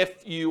only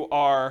if you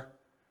are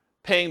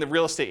paying the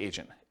real estate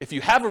agent. If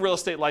you have a real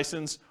estate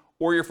license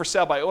or you're for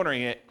sale by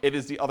owning it, it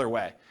is the other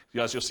way,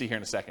 as you'll see here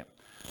in a second.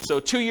 So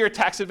 2 year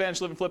tax advantage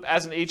live and flip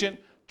as an agent,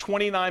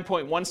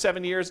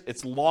 29.17 years.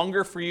 It's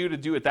longer for you to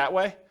do it that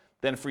way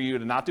than for you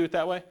to not do it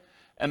that way.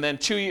 and then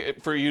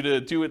for you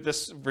to do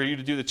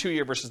the 2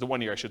 year versus the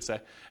 1 year, I should say.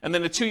 And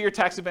then the 2 year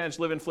tax advantage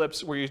live-in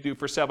flips where you do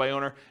for sale by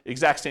owner,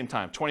 exact same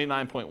time,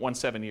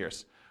 29.17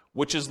 years,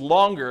 which is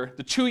longer.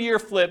 The 2 year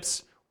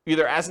flips,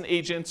 either as an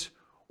agent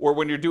or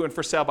when you're doing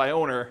for sale by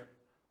owner,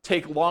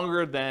 take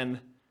longer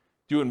than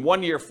doing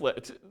 1 year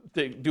flips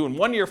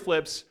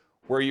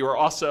where you are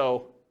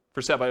also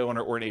for sale by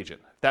owner or an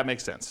agent. If that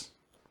makes sense.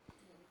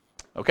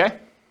 Okay?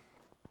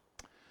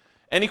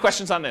 Any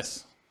questions on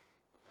this?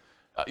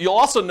 You'll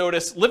also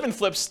notice live-in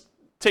flips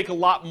take a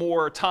lot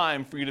more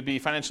time for you to be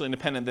financially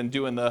independent than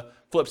doing the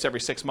flips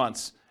every 6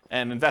 months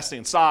and investing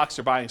in stocks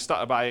or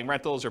buying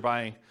rentals or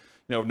buying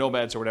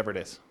nomads or whatever it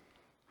is.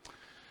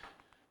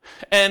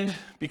 And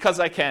because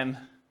I can,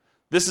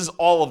 this is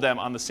all of them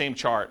on the same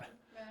chart.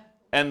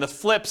 And the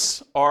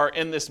flips are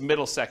in this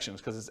middle section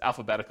because it's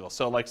alphabetical.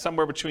 So like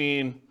somewhere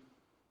between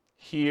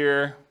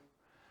here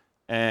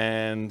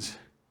and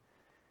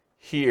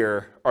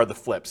here are the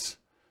flips.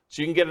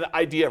 So you can get an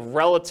idea of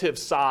relative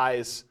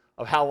size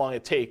of how long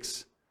it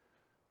takes.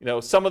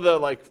 Some of the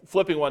like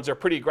flipping ones are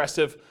pretty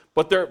aggressive,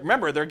 but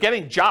remember, they're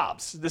getting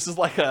jobs. This is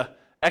like a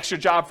extra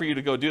job for you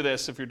to go do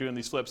this if you're doing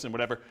these flips and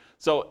whatever.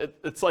 So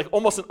it's like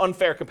almost an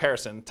unfair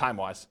comparison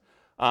time-wise.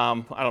 I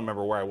don't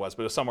remember where I was,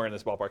 but it was somewhere in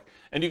this ballpark.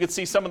 And you can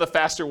see some of the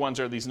faster ones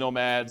are these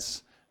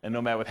nomads and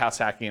nomad with house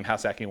hacking, and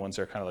house hacking ones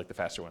are kind of like the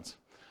faster ones.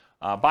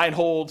 Buy and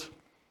hold,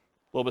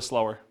 a little bit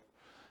slower.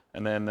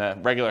 And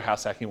then regular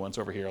house hacking ones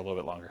over here a little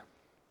bit longer.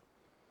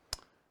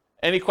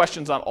 Any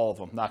questions on all of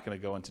them? Not going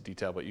to go into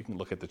detail, but you can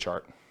look at the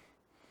chart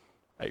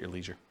at your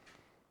leisure.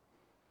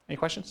 Any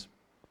questions?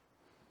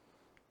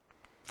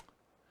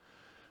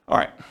 All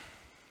right.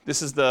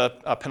 This is the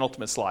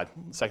penultimate slide,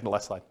 second to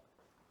last slide.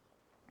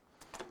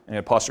 And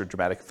a pause for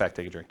dramatic effect.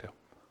 Take a drink too.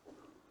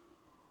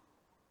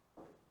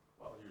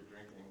 While you're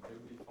drinking, it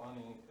would be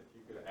funny if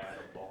you could add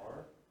a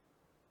bar.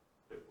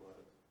 It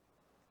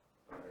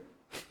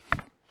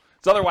was.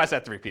 So otherwise, I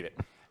have to repeat it.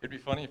 It'd be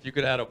funny if you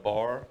could add a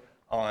bar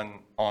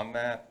on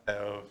that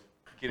of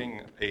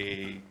getting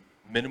a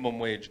minimum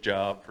wage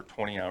job for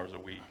 20 hours a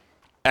week.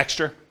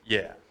 Extra?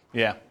 Yeah.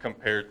 Yeah.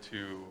 Compared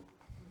to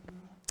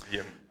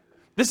the...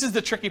 This is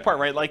the tricky part,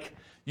 right? Like,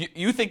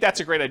 you think that's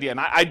a great idea, and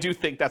I do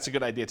think that's a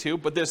good idea too,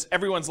 but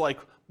everyone's like,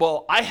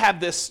 well, I have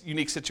this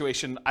unique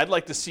situation. I'd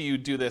like to see you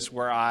do this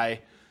where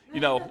I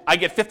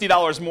get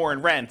 $50 more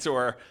in rent,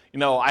 or,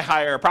 I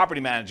hire a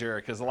property manager,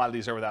 because a lot of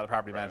these are without a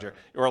property manager,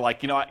 or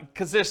like,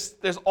 because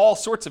there's all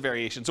sorts of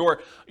variations,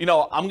 or,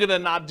 I'm going to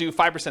not do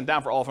 5%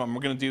 down for all of them.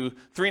 We're going to do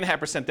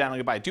 3.5% down. I'm going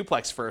to buy a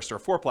duplex first or a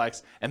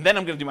fourplex, and then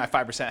I'm going to do my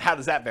 5%. How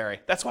does that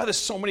vary? That's why there's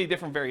so many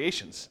different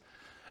variations.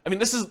 I mean,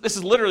 this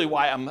is literally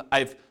why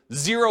I've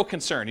zero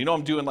concern.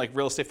 I'm doing like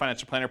Real Estate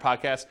Financial Planner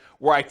podcast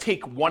where I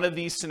take one of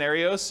these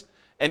scenarios,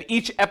 and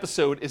each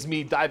episode is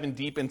me diving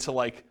deep into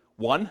like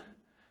one.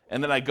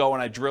 And then I go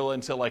and I drill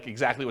into like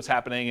exactly what's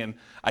happening, and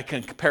I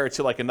can compare it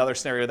to like another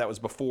scenario that was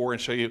before and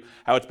show you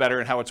how it's better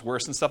and how it's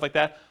worse and stuff like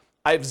that.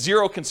 I have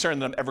zero concern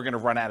that I'm ever going to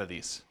run out of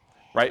these,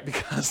 right?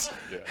 Because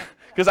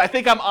I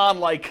think I'm on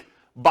like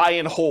buy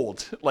and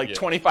hold, like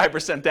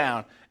 25%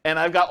 down. And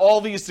I've got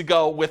all these to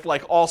go with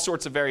like all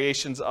sorts of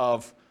variations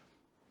of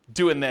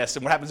doing this.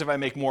 And what happens if I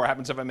make more? What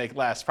happens if I make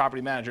less?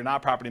 Property manager,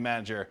 not property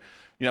manager.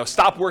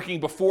 Stop working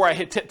before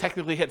I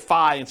technically hit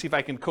FI and see if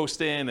I can coast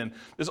in. And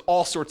there's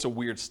all sorts of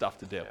weird stuff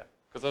to do. Yeah,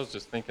 because I was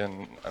just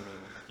thinking,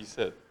 you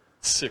said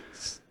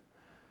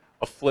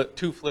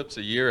two flips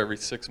a year every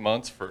 6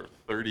 months for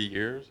 30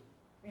 years.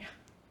 Yeah.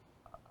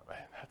 Man,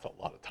 that's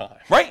a lot of time.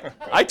 Right.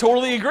 I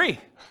totally agree.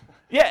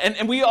 Yeah,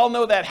 and we all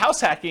know that house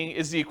hacking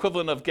is the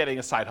equivalent of getting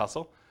a side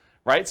hustle,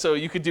 right? So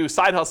you could do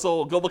side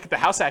hustle, go look at the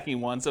house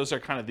hacking ones. Those are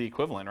kind of the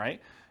equivalent, right?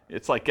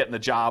 It's like getting a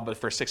job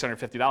for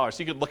 $650.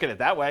 You could look at it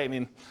that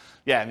way.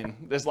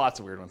 There's lots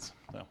of weird ones.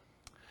 So.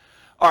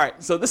 All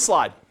right, so this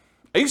slide.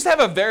 I used to have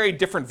a very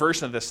different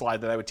version of this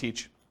slide that I would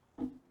teach.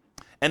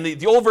 And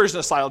the old version of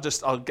the slide,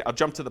 I'll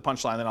jump to the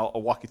punchline, then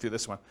I'll walk you through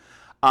this one.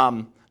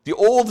 The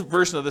old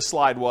version of this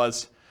slide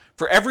was,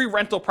 for every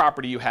rental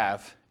property you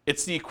have,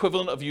 it's the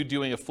equivalent of you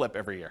doing a flip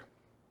every year.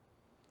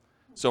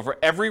 So for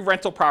every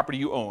rental property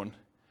you own,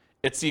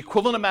 it's the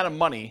equivalent amount of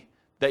money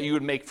that you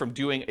would make from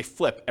doing a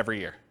flip every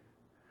year.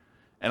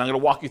 And I'm going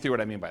to walk you through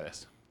what I mean by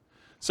this.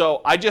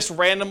 So I just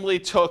randomly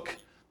took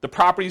the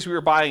properties we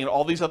were buying in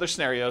all these other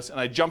scenarios, and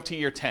I jumped to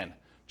year 10,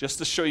 just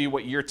to show you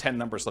what year 10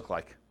 numbers look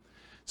like.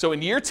 So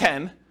in year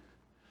 10,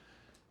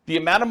 the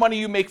amount of money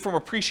you make from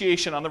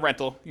appreciation on the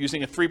rental,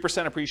 using a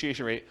 3%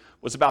 appreciation rate,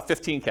 was about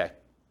 $15K.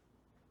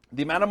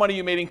 The amount of money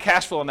you made in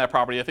cash flow on that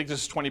property, I think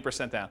this is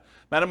 20% down.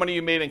 The amount of money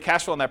you made in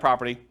cash flow on that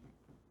property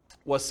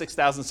was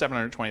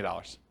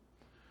 $6,720.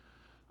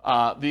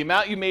 The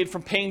amount you made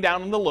from paying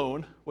down on the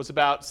loan was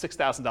about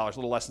 $6,000, a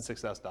little less than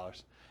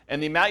 $6,000.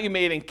 And the amount you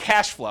made in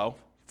cash flow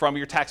from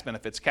your tax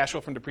benefits, cash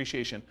flow from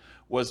depreciation,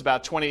 was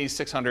about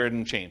 $2,600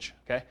 and change.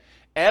 Okay?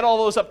 Add all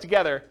those up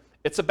together,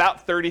 it's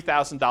about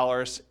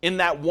 $30,000 in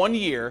that 1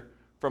 year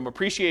from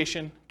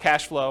appreciation,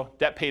 cash flow,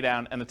 debt pay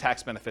down, and the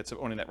tax benefits of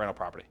owning that rental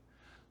property.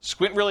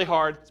 Squint really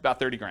hard, it's about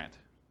 30 grand.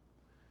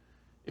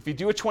 If you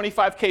do a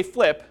 25K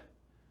flip,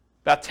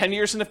 About 10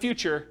 years in the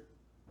future,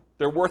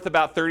 they're worth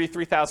about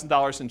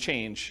 $33,000 and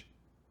change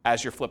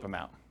as your flip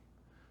amount.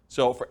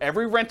 So for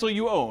every rental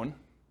you own,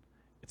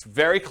 it's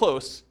very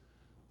close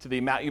to the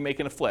amount you make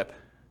in a flip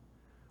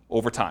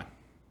over time.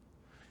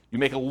 You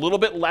make a little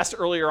bit less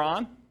earlier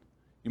on,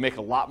 you make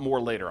a lot more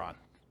later on.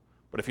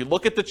 But if you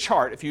look at the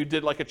chart, if you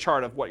did like a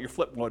chart of what your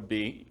flip would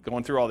be,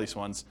 going through all these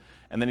ones,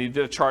 and then you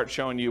did a chart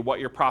showing you what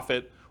your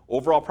profit,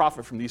 overall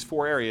profit from these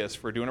 4 areas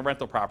for doing a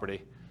rental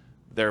property,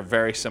 they're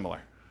very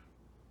similar.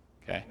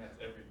 Okay? And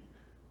that's every year.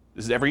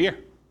 This is every year.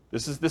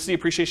 This is the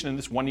appreciation in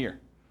this 1 year.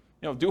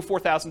 You know, do a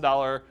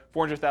 $4,000,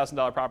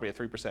 $400,000 property at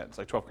 3%. It's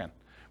like 12 grand,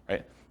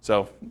 right?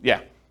 So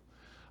yeah.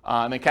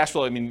 And then cash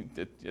flow, I mean,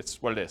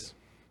 it's what it is.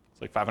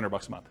 It's like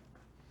 $500 a month.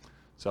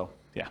 So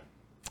yeah.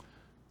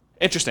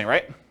 Interesting,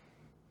 right?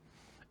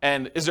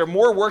 And is there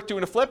more work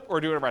doing a flip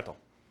or doing a rental?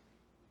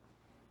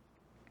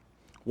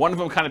 One of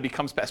them kind of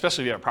becomes,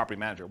 especially if you have a property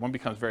manager, one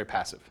becomes very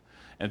passive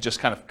and it just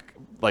kind of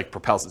like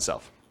propels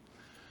itself.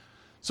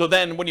 So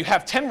then when you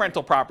have 10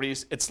 rental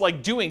properties, it's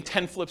like doing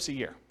 10 flips a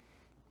year.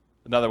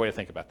 Another way to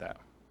think about that.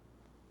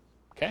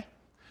 Okay?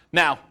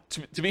 Now,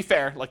 to be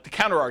fair, like the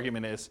counter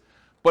argument is,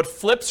 but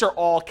flips are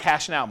all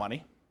cash now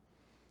money.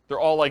 They're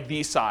all like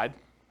the side,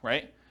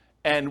 right?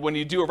 And when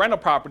you do a rental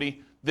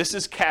property, this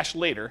is cash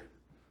later.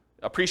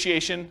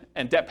 Appreciation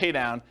and debt pay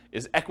down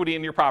is equity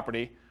in your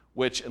property,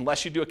 which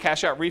unless you do a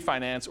cash out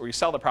refinance or you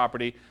sell the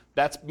property,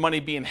 that's money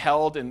being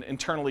held and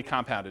internally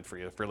compounded for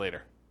you for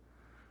later.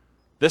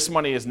 This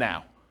money is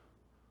now.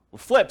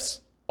 With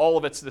flips, all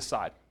of it's this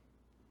side.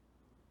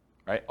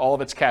 Right? All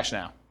of it's cash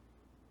now.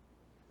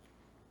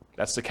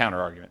 That's the counter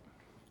argument.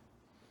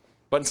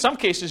 But in some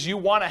cases, you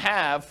want to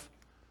have,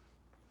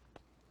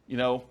 you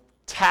know,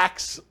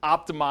 tax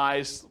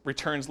optimized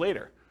returns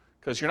later,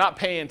 because you're not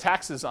paying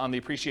taxes on the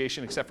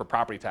appreciation except for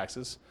property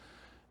taxes,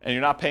 and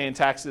you're not paying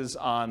taxes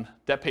on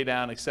debt pay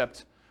down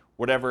except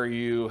whatever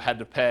you had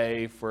to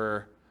pay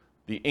for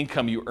the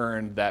income you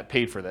earned that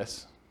paid for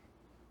this,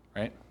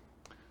 right?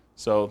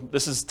 So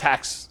this is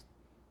tax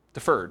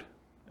deferred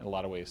in a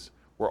lot of ways,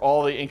 where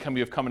all the income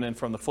you have coming in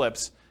from the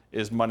flips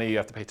is money you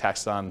have to pay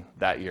taxes on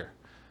that year,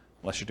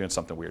 unless you're doing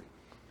something weird,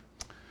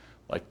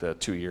 like the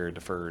 2-year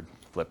deferred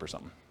flip or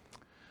something.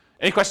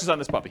 Any questions on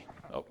this puppy?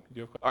 Oh,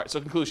 you have, all right,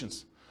 so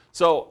conclusions.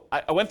 So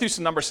I went through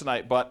some numbers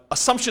tonight, but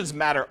assumptions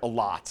matter a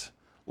lot.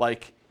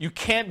 Like, you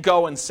can't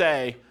go and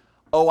say,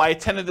 oh, I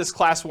attended this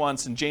class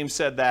once and James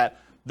said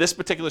that this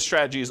particular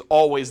strategy is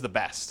always the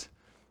best.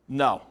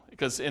 No,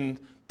 because in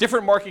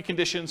different market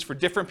conditions for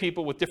different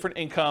people with different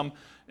income,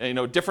 you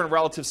know, different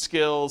relative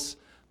skills,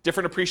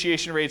 different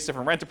appreciation rates,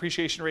 different rent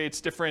appreciation rates,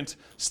 different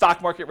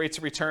stock market rates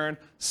of return.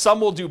 Some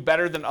will do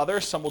better than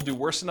others, some will do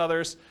worse than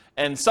others,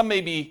 and some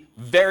may be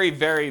very,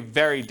 very,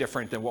 very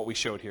different than what we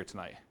showed here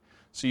tonight.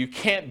 So you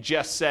can't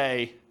just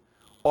say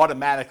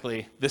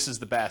automatically, this is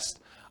the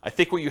best. I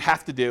think what you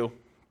have to do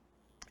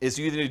is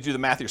you either need to do the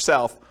math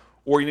yourself,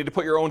 or you need to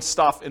put your own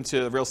stuff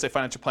into the Real Estate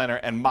Financial Planner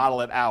and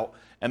model it out,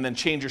 and then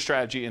change your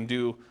strategy and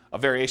do a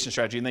variation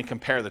strategy, and then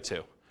compare the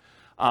two.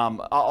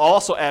 I'll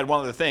also add one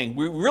other thing.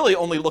 We really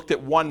only looked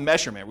at one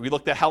measurement. We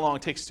looked at how long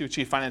it takes to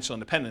achieve financial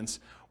independence,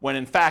 when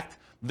in fact,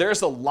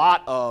 there's a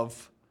lot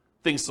of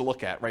things to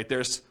look at, right?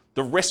 There's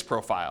the risk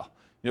profile.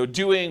 You know,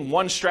 doing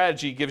one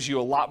strategy gives you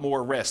a lot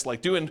more risk.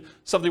 Like doing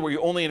something where you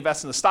only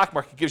invest in the stock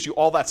market gives you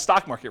all that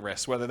stock market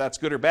risk, whether that's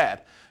good or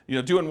bad. You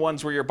know, doing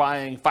ones where you're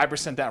buying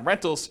 5% down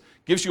rentals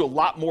gives you a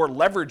lot more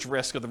leverage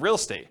risk of the real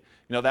estate.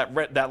 You know,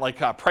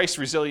 that price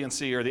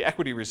resiliency or the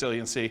equity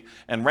resiliency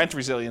and rent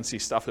resiliency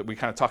stuff that we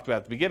kind of talked about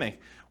at the beginning,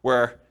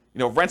 where, you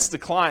know, rents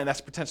decline,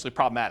 that's potentially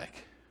problematic.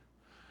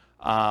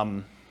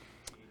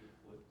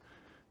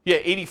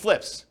 80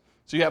 flips.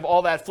 So you have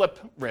all that flip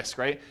risk,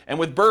 right? And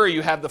with BRRRR,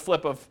 you have the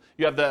flip of,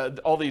 you have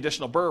all the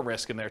additional BRRRR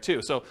risk in there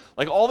too. So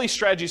like all these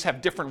strategies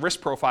have different risk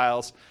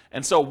profiles.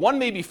 And so one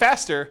may be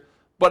faster,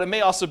 but it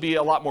may also be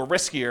a lot more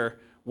riskier,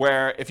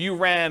 where if you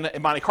ran a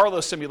Monte Carlo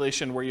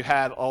simulation where you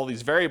had all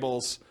these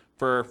variables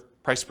for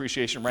price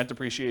appreciation, rent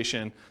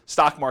appreciation,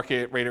 stock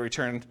market rate of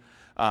return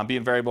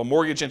being variable,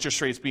 mortgage interest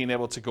rates being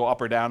able to go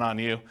up or down on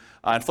you,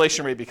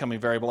 inflation rate becoming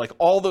variable, like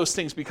all those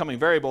things becoming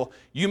variable,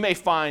 you may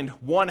find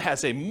one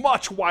has a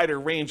much wider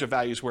range of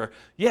values where,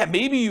 yeah,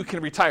 maybe you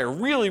can retire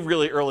really,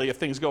 really early if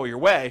things go your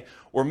way,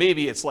 or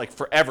maybe it's like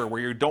forever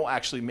where you don't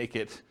actually make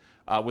it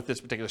with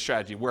this particular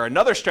strategy, where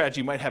another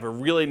strategy might have a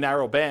really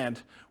narrow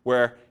band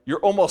where you're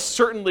almost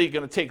certainly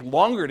going to take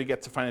longer to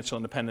get to financial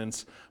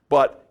independence,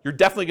 but you're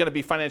definitely going to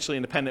be financially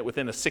independent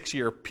within a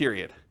 6-year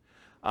period.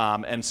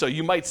 And so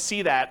you might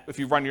see that if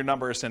you run your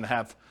numbers and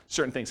have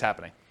certain things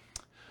happening.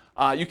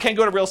 You can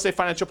go to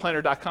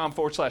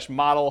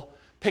realestatefinancialplanner.com/model,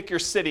 pick your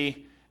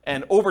city,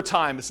 and over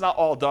time, it's not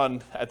all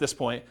done at this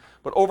point,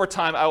 but over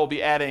time I will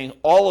be adding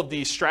all of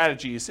these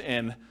strategies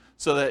in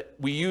so that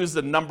we use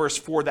the numbers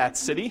for that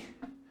city,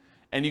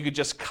 and you could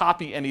just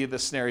copy any of the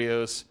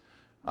scenarios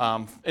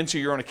into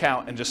your own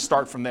account and just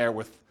start from there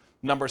with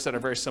numbers that are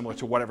very similar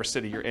to whatever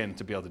city you're in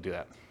to be able to do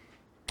that.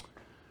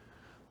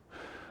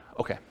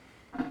 Okay.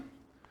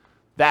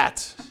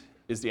 That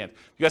is the end.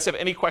 If you guys have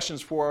any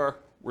questions for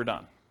we're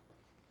done.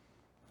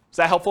 Is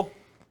that helpful?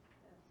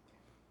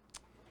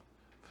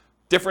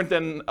 Different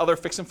than other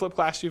fix and flip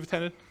class you've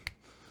attended,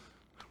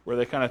 where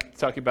they kind of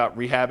talk about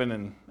rehabbing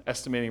and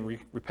estimating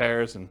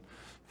repairs and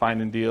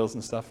finding deals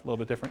and stuff, a little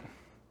bit different?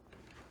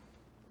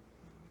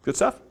 Good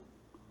stuff?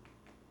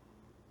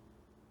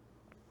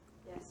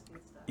 Yes,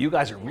 good stuff. You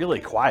guys are really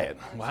quiet.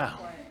 Wow.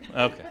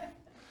 Okay.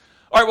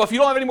 All right, well, if you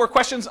don't have any more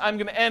questions, I'm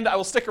going to end. I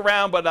will stick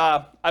around, but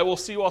I will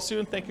see you all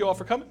soon. Thank you all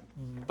for coming.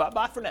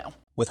 Bye-bye for now.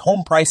 With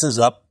home prices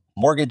up,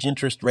 mortgage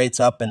interest rates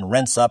up, and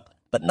rents up,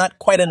 but not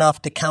quite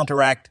enough to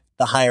counteract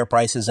the higher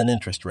prices and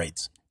interest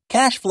rates,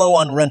 cash flow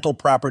on rental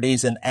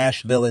properties in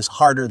Asheville is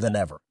harder than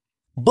ever.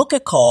 Book a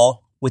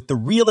call with the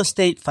Real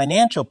Estate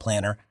Financial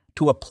Planner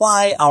to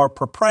apply our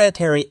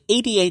proprietary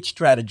 88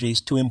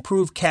 strategies to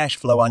improve cash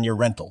flow on your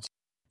rentals.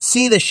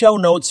 See the show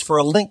notes for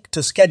a link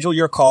to schedule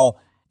your call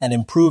and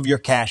improve your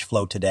cash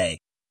flow today.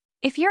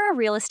 If you're a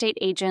real estate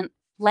agent,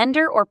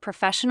 lender, or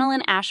professional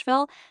in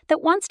Asheville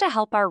that wants to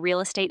help our real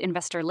estate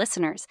investor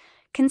listeners,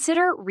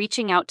 consider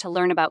reaching out to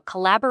learn about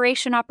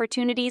collaboration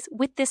opportunities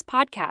with this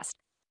podcast.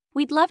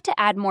 We'd love to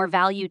add more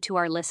value to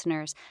our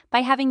listeners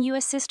by having you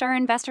assist our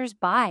investors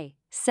buy,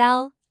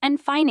 sell,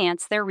 and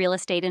finance their real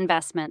estate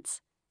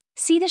investments.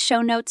 See the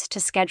show notes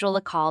to schedule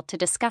a call to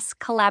discuss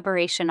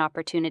collaboration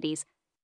opportunities